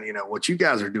 man, what you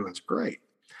guys are doing is great.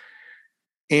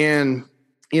 And,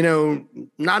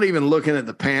 not even looking at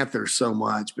the Panthers so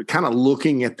much, but kind of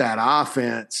looking at that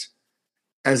offense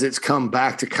as it's come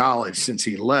back to college since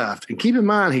he left. And keep in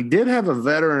mind, he did have a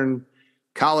veteran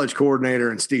college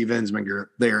coordinator in Steve Ensminger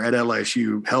there at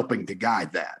LSU helping to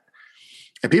guide that.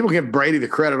 And people give Brady the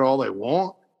credit all they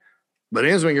want, but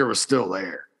Ensminger was still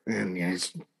there. And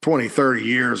he's 20, 30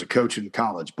 years of coaching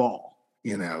college ball,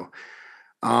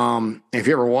 If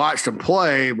you ever watched him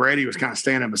play, Brady was kind of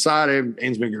standing beside him.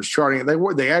 Ensminger's charting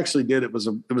it. They actually did. It was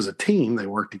a team. They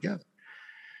worked together.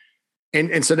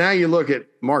 And so now you look at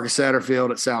Marcus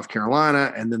Satterfield at South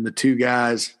Carolina, and then the two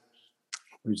guys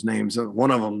whose names,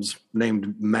 one of them's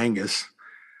named Mangas,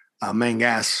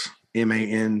 Mangas,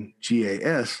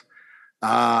 Mangas,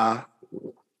 at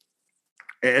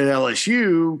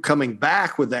LSU coming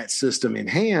back with that system in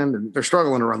hand, and they're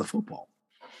struggling to run the football.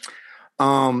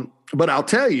 But I'll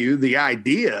tell you, the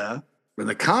idea or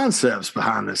the concepts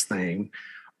behind this thing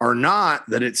are not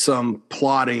that it's some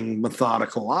plotting,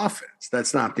 methodical offense.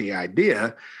 That's not the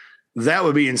idea. That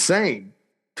would be insane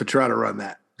to try to run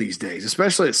that these days,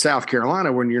 especially at South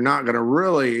Carolina when you're not going to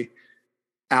really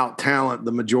out-talent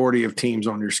the majority of teams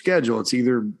on your schedule. It's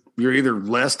you're either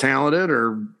less talented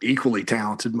or equally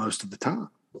talented most of the time.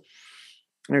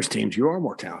 There's teams you are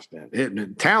more talented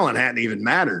than. Talent hadn't even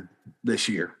mattered this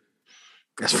year.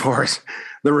 As far as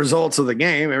the results of the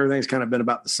game, everything's kind of been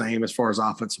about the same as far as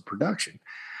offensive production.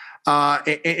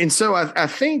 And so I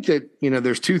think that,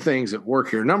 there's two things at work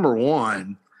here. Number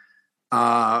one,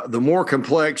 The more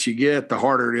complex you get, the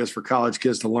harder it is for college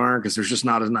kids to learn because there's just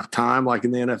not enough time like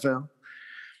in the NFL.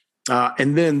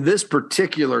 And then this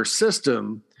particular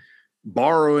system,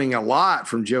 borrowing a lot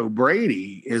from Joe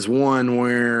Brady, is one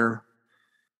where,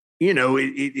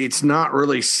 it's not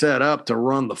really set up to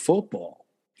run the football,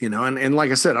 and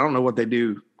like I said, I don't know what they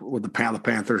do with the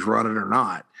Panthers run it or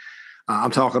not.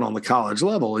 I'm talking on the college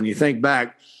level. And you think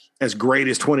back, as great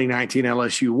as 2019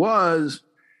 LSU was,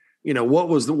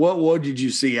 what did you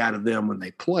see out of them when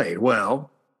they played?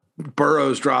 Well,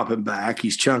 Burrow's dropping back.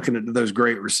 He's chunking it to those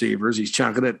great receivers. He's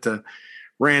chunking it to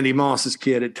Randy Moss's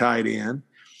kid at tight end.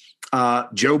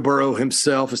 Joe Burrow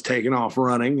himself is taking off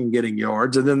running and getting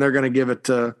yards. And then they're going to give it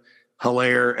to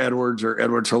Edwards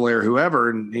Hilaire, whoever.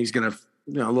 And he's going to,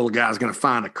 little guy's going to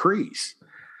find a crease.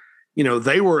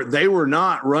 They were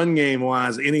not run game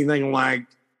wise anything like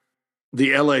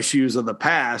the LSUs of the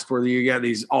past, where you got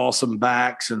these awesome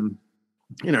backs and,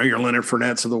 your Leonard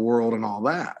Fournettes of the world and all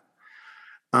that.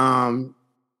 And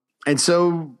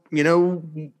so,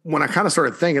 when I kind of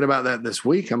started thinking about that this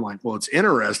week, I'm like, well, it's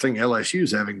interesting.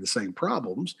 LSU's having the same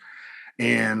problems.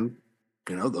 And,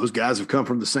 those guys have come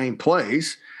from the same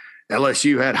place.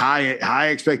 LSU had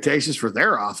high expectations for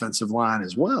their offensive line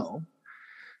as well.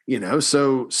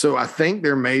 So I think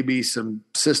there may be some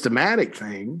systematic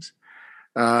things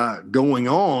going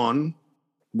on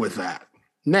with that.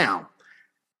 Now,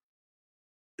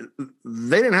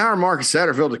 they didn't hire Marcus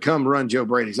Satterfield to come run Joe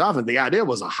Brady's offense. The idea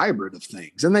was a hybrid of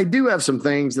things. And they do have some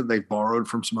things that they've borrowed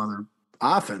from some other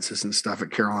offenses and stuff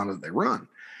at Carolina that they run.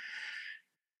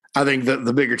 I think that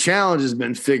the bigger challenge has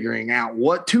been figuring out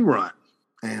what to run.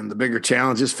 And the bigger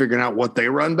challenge is figuring out what they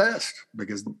run best,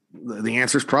 because the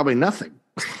answer is probably nothing.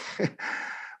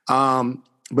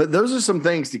 But those are some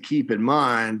things to keep in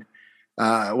mind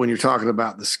when you're talking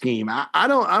about the scheme. I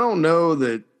don't know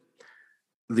that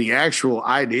the actual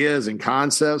ideas and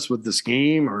concepts with the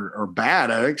scheme are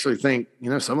bad. I actually think,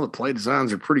 some of the play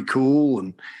designs are pretty cool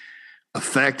and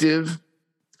effective.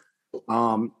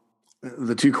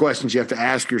 The two questions you have to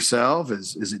ask yourself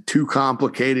is it too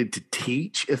complicated to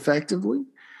teach effectively?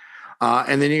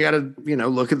 And then you got to,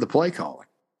 look at the play calling.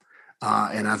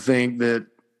 And I think that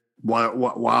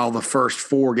while the first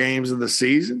 4 games of the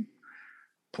season,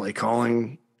 play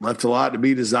calling left a lot to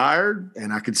be desired,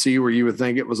 and I could see where you would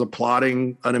think it was a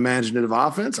plotting, unimaginative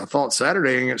offense. I thought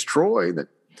Saturday against Troy that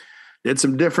did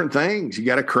some different things. You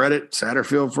got to credit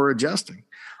Satterfield for adjusting,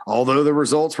 although the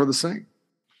results were the same.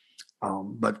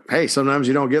 But, hey, sometimes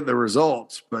you don't get the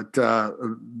results. But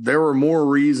there were more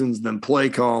reasons than play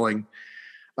calling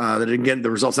that didn't get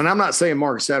the results. And I'm not saying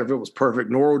Marcus Satterfield was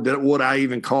perfect, nor would I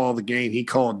even call the game he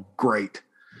called great.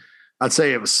 I'd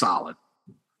say it was solid.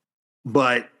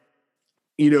 But,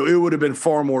 it would have been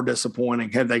far more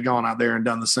disappointing had they gone out there and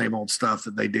done the same old stuff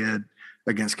that they did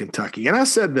against Kentucky. And I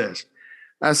said this.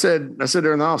 I said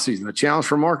during the offseason, the challenge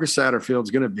for Marcus Satterfield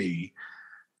is going to be,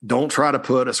 don't try to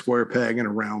put a square peg in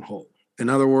a round hole. In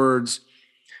other words,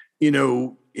 in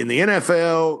the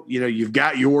NFL, you've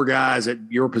got your guys at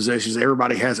your positions.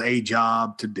 Everybody has a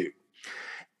job to do.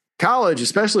 College,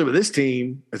 especially with this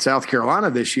team at South Carolina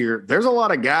this year, there's a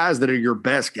lot of guys that are your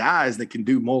best guys that can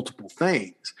do multiple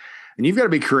things. And you've got to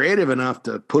be creative enough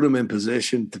to put them in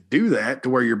position to do that, to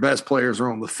where your best players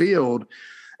are on the field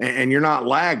and you're not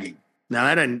lagging.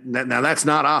 Now, that's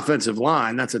not offensive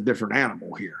line. That's a different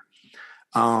animal here.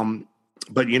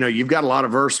 But, you've got a lot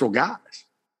of versatile guys.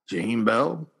 Jaheim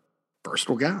Bell,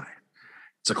 versatile guy.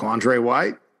 Zaquandre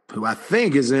White, who I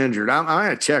think is injured. I'm going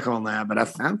to check on that, but I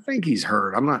think he's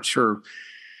hurt. I'm not sure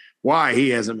why he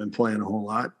hasn't been playing a whole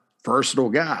lot. Versatile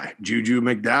guy. Juju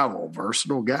McDowell,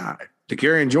 versatile guy.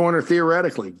 Takarian Joyner,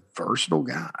 theoretically, versatile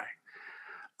guy.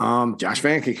 Josh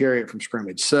Van can carry it from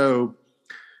scrimmage. So,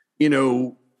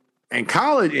 in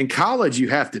college, you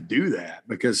have to do that,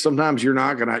 because sometimes you're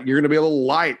going to be a little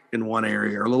light in one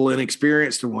area or a little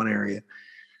inexperienced in one area.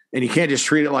 And you can't just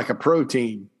treat it like a pro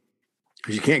team,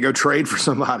 because you can't go trade for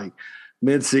somebody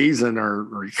mid-season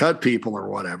or cut people or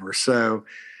whatever. So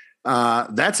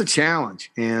that's a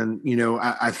challenge. And,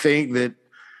 I think that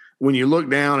when you look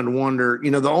down and wonder,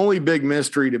 the only big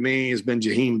mystery to me has been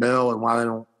Jaheim Bell and why they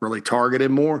don't really target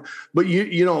him more. But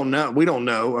you don't know. We don't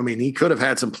know. I mean, he could have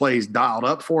had some plays dialed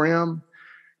up for him.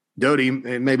 Doty,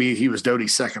 maybe he was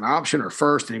Doty's second option or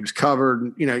first, and he was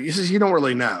covered. You don't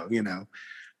really know.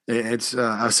 It's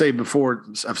I've said before,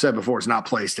 it's not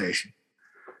PlayStation.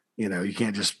 You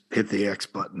can't just hit the X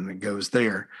button and it goes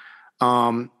there.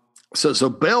 So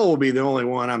Bell will be the only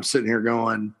one I'm sitting here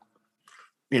going,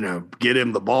 get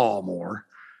him the ball more.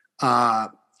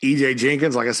 EJ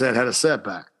Jenkins, like I said, had a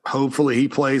setback. Hopefully he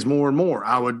plays more and more.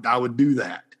 I would do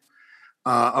that.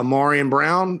 Amarian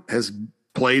Brown has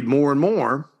played more and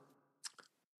more,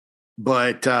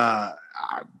 but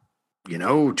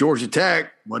Georgia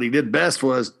Tech, what he did best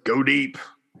was go deep.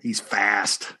 He's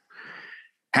fast.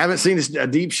 Haven't seen a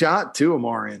deep shot to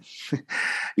Amarian,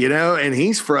 and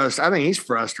he's frustrated. I think he's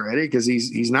frustrated because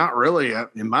he's not really,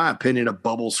 in my opinion, a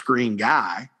bubble screen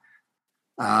guy,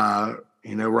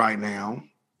 right now.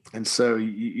 And so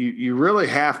you really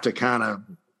have to kind of,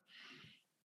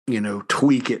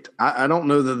 tweak it. I don't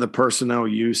know that the personnel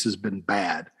use has been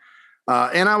bad.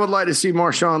 And I would like to see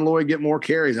Marshawn Lloyd get more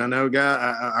carries. I know,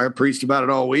 I preached about it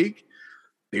all week.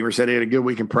 Beaver said he had a good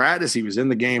week in practice. He was in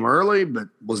the game early, but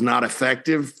was not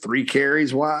effective 3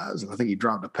 carries wise. And I think he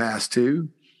dropped a pass too.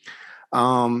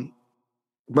 But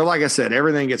like I said,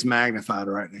 everything gets magnified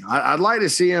right now. I'd like to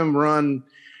see him run,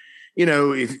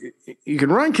 if you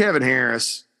can run Kevin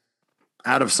Harris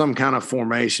out of some kind of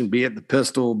formation, be it the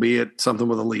pistol, be it something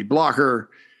with a lead blocker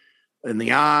in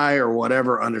the eye or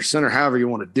whatever, under center, however you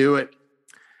want to do it.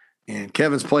 And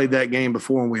Kevin's played that game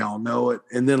before, and we all know it.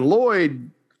 And then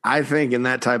Lloyd, I think in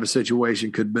that type of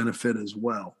situation could benefit as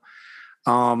well.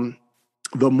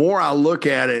 The more I look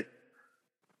at it,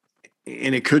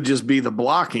 and it could just be the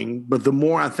blocking, but the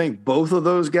more I think both of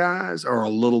those guys are a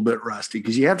little bit rusty,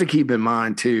 because you have to keep in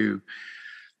mind too,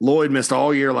 Lloyd missed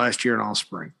all year last year and all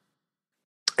spring.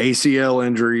 ACL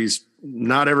injuries.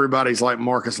 Not everybody's like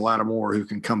Marcus Lattimore who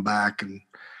can come back and,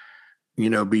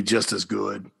 be just as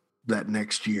good that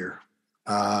next year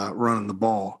running the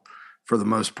ball for the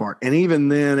most part. And even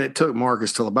then it took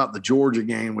Marcus till about the Georgia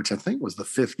game, which I think was the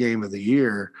 5th game of the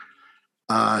year,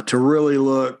 to really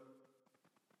look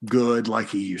good like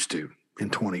he used to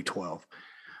in 2012.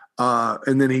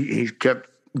 And then he kept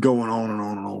going on and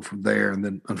on and on from there. And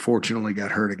then unfortunately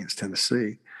got hurt against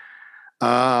Tennessee.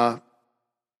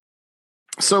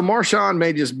 So Marshawn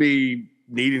may just be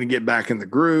needing to get back in the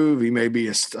groove. He may be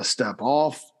a step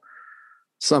off,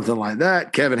 something like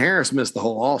that. Kevin Harris missed the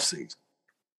whole offseason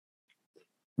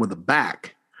with a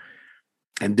back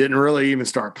and didn't really even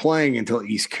start playing until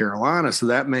East Carolina. So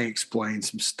that may explain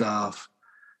some stuff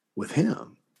with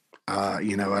him.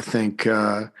 I think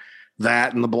that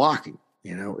and the blocking,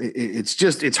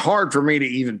 it's hard for me to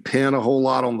even pin a whole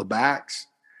lot on the backs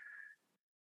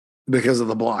because of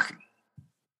the blocking.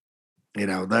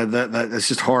 That's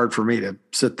just hard for me to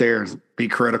sit there and be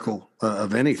critical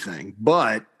of anything.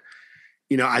 But,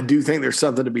 I do think there's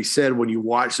something to be said when you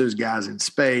watch those guys in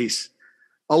space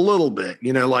a little bit,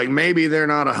 like maybe they're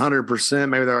not 100%,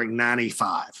 maybe they're like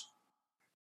 95,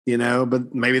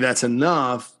 but maybe that's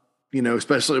enough,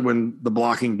 especially when the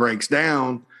blocking breaks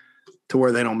down to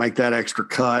where they don't make that extra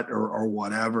cut or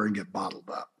whatever and get bottled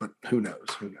up. But who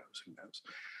knows?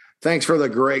 Thanks for the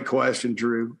great question,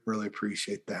 Drew. Really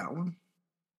appreciate that one.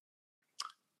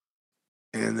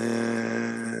 And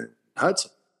then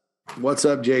Hudson. What's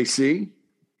up, JC?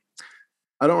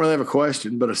 I don't really have a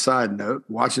question, but a side note.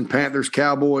 Watching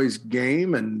Panthers-Cowboys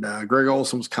game, and Greg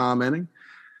Olson was commenting.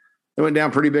 They went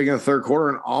down pretty big in the third quarter,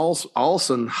 and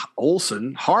Olson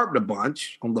harped a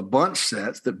bunch on the bunch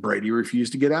sets that Brady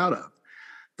refused to get out of.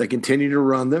 They continued to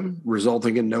run them,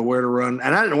 resulting in nowhere to run.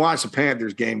 And I didn't watch the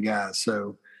Panthers game, guys,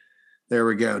 so there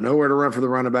we go. Nowhere to run for the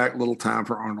running back, little time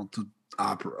for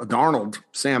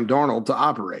Sam Darnold to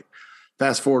operate.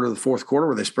 Fast forward to the fourth quarter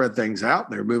where they spread things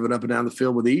out. They're moving up and down the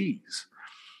field with ease.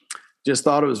 Just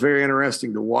thought it was very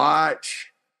interesting to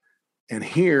watch and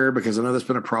hear, because I know there's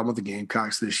been a problem with the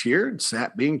Gamecocks this year, and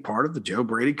Sapp being part of the Joe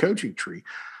Brady coaching tree.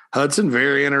 Hudson,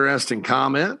 very interesting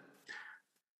comment.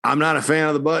 I'm not a fan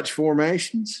of the bunch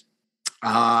formations.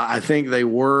 I think they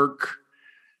work.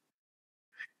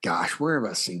 Gosh, where have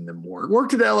I seen them work?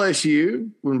 Worked at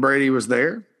LSU when Brady was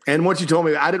there. And what you told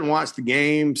me, I didn't watch the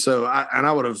game, so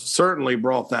I would have certainly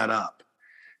brought that up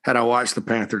had I watched the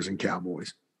Panthers and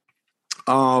Cowboys.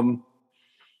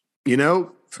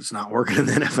 If it's not working in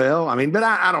the NFL, but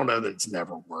I don't know that it's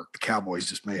never worked. The Cowboys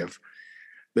just may have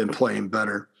been playing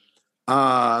better.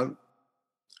 I'm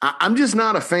just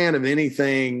not a fan of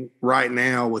anything right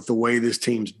now with the way this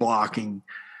team's blocking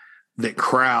that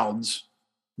crowds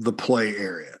the play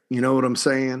area. You know what I'm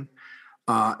saying?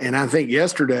 And I think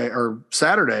yesterday or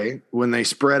Saturday when they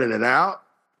spread it out,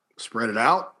 spread is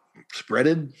not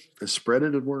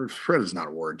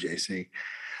a word, JC.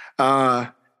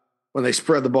 When they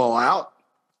spread the ball out,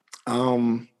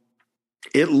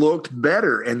 it looked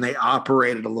better and they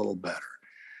operated a little better.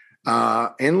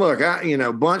 And look,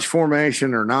 bunch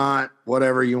formation or not,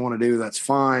 whatever you want to do, that's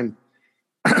fine.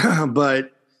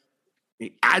 But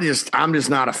I'm just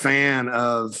not a fan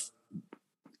of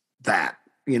that,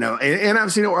 and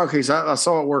I've seen it. Okay. So I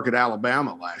saw it work at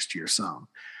Alabama last year some,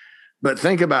 But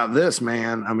think about this,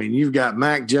 man. I mean, you've got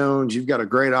Mac Jones, you've got a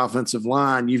great offensive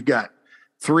line, you've got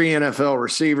 3 NFL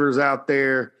receivers out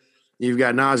there, you've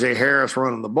got Najee Harris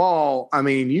running the ball. I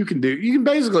mean, you can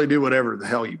basically do whatever the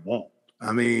hell you want.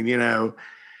 I mean,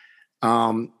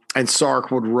 and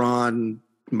Sark would run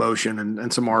motion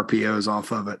and some RPOs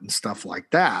off of it and stuff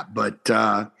like that. But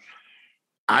I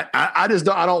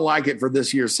don't like it for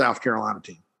this year's South Carolina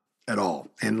team at all.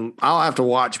 And I'll have to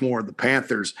watch more of the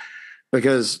Panthers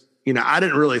because, I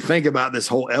didn't really think about this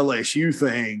whole LSU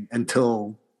thing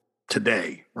until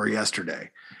today or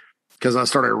yesterday because I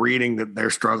started reading that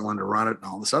they're struggling to run it and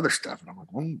all this other stuff. And I'm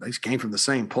like, well, they came from the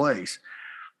same place.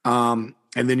 And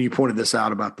then you pointed this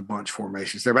out about the bunch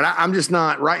formations there. But I'm just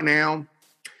not right now.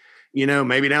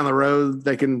 Maybe down the road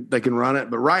they can run it.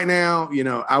 But right now,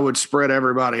 I would spread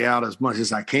everybody out as much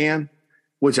as I can,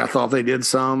 which I thought they did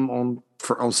some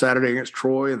on Saturday against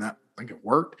Troy, and I think it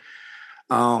worked.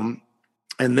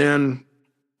 And then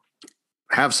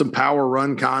have some power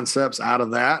run concepts out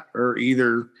of that, or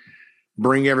either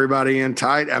bring everybody in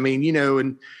tight. I mean,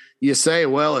 and you say,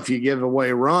 well, if you give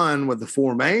away run with the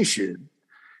formation,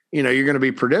 you're going to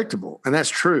be predictable. And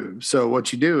that's true. So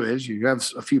what you do is you have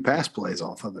a few pass plays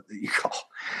off of it that you call.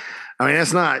 I mean,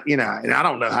 that's not, and I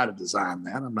don't know how to design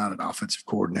that. I'm not an offensive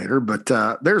coordinator, but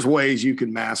there's ways you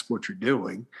can mask what you're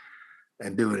doing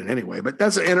and do it in any way. But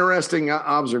that's an interesting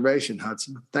observation,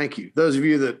 Hudson. Thank you. Those of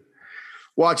you that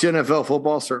watch NFL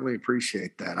football certainly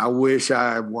appreciate that. I wish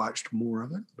I watched more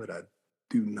of it, but I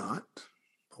do not.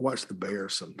 I watch the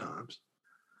Bears sometimes.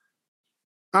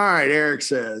 All right, Eric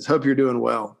says, hope you're doing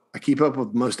well. I keep up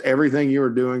with most everything you are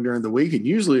doing during the week and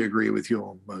usually agree with you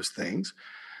on most things.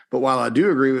 But while I do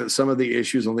agree with some of the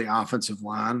issues on the offensive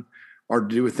line are to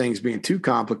do with things being too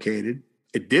complicated,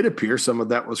 it did appear some of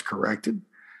that was corrected.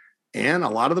 And a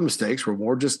lot of the mistakes were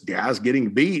more just guys getting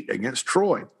beat against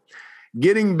Troy.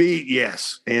 Getting beat,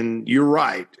 yes. And you're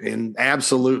right. And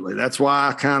absolutely. That's why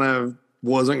I kind of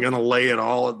wasn't going to lay it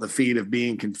all at the feet of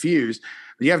being confused.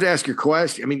 But you have to ask your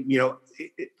question. I mean,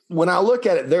 when I look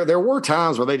at it, there were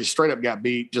times where they just straight up got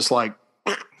beat, just like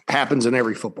happens in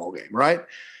every football game, right?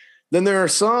 Then there are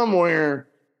some where,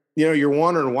 you're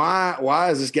wondering why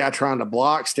is this guy trying to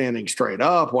block standing straight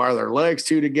up? Why are their legs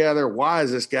too together? Why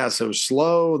is this guy so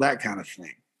slow? That kind of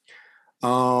thing.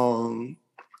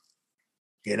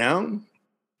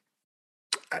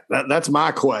 That's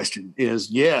my question is,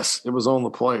 yes, it was on the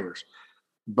players,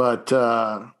 but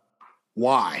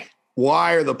why?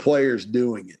 Why are the players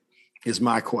doing it is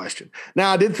my question.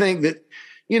 Now, I did think that,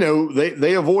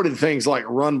 they avoided things like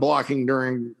run blocking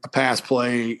during a pass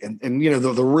play and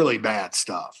the really bad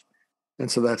stuff.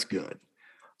 And so that's good.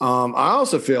 I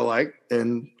also feel like,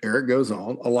 and Eric goes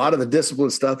on, a lot of the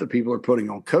discipline stuff that people are putting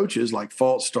on coaches, like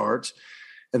false starts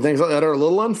and things like that, are a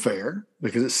little unfair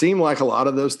because it seemed like a lot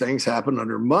of those things happened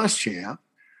under Muschamp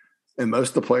and most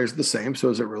of the players are the same. So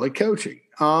is it really coaching?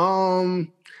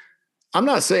 I'm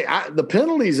not saying the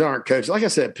penalties aren't coached. Like I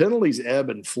said, penalties ebb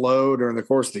and flow during the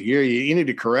course of the year. You need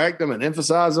to correct them and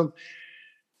emphasize them.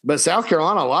 But South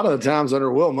Carolina, a lot of the times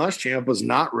under Will Muschamp, was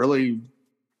not really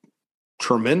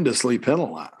tremendously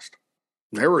penalized.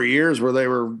 There were years where they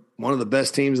were one of the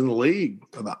best teams in the league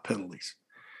about penalties.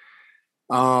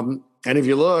 And if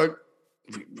you look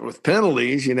with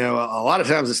penalties, a lot of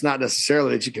times it's not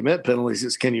necessarily that you commit penalties.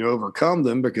 It's can you overcome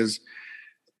them because –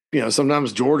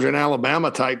 sometimes Georgia and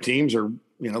Alabama type teams are,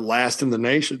 last in the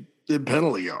nation in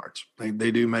penalty yards.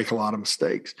 They do make a lot of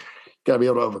mistakes. Got to be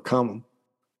able to overcome them.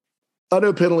 I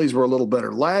know penalties were a little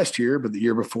better last year, but the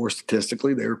year before,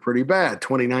 statistically, they were pretty bad.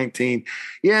 2019,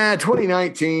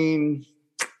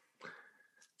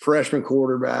 freshman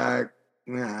quarterback.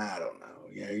 I don't know.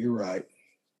 Yeah, you're right.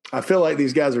 I feel like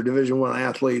these guys are Division I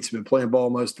athletes, have been playing ball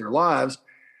most of their lives.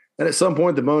 And at some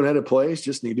point, the boneheaded plays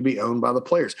just need to be owned by the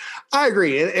players. I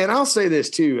agree. And I'll say this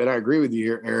too, and I agree with you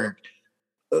here, Eric.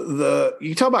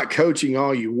 You talk about coaching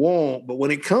all you want, but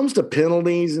when it comes to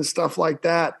penalties and stuff like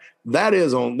that, that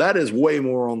is way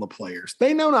more on the players.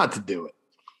 They know not to do it.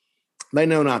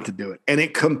 And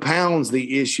it compounds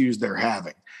the issues they're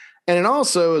having. And it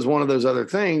also is one of those other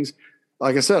things,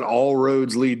 like I said, all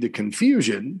roads lead to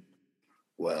confusion.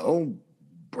 Well,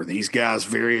 were these guys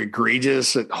very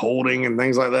egregious at holding and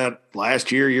things like that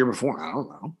last year before? I don't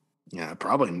know. Yeah,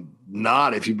 probably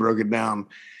not if you broke it down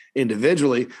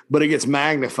individually, but it gets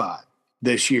magnified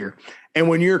this year. And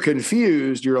when you're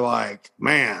confused, you're like,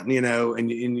 man,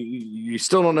 and you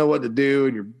still don't know what to do,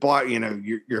 and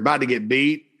you're about to get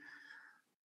beat.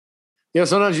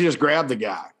 Sometimes you just grab the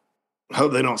guy,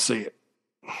 hope they don't see it.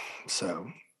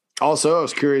 So, also, I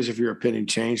was curious if your opinion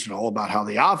changed at all about how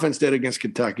the offense did against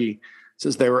Kentucky,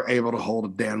 since they were able to hold a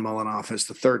Dan Mullen offense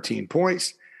to 13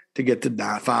 points. to get to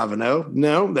 5-0.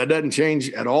 No, that doesn't change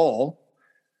at all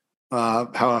how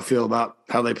I feel about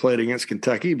how they played against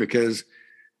Kentucky, because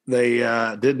they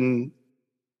had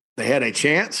a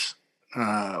chance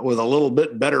with a little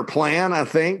bit better plan, I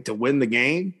think, to win the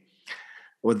game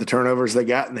with the turnovers they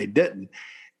got, and they didn't.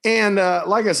 And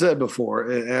like I said before,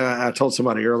 and I told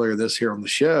somebody earlier this here on the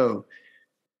show,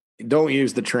 don't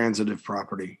use the transitive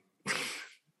property.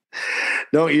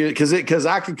 Don't use, because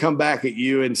I could come back at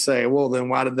you and say, well, then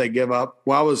why did they give up?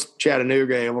 Why was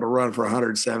Chattanooga able to run for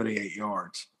 178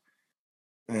 yards?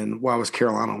 And why was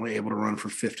Carolina only able to run for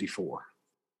 54?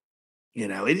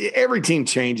 Every team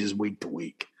changes week to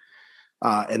week.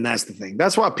 And that's the thing.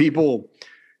 That's why people,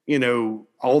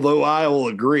 although I will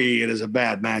agree it is a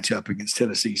bad matchup against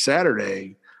Tennessee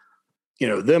Saturday,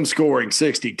 them scoring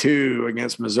 62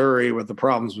 against Missouri with the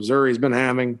problems Missouri's been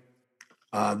having,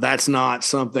 that's not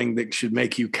something that should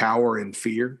make you cower in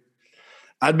fear.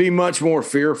 I'd be much more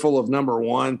fearful of, number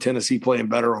one, Tennessee playing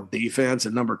better on defense,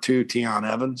 and number two, Tyon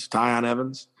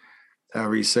Evans,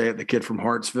 however you say it, the kid from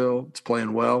Hartsville. It's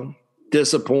playing well.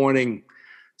 Disappointing.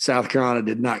 South Carolina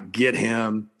did not get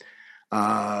him,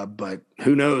 but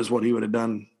who knows what he would have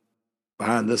done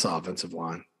behind this offensive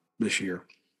line this year.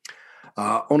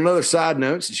 On another side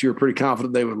note, since you were pretty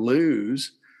confident they would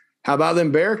lose, how about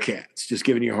them Bearcats? Just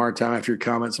giving you a hard time after your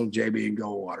comments on JB and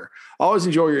Goldwater. Always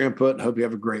enjoy your input and hope you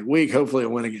have a great week. Hopefully a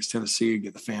win against Tennessee and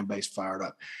get the fan base fired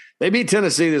up. They beat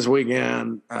Tennessee this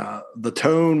weekend. The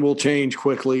tone will change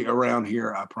quickly around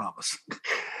here, I promise.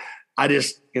 I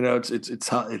just,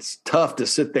 it's tough to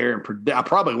sit there and predict. I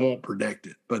probably won't predict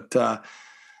it, but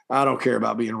I don't care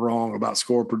about being wrong about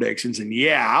score predictions. And,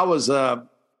 yeah, I was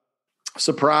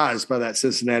surprised by that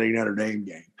Cincinnati-Notre Dame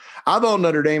game. I thought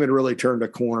Notre Dame had really turned a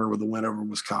corner with the win over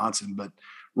Wisconsin, but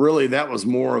really that was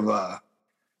more of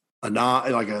an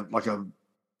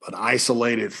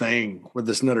isolated thing with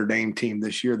this Notre Dame team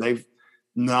this year. They've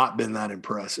not been that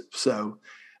impressive. So,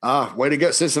 way to go.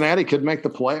 Cincinnati could make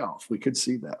the playoff. We could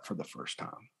see that for the first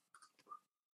time.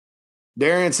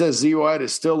 Darian says Z White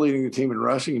is still leading the team in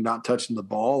rushing and not touching the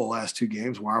ball the last two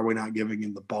games. Why are we not giving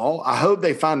him the ball? I hope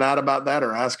they find out about that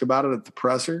or ask about it at the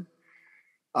presser.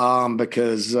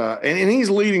 Because he's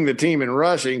leading the team in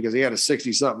rushing because he had a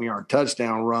 60-something yard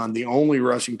touchdown run, the only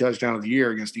rushing touchdown of the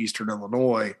year against Eastern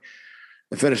Illinois,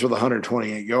 and finished with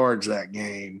 128 yards that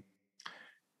game.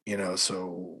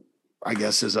 So I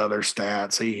guess his other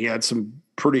stats, he had some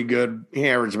pretty good. He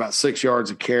averaged about 6 yards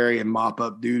a carry and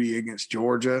mop-up duty against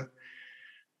Georgia.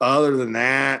 Other than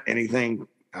that, anything,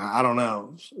 I don't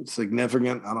know,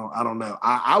 significant? I don't know.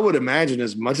 I would imagine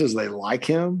as much as they like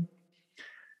him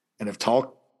and have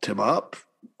talked him up,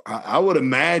 I would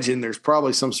imagine there's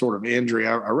probably some sort of injury.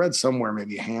 I read somewhere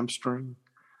maybe a hamstring.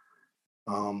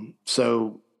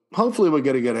 So hopefully we'll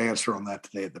get a good answer on that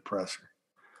today at the presser.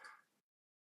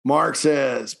 Mark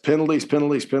says, penalties.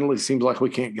 Seems like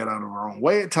we can't get out of our own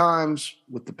way at times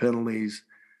with the penalties.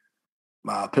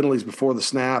 Penalties before the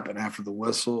snap and after the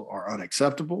whistle are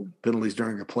unacceptable. Penalties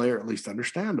during a play are at least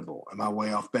understandable. Am I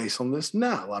way off base on this?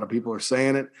 No, a lot of people are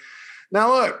saying it.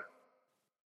 Now, look,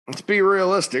 let's be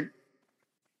realistic.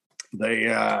 They,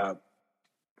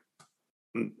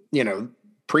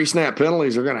 pre-snap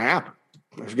penalties are going to happen.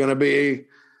 There's going to be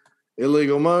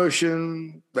illegal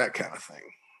motion, that kind of thing.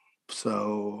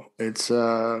 So it's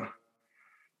part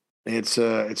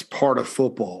of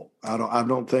football. I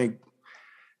don't think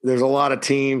there's a lot of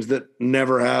teams that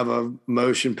never have a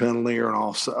motion penalty or an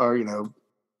offside or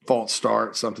false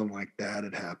start, something like that.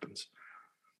 It happens.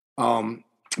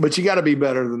 But you got to be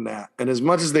better than that. And as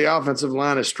much as the offensive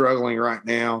line is struggling right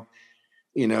now,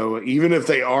 even if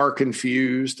they are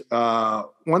confused,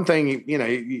 one thing,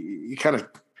 you kind of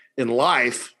in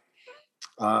life,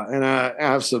 and I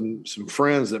have some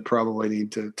friends that probably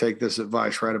need to take this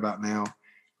advice right about now.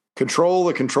 Control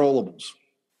the controllables.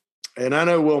 And I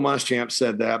know Will Muschamp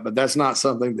said that, but that's not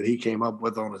something that he came up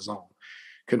with on his own.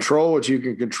 Control what you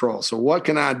can control. So what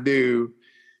can I do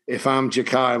if I'm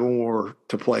Ja'Kai Moore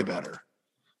to play better?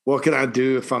 What can I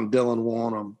do if I'm Dylan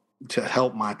Wonnum to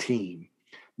help my team?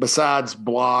 Besides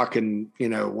block and,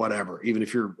 whatever, even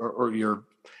if you're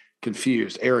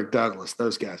confused, Eric Douglas,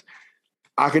 those guys.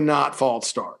 I cannot false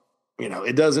start.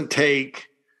 It doesn't take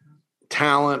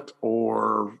talent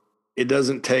or it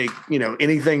doesn't take,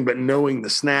 anything but knowing the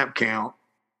snap count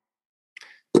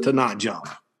to not jump.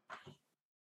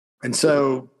 And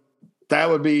so that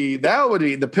would be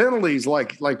the penalties,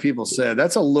 like people said,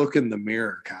 that's a look in the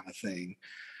mirror kind of thing.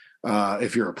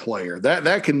 If you're a player,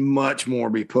 that can much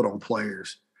more be put on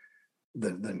players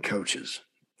than coaches,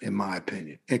 in my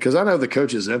opinion. Because I know the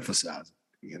coaches emphasize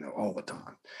it, all the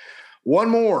time. One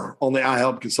more on the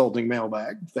iHelp Consulting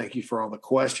mailbag. Thank you for all the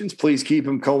questions. Please keep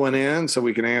them coming in so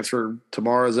we can answer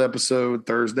tomorrow's episode,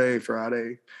 Thursday,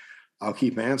 Friday. I'll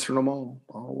keep answering them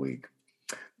all week.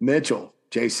 Mitchell,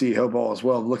 JC, hope all is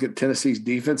well. Look at Tennessee's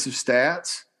defensive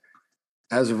stats.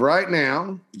 As of right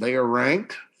now, they are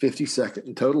ranked 52nd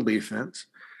in total defense.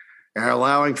 They're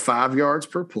allowing 5 yards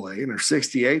per play, and they're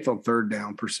 68th on third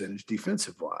down percentage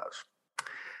defensive-wise.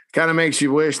 Kind of makes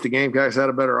you wish the Gamecocks had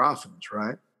a better offense,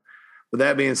 right? With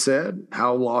that being said,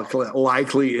 how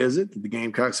likely is it that the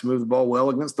Gamecocks move the ball well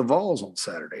against the Vols on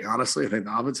Saturday? Honestly, I think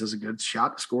the offense has a good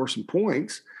shot to score some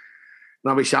points.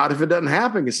 And I'll be shocked if it doesn't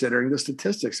happen considering the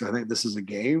statistics. I think this is a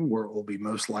game where it will be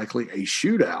most likely a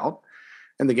shootout,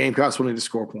 and the Gamecocks will need to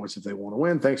score points if they want to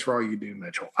win. Thanks for all you do,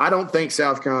 Mitchell. I don't think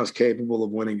South Carolina is capable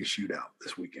of winning a shootout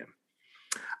this weekend.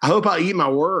 I hope I eat my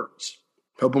words.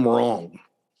 Hope I'm wrong.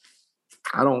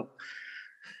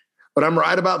 But I'm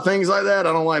right about things like that.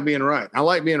 I don't like being right. I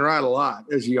like being right a lot,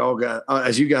 as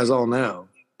you guys all know.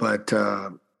 But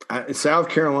South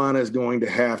Carolina is going to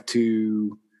have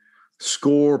to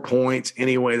score points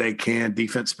any way they can,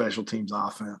 defense, special teams,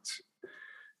 offense.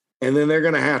 And then they're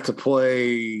going to have to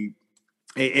play,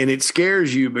 and it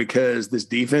scares you because this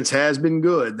defense has been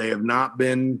good. They have not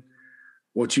been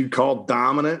what you'd call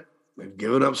dominant. They've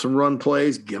given up some run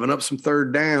plays, given up some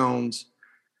third downs.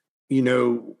 You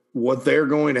know, what they're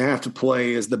going to have to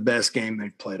play is the best game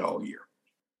they've played all year.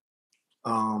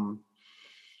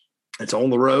 It's on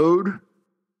the road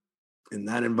in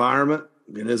that environment.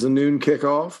 It is a noon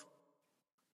kickoff,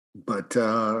 but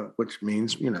which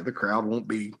means, you know, the crowd won't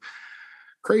be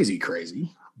crazy,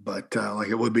 but like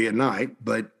it would be at night.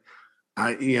 But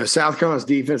South Carolina's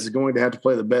defense is going to have to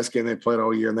play the best game they've played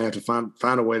all year, and they have to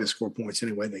find a way to score points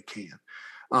any way they can.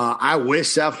 I wish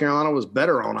South Carolina was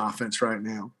better on offense right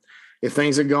now. If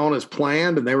things had gone as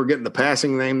planned and they were getting the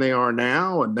passing game they are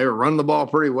now and they were running the ball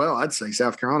pretty well, I'd say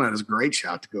South Carolina has a great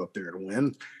shot to go up there and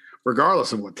win,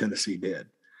 regardless of what Tennessee did.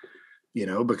 You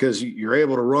know, because you're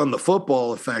able to run the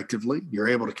football effectively. You're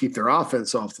able to keep their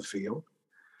offense off the field.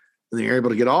 And then you're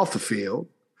able to get off the field.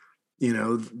 You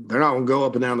know, they're not going to go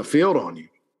up and down the field on you,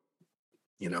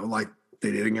 you know, like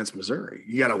they did against Missouri.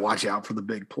 You got to watch out for the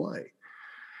big play.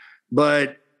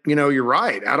 But, you know, you're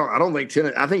right.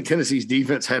 I think Tennessee's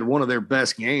defense had one of their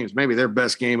best games, maybe their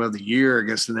best game of the year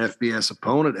against an FBS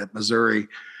opponent at Missouri.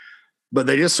 But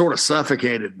they just sort of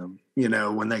suffocated them, you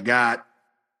know, when they got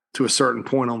to a certain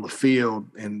point on the field.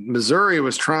 And Missouri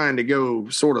was trying to go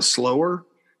sort of slower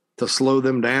to slow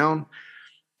them down.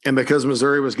 And because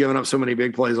Missouri was giving up so many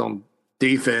big plays on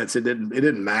defense, it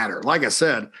didn't matter. Like I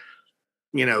said,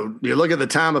 you know, you look at the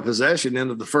time of possession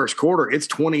into the first quarter, it's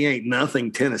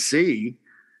 28-0 Tennessee.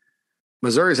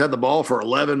 Missouri's had the ball for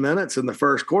 11 minutes in the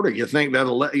first quarter. You think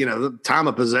that'll the time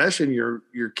of possession,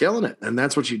 you're killing it. And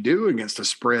that's what you do against a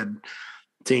spread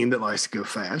team that likes to go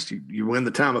fast. You win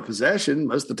the time of possession.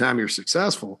 Most of the time you're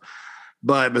successful.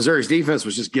 But Missouri's defense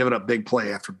was just giving up big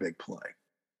play after big play.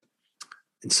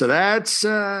 And so that's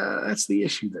the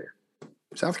issue there.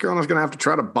 South Carolina's going to have to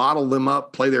try to bottle them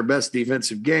up, play their best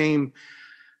defensive game,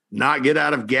 not get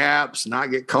out of gaps,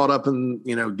 not get caught up in,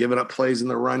 you know, giving up plays in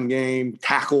the run game,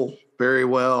 tackle very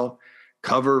well,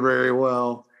 cover very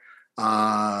well,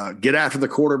 get after the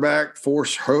quarterback,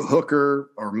 force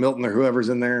Hooker or Milton or whoever's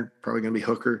in there, probably going to be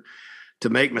Hooker, to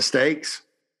make mistakes,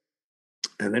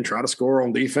 and then try to score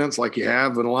on defense like you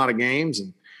have in a lot of games.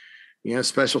 And, you know,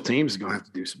 special teams is going to have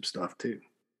to do some stuff too.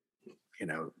 You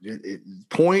know,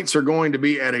 points are going to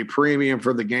be at a premium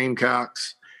for the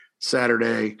Gamecocks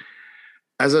Saturday.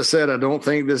 As I said, I don't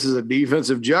think this is a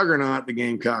defensive juggernaut the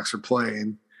Gamecocks are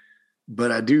playing,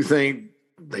 but I do think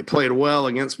they played well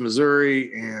against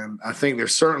Missouri, and I think they're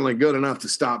certainly good enough to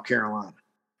stop Carolina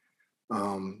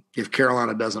if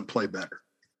Carolina doesn't play better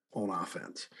on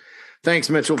offense. Thanks,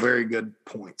 Mitchell. Very good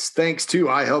points. Thanks to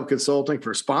iHelp Consulting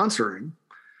for sponsoring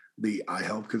the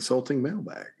iHelp Consulting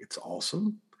mailbag. It's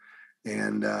awesome.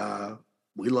 And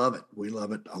we love it. We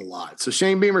love it a lot. So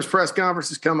Shane Beamer's press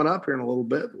conference is coming up here in a little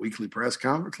bit, the weekly press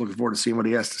conference. Looking forward to seeing what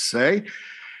he has to say.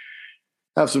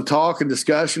 Have some talk and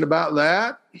discussion about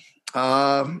that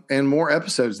and more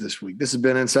episodes this week. This has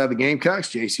been Inside the Gamecocks.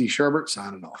 JC Sherbert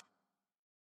signing off.